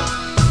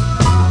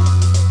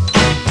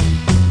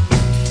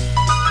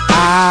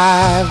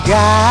 I've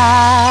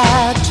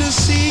got to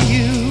see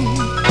you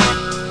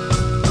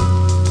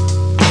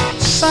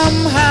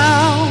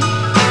somehow,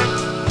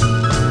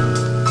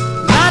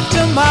 not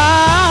tomorrow,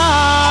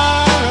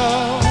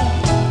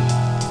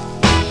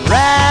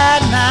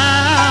 right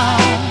now.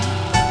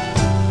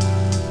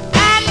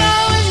 I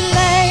know it's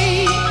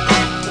late,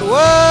 but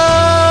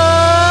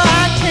whoa,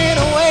 I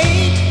can't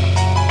wait.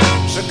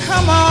 So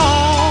come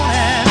on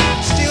and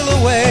steal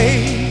away,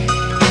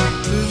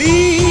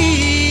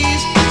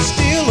 please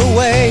steal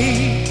away.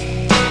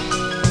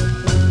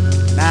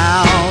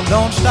 Now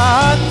don't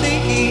start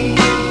thinking,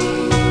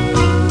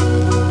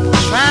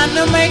 trying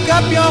to make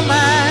up your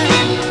mind.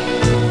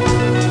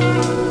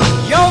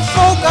 Your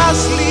folk are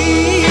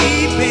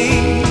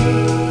sleeping.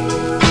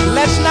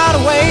 Let's not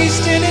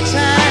waste any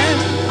time.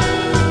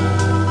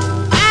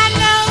 I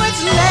know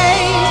it's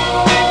late.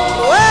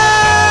 Whoa,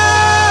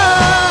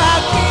 I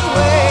can't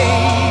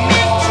wait.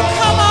 So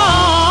come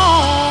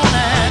on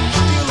and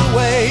steal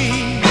away.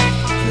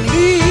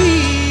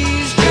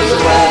 Please just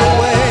steal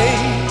away.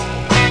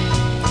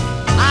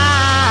 I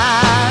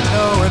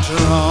know it's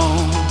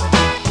wrong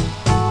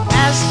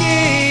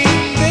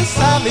asking this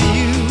of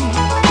you.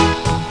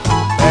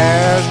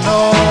 There's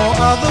no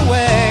other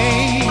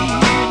way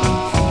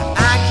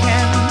I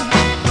can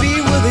be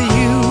with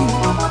you.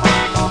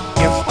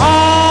 If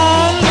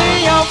only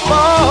your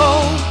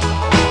fault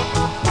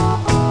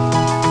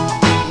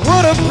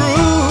would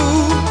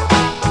approve.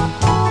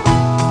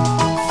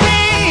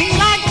 Things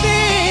like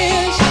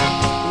this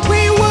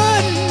we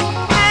wouldn't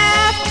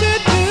have to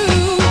do.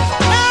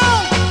 No,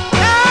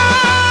 no,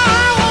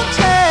 I won't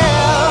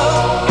tell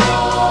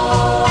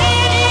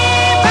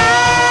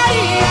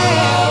anybody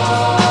else.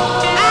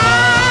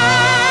 I'll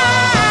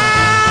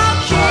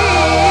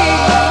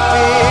keep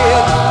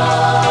it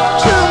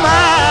to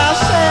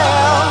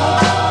myself.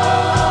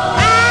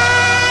 I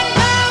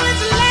know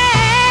it's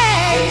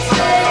late.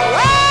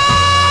 Well,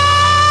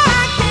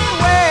 I can't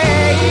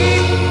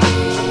wait.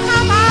 So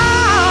come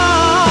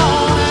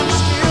on and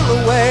steal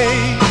away.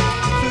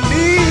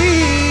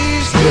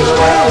 Please steal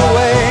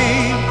away.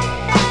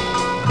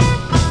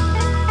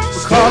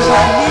 Because I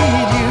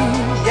need you,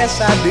 yes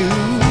I do.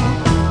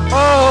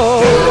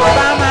 Oh,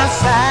 by my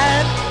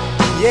side,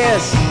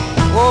 yes.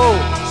 Oh,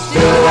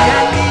 still I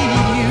need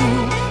you,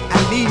 I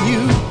need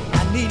you, I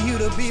need you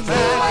to be my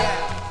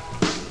guy.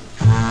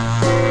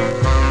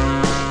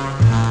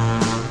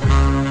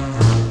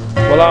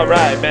 Well, all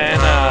right, man.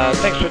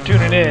 Thanks for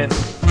tuning in.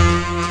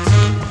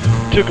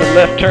 Took a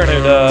left turn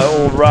at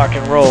old rock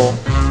and roll.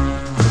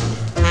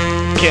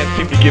 Can't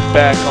seem to get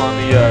back on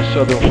the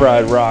Southern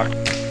Fried Rock.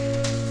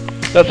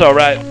 That's all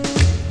right.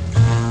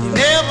 You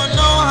never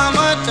know how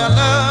much I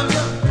love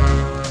you.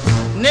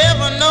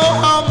 Never know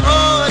how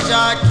much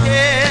I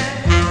care.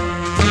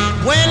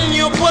 When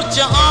you put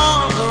your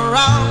arms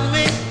around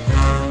me,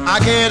 I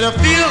get a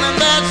feeling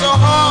that's so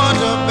hard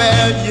to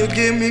bear. You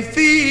give me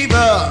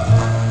fever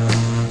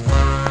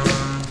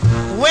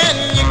when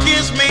you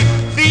kiss me,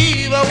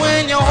 fever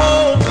when you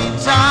hold me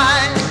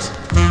tight.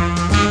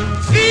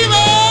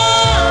 Fever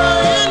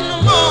in the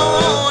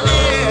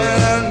morning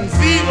and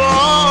fever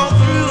all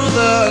through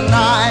the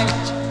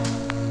night.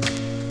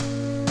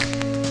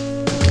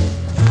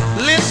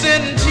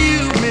 Listen to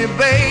me,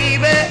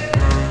 baby.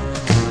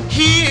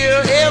 Hear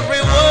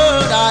every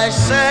word I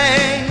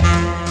say.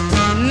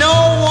 No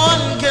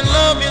one can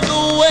love you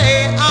the way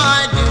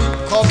I do,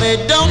 'cause they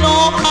don't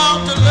know how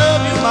to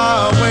love you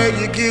my way.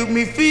 You give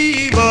me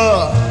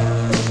fever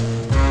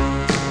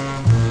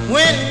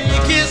when you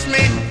kiss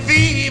me,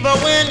 fever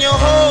when you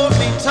hold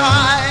me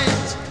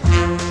tight.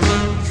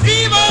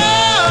 Fever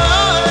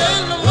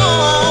in the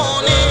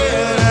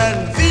morning and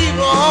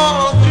fever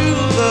all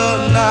through the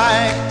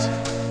night.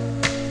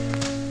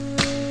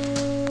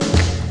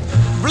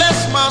 Bless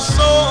my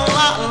soul,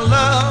 I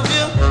love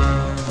you.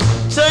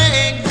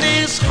 Take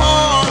this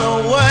heart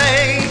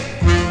away.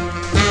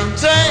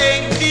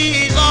 Take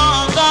these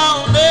arms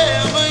I'll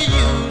never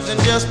use, and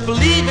just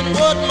believe in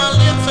what my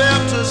lips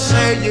have to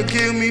say. yeah, you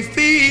give me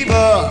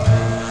fever.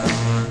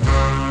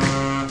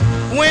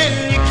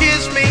 When you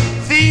kiss me,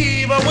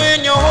 fever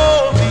when you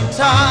hold me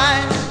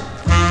tight.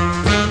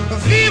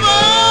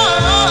 Fever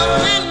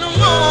in the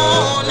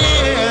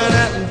morning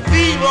and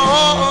fever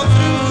all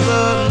through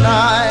the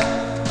night.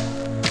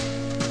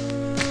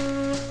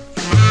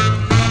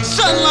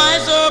 Sun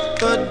lights up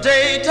the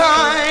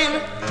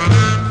daytime,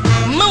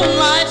 moon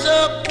lights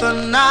up the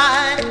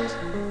night.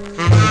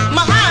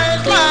 My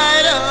eyes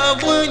light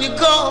up when you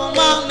call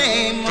my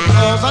name,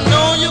 because I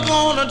know you're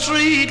gonna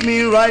treat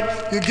me right.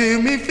 You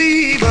give me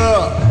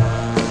fever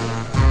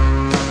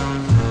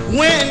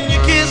when you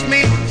kiss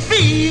me,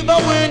 fever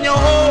when you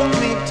hold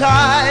me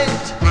tight.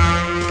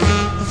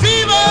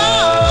 Fever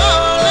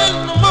in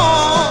the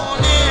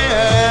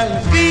morning,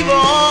 fever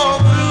all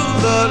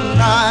through the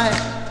night.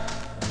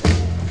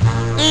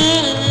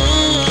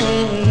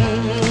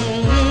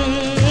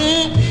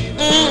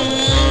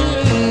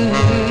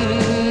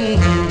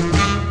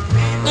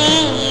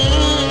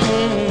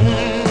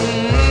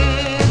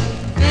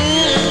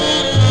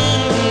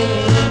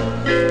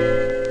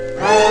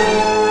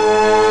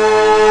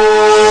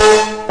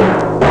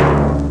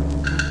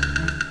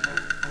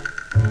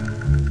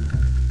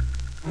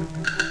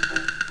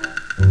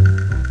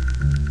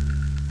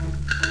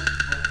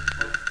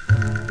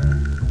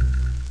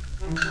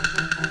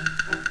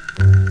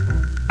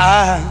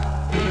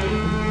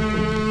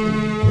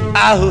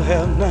 I who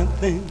have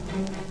nothing,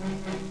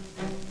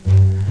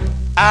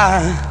 I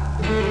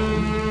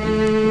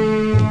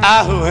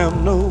who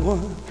am no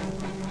one,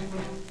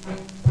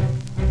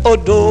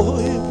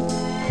 adore you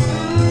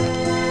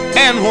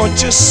and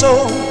want you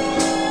so.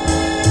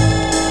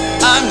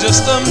 I'm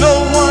just a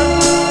no one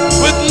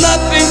with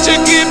nothing to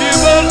give you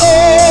but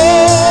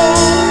all.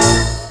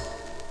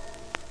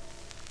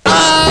 I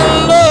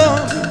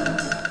love you.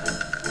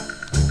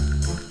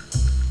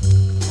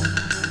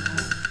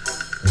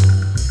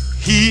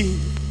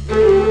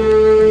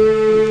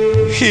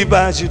 He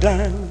buys you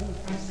diamonds,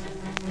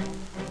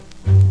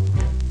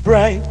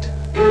 bright,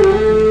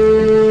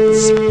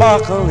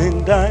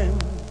 sparkling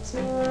diamonds.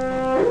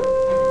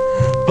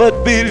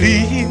 But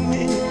believe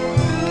me,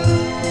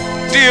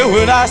 dear,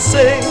 when I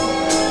say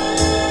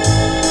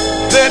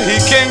that he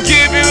can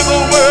give you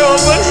the world,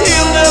 but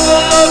he'll never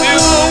love you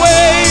the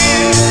way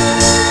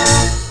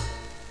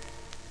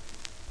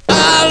I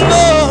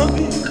love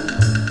you.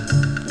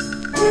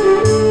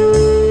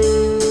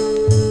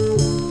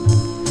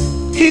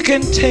 He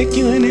can take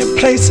you any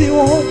place he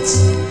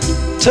wants,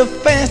 to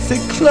fancy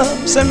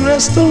clubs and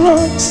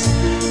restaurants,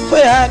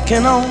 where I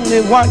can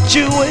only watch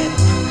you with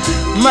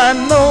my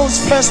nose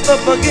pressed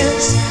up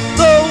against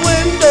the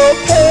window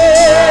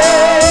pane.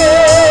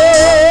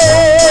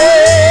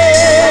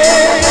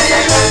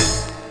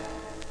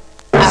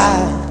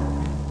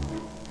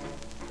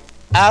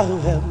 I who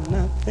have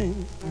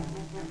nothing,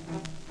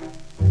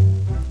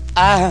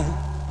 I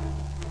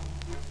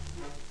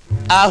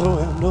who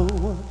have no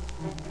one,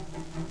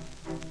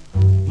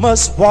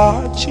 must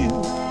watch you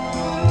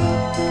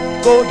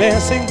go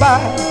dancing by,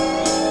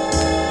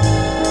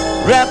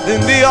 wrapped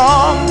in the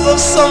arms of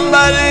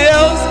somebody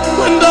else,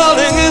 when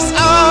darling it's I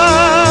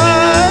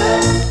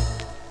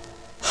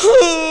who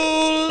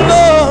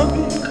love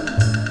you.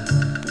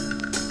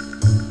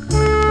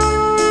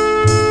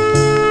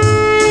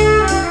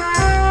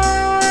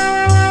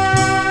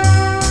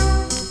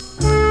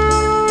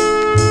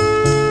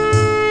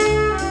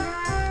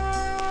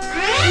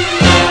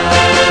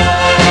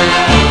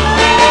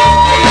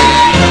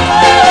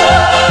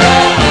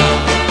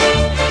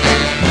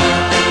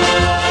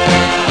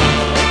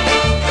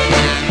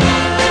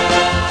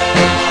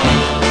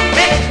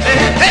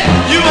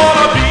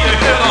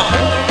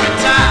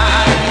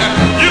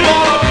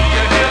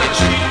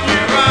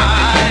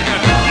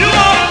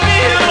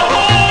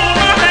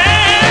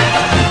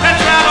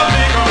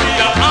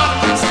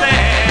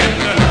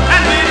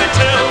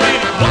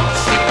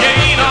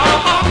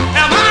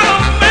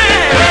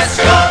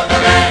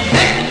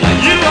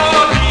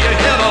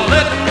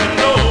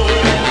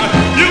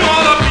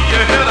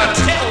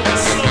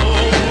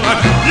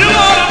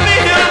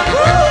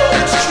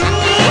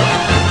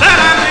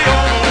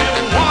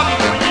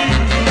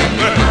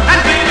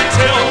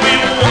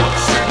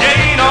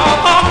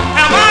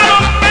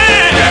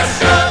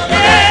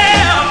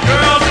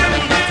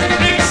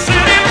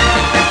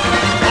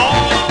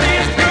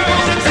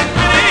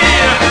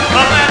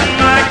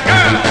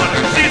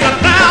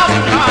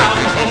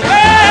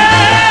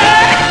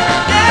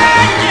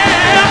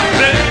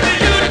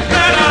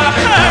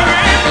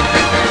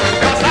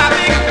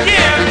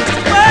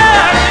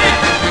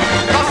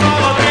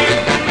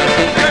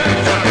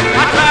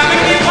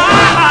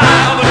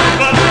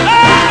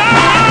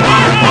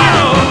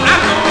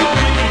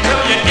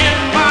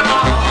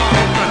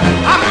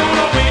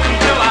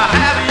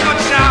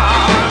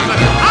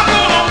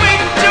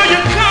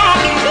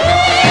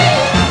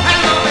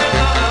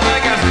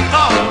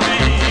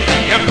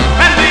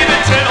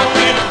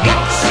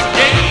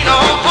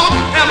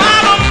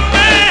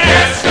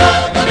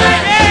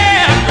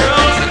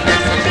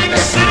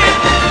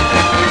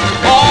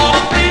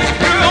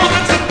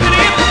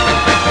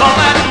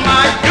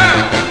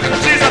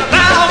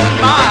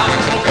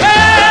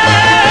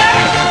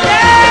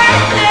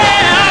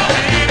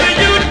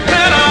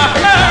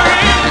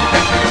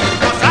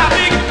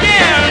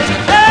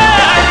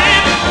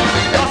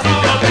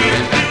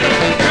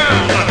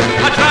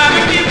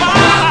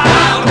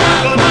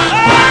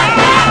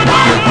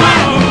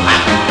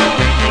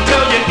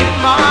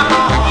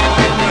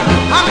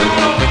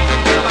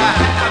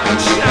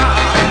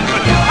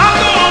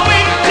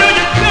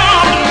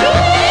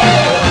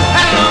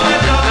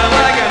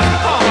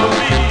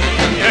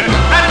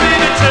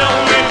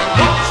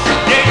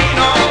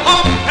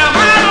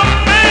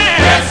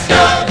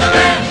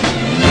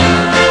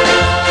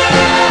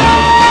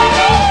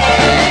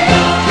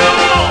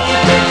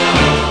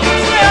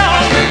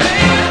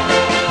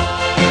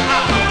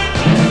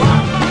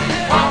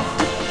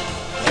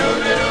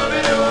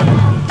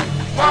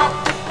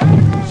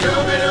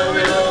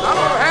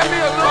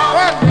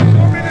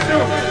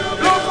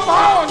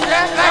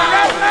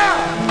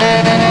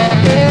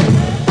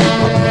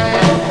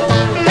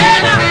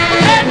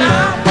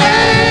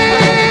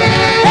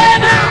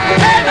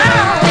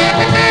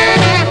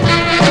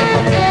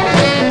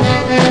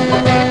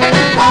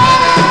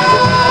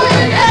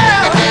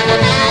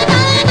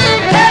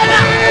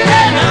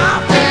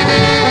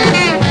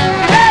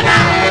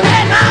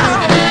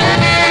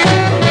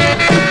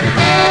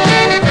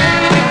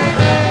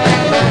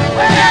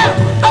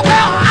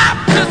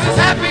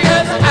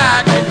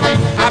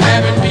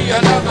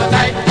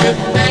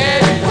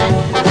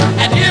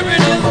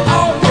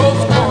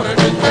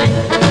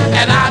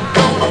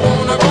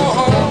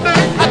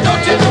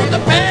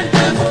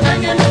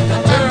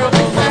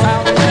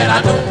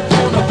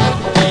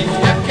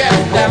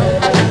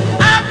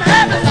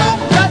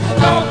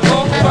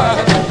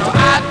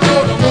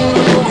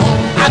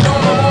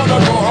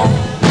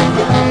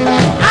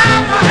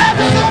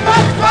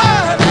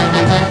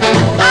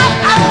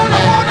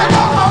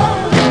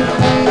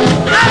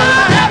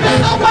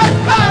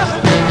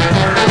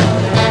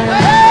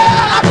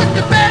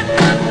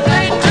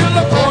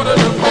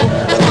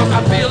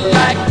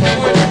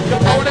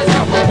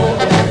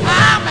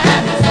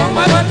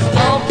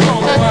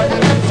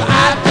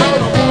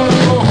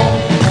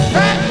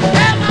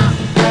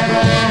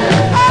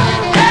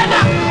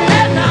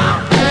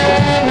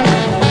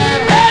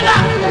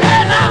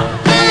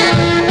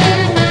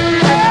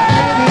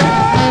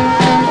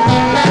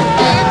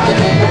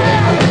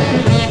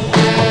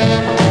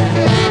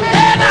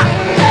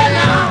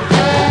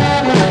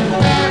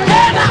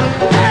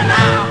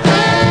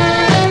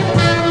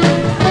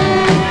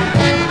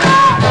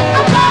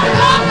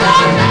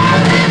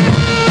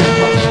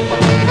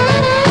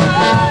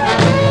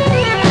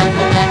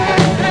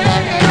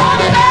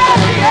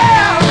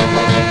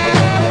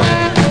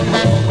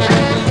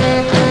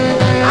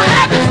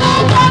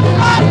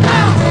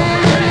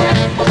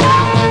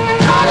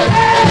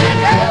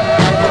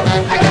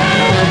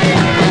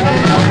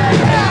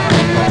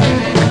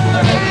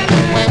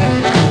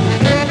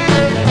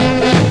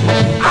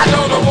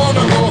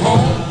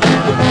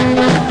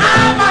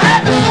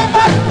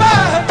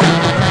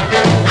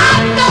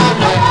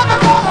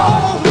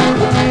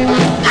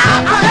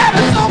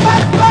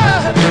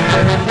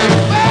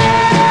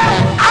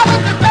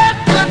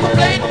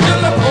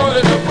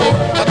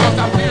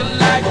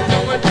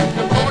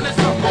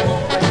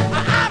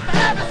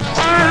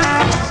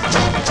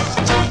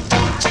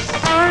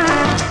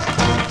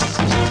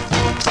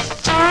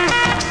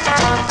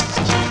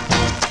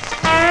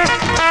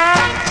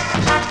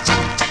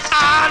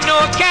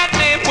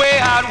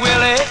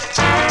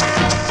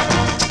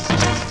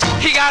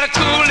 got a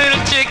cool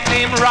little chick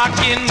named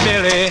Rockin'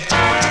 Billy.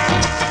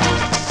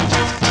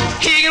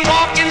 He can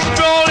walk and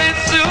stroll in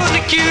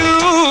Susie Q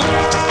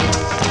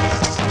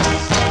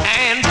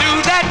and do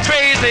that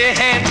crazy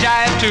hand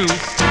jive too.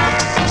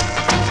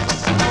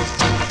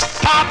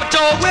 Papa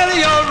told Willie,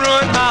 you'll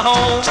ruin my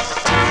home.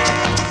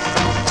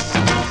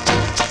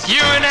 You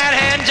and that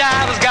hand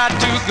jive has got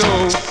to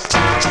go.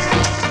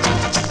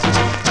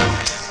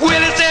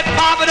 Willie said,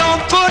 Papa, don't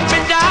put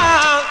me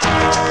down.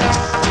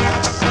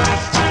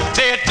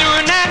 They're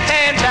doing that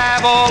hand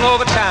jive all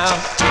over town.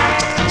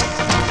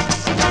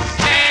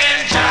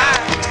 Hand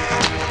jive,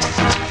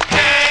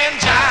 hand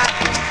jive,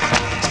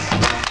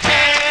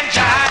 hand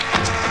jive,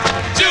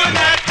 doing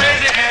that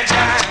crazy hand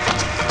jive.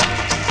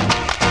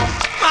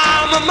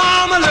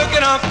 Mama, look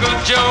at Uncle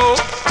Joe.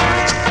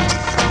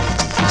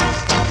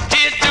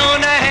 He's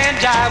doing that hand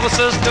jive with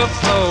Sister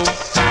Flo.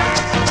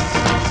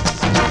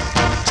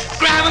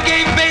 Grandma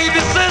gave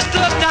baby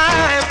sister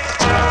time.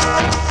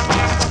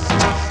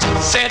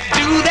 Said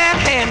do that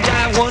hand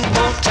jive one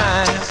more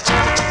time.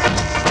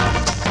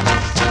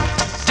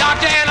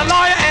 Doctor and a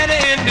lawyer and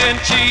an Indian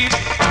chief.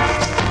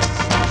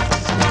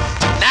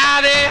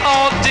 Now they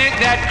all dig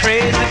that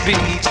crazy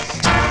beat.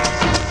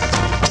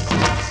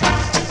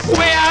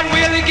 Way out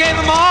Willie gave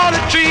them all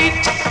a treat.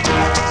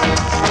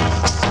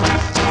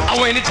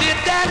 When he did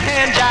that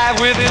hand jive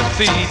with his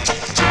feet.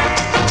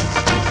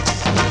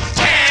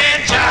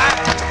 Hand jive,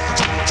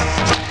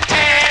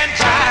 hand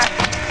jive,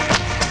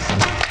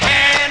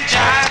 hand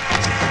jive,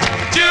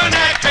 doing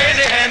that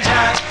crazy hand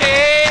jive.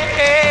 Hey,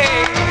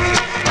 hey.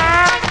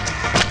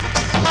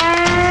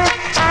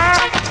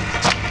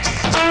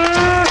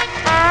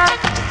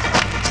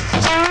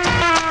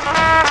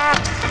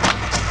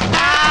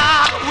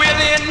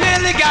 Willie and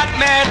Millie got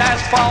married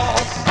last fall.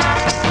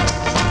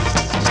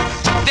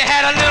 They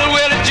had a little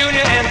Willie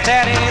Jr. and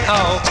that ain't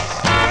all.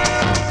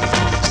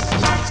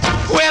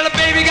 Well, the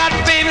baby got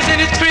famous in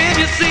his crib,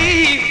 you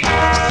see.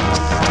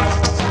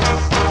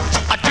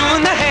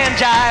 Doing the hand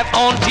jive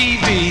on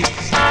TV.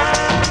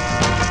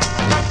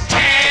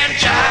 Hand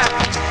jive,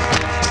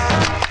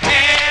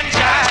 hand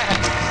jive,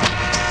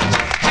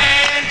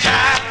 hand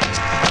jive,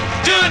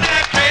 doing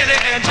that crazy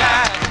hand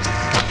jive.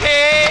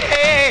 Hey,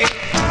 hey,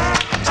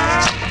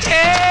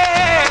 hey.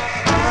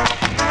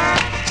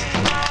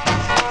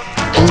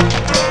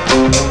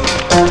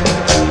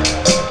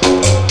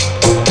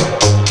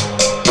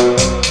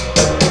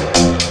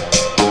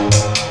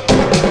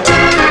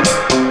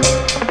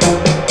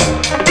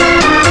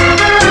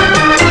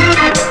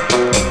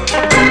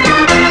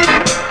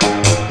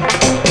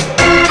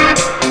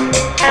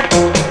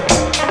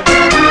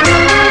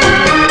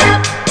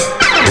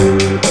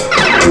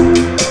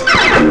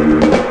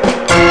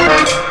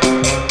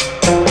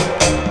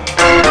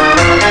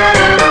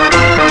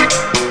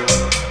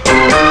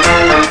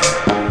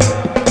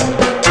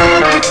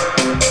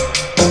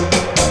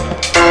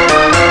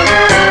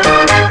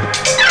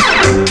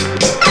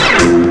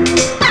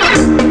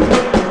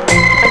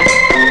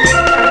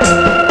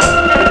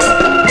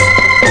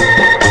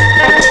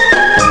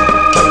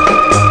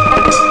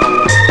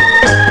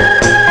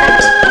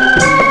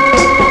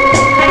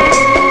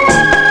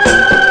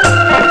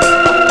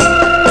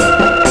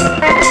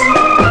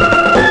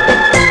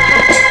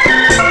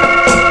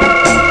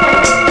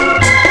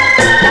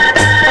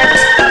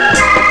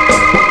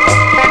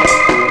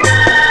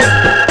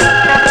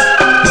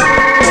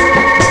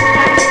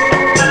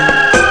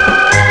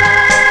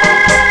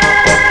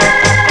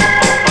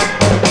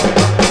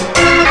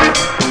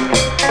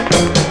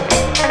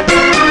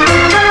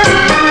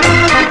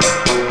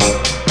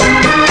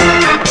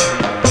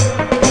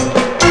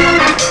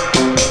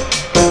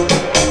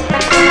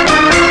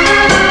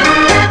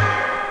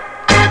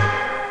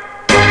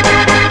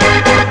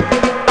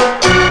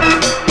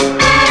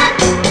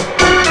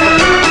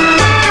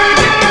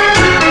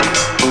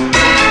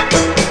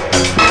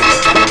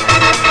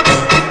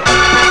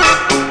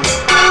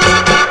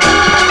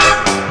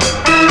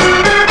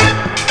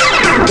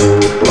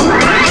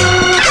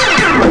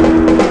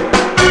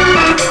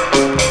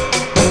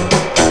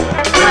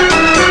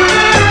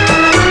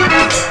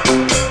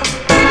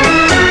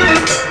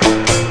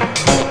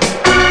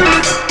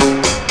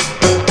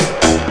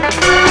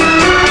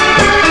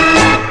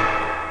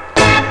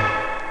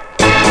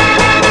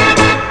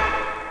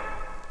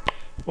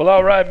 Well,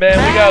 all right, man.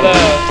 We got a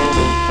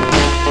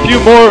few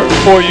more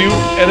for you,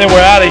 and then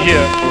we're out of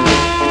here.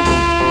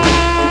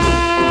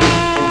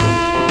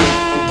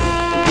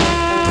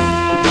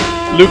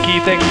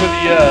 Lukey, thanks for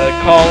the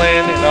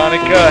call-in, and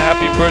Annika,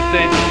 happy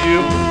birthday to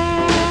you.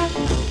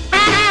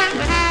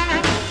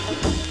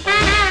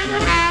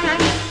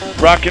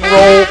 Rock and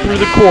roll through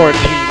the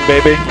quarantine,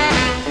 baby.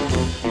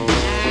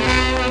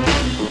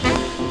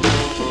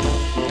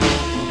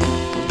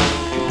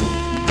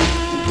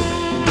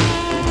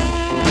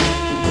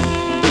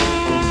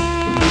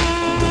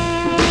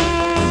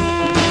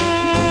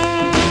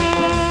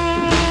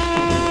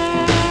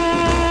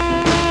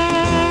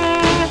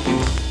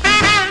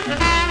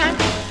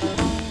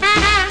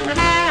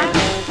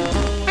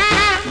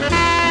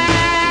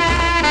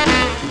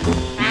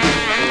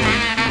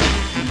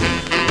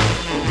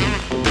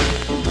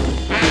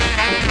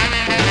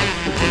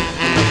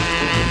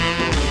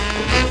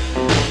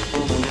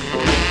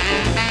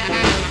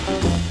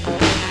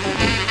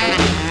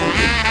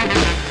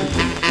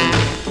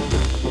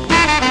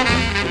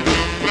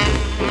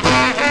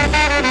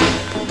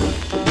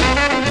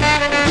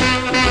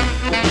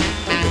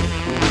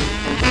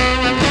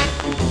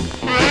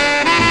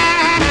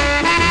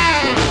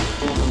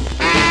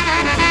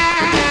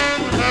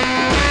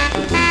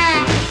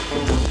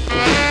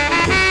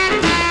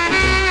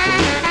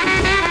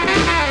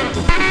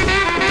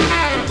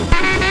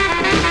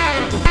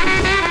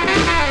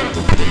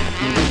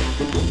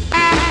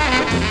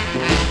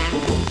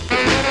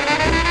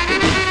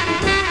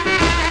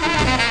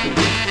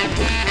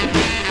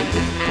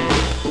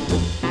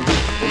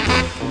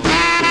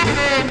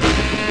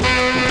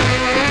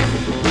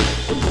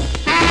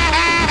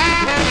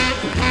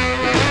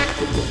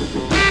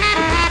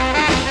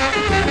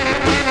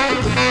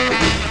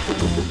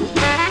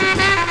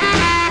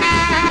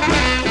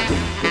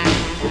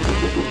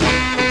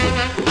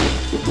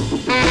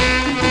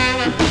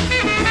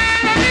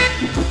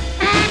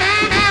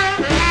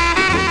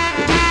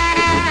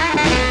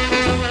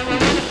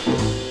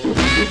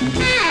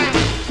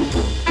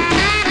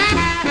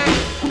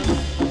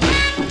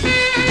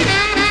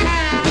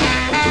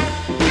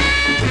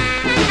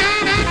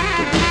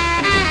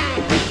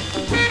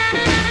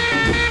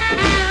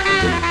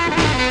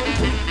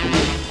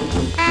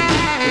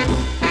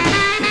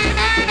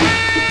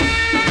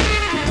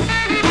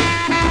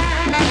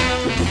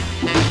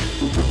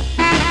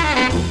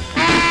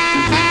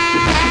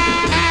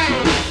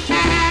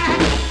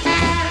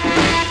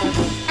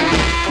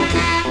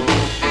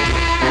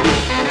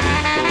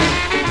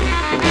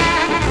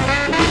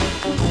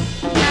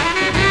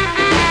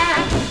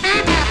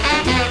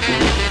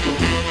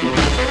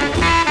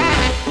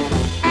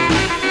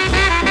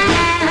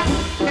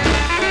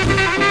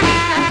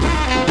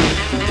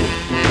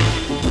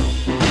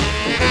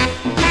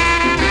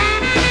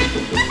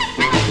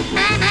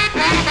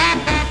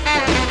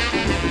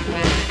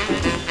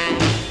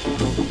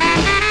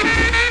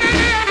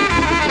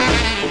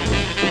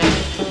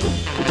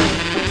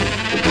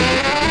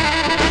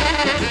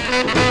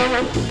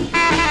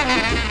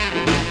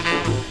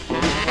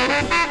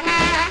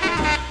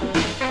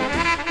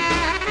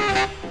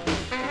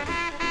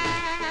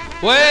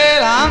 Well,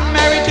 I'm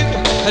married to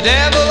a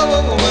devil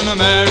woman, I'm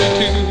married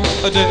to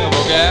a devil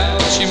gal.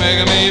 She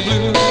making me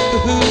blue,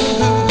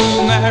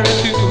 married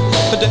to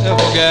a devil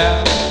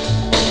gal.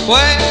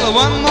 Well,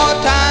 one more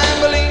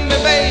time, believe me,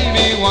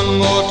 baby, one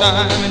more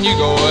time and you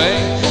go away.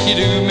 You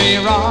do me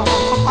wrong,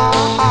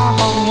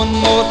 one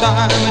more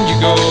time and you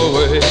go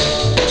away.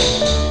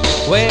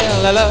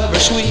 Well, I love her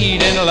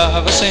sweet and I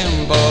love her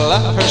simple,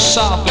 love her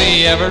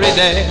softly every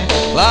day.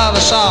 Love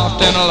her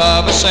soft and I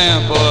love her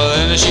simple,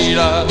 and she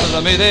loves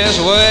me this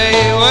way.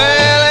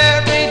 Well,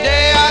 every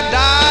day I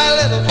die a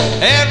little,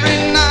 every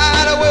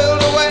night I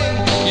will away.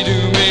 You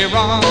do me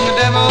wrong,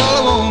 devil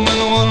woman,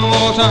 one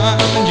more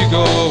time and you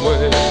go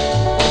away.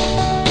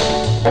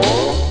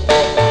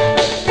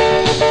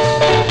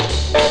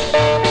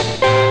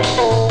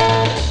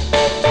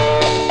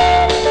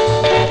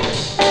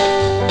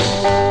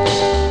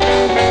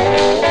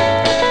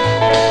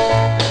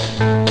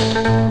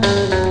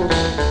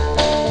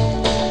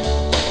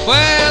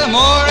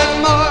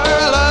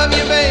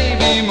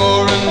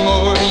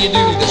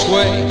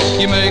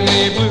 You make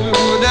me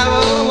blue,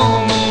 devil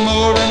woman,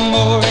 more and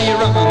more you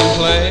run and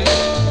play.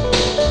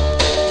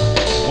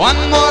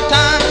 One more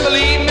time,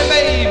 believe me,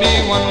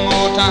 baby, one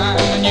more time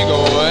and you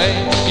go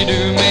away. You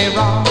do me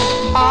wrong,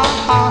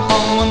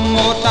 one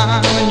more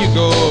time and you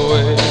go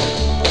away.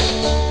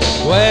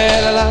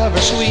 Well, I love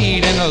her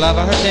sweet and I love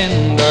her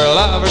tender,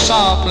 love her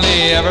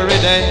softly every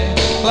day.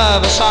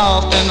 Love her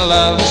soft and I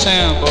love her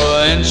simple,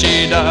 and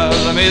she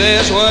does me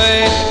this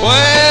way.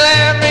 Well,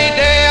 every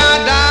day I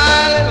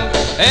die a little,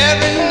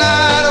 every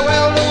night I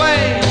weld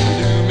away. You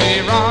do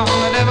me wrong,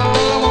 devil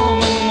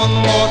woman, one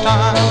more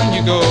time and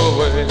you go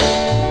away.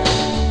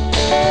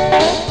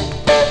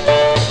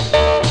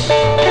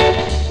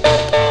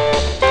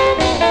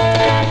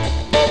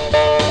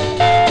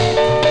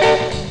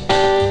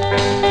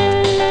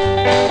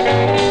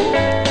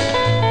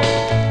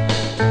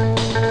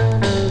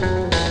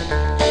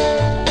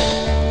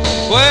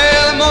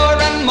 Well, more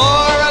and more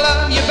I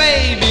love you,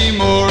 baby,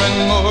 more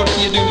and more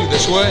you do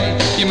this way.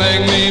 You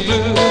make me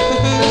blue,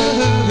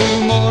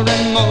 more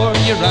and more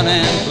you run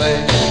and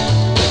play.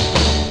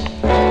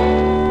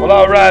 Well,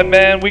 all right,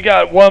 man. We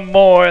got one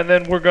more, and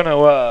then we're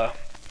gonna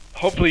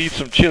hopefully eat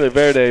some chili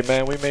verde,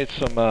 man. We made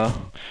some.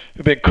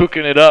 We've been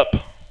cooking it up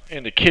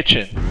in the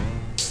kitchen.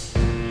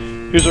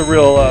 Here's a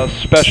real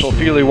special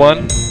feely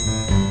one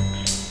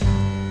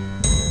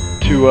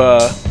to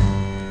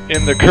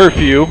in the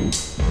curfew.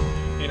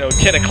 You know,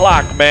 10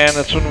 o'clock, man.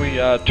 That's when we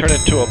turn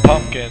into a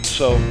pumpkin.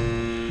 So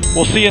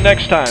we'll see you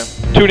next time.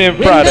 Tune in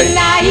Friday. When the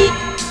night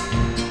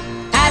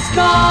has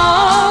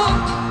come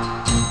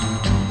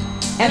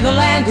and the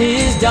land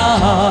is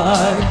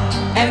dark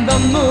and the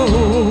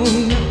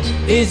moon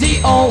is the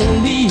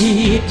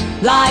only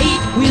light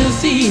we'll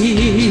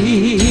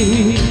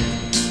see.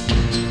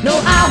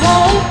 No, I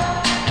won't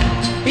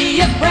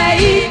be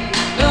afraid.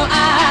 No,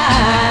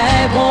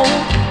 I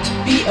won't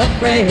be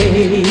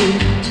afraid.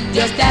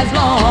 Just as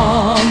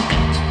long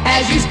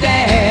as you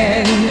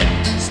stand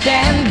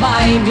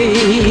by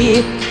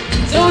me.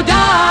 So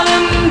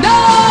darling,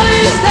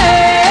 darling,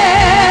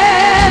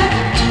 stand,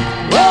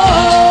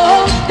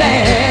 oh,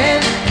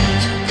 stand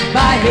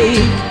by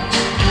me.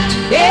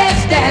 Yeah,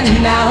 stand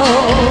now,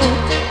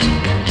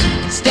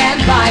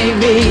 stand by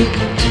me,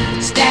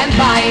 stand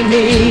by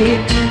me.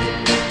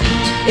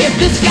 If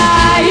the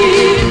sky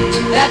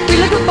that we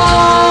look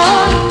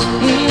upon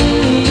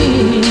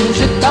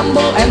should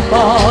crumble and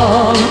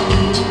fall,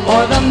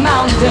 or the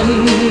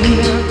mountain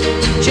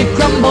should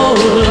crumble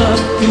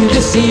to the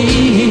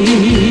sea,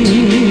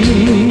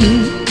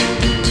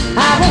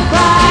 I won't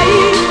cry,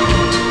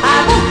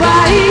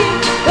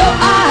 though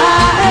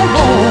I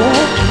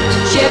won't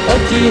shed a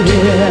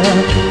tear,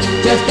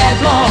 just as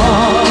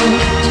long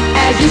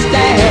as you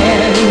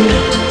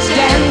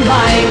stand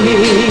by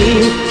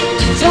me.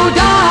 So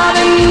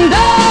darling,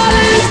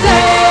 darling,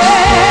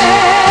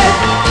 stand,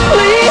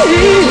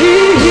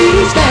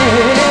 please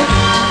stand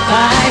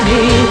by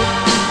me.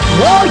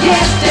 Oh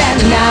yes,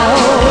 stand now,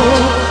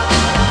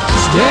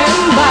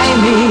 stand by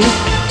me,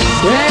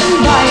 stand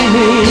by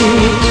me.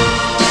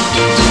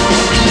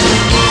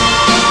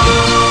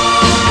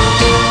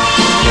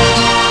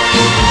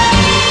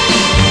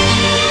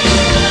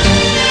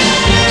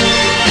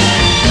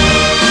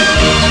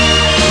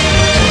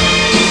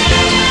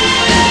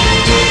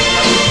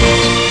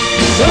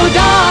 So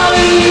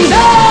darling,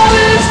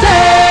 darling,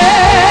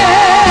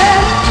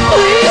 stand,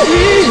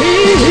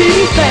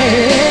 please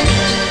stand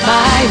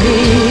by me.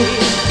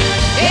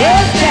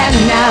 Yes, stand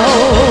now,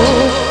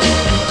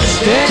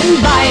 stand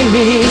by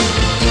me,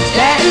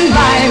 stand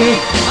by me.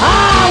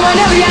 Ah,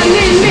 whenever you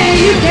need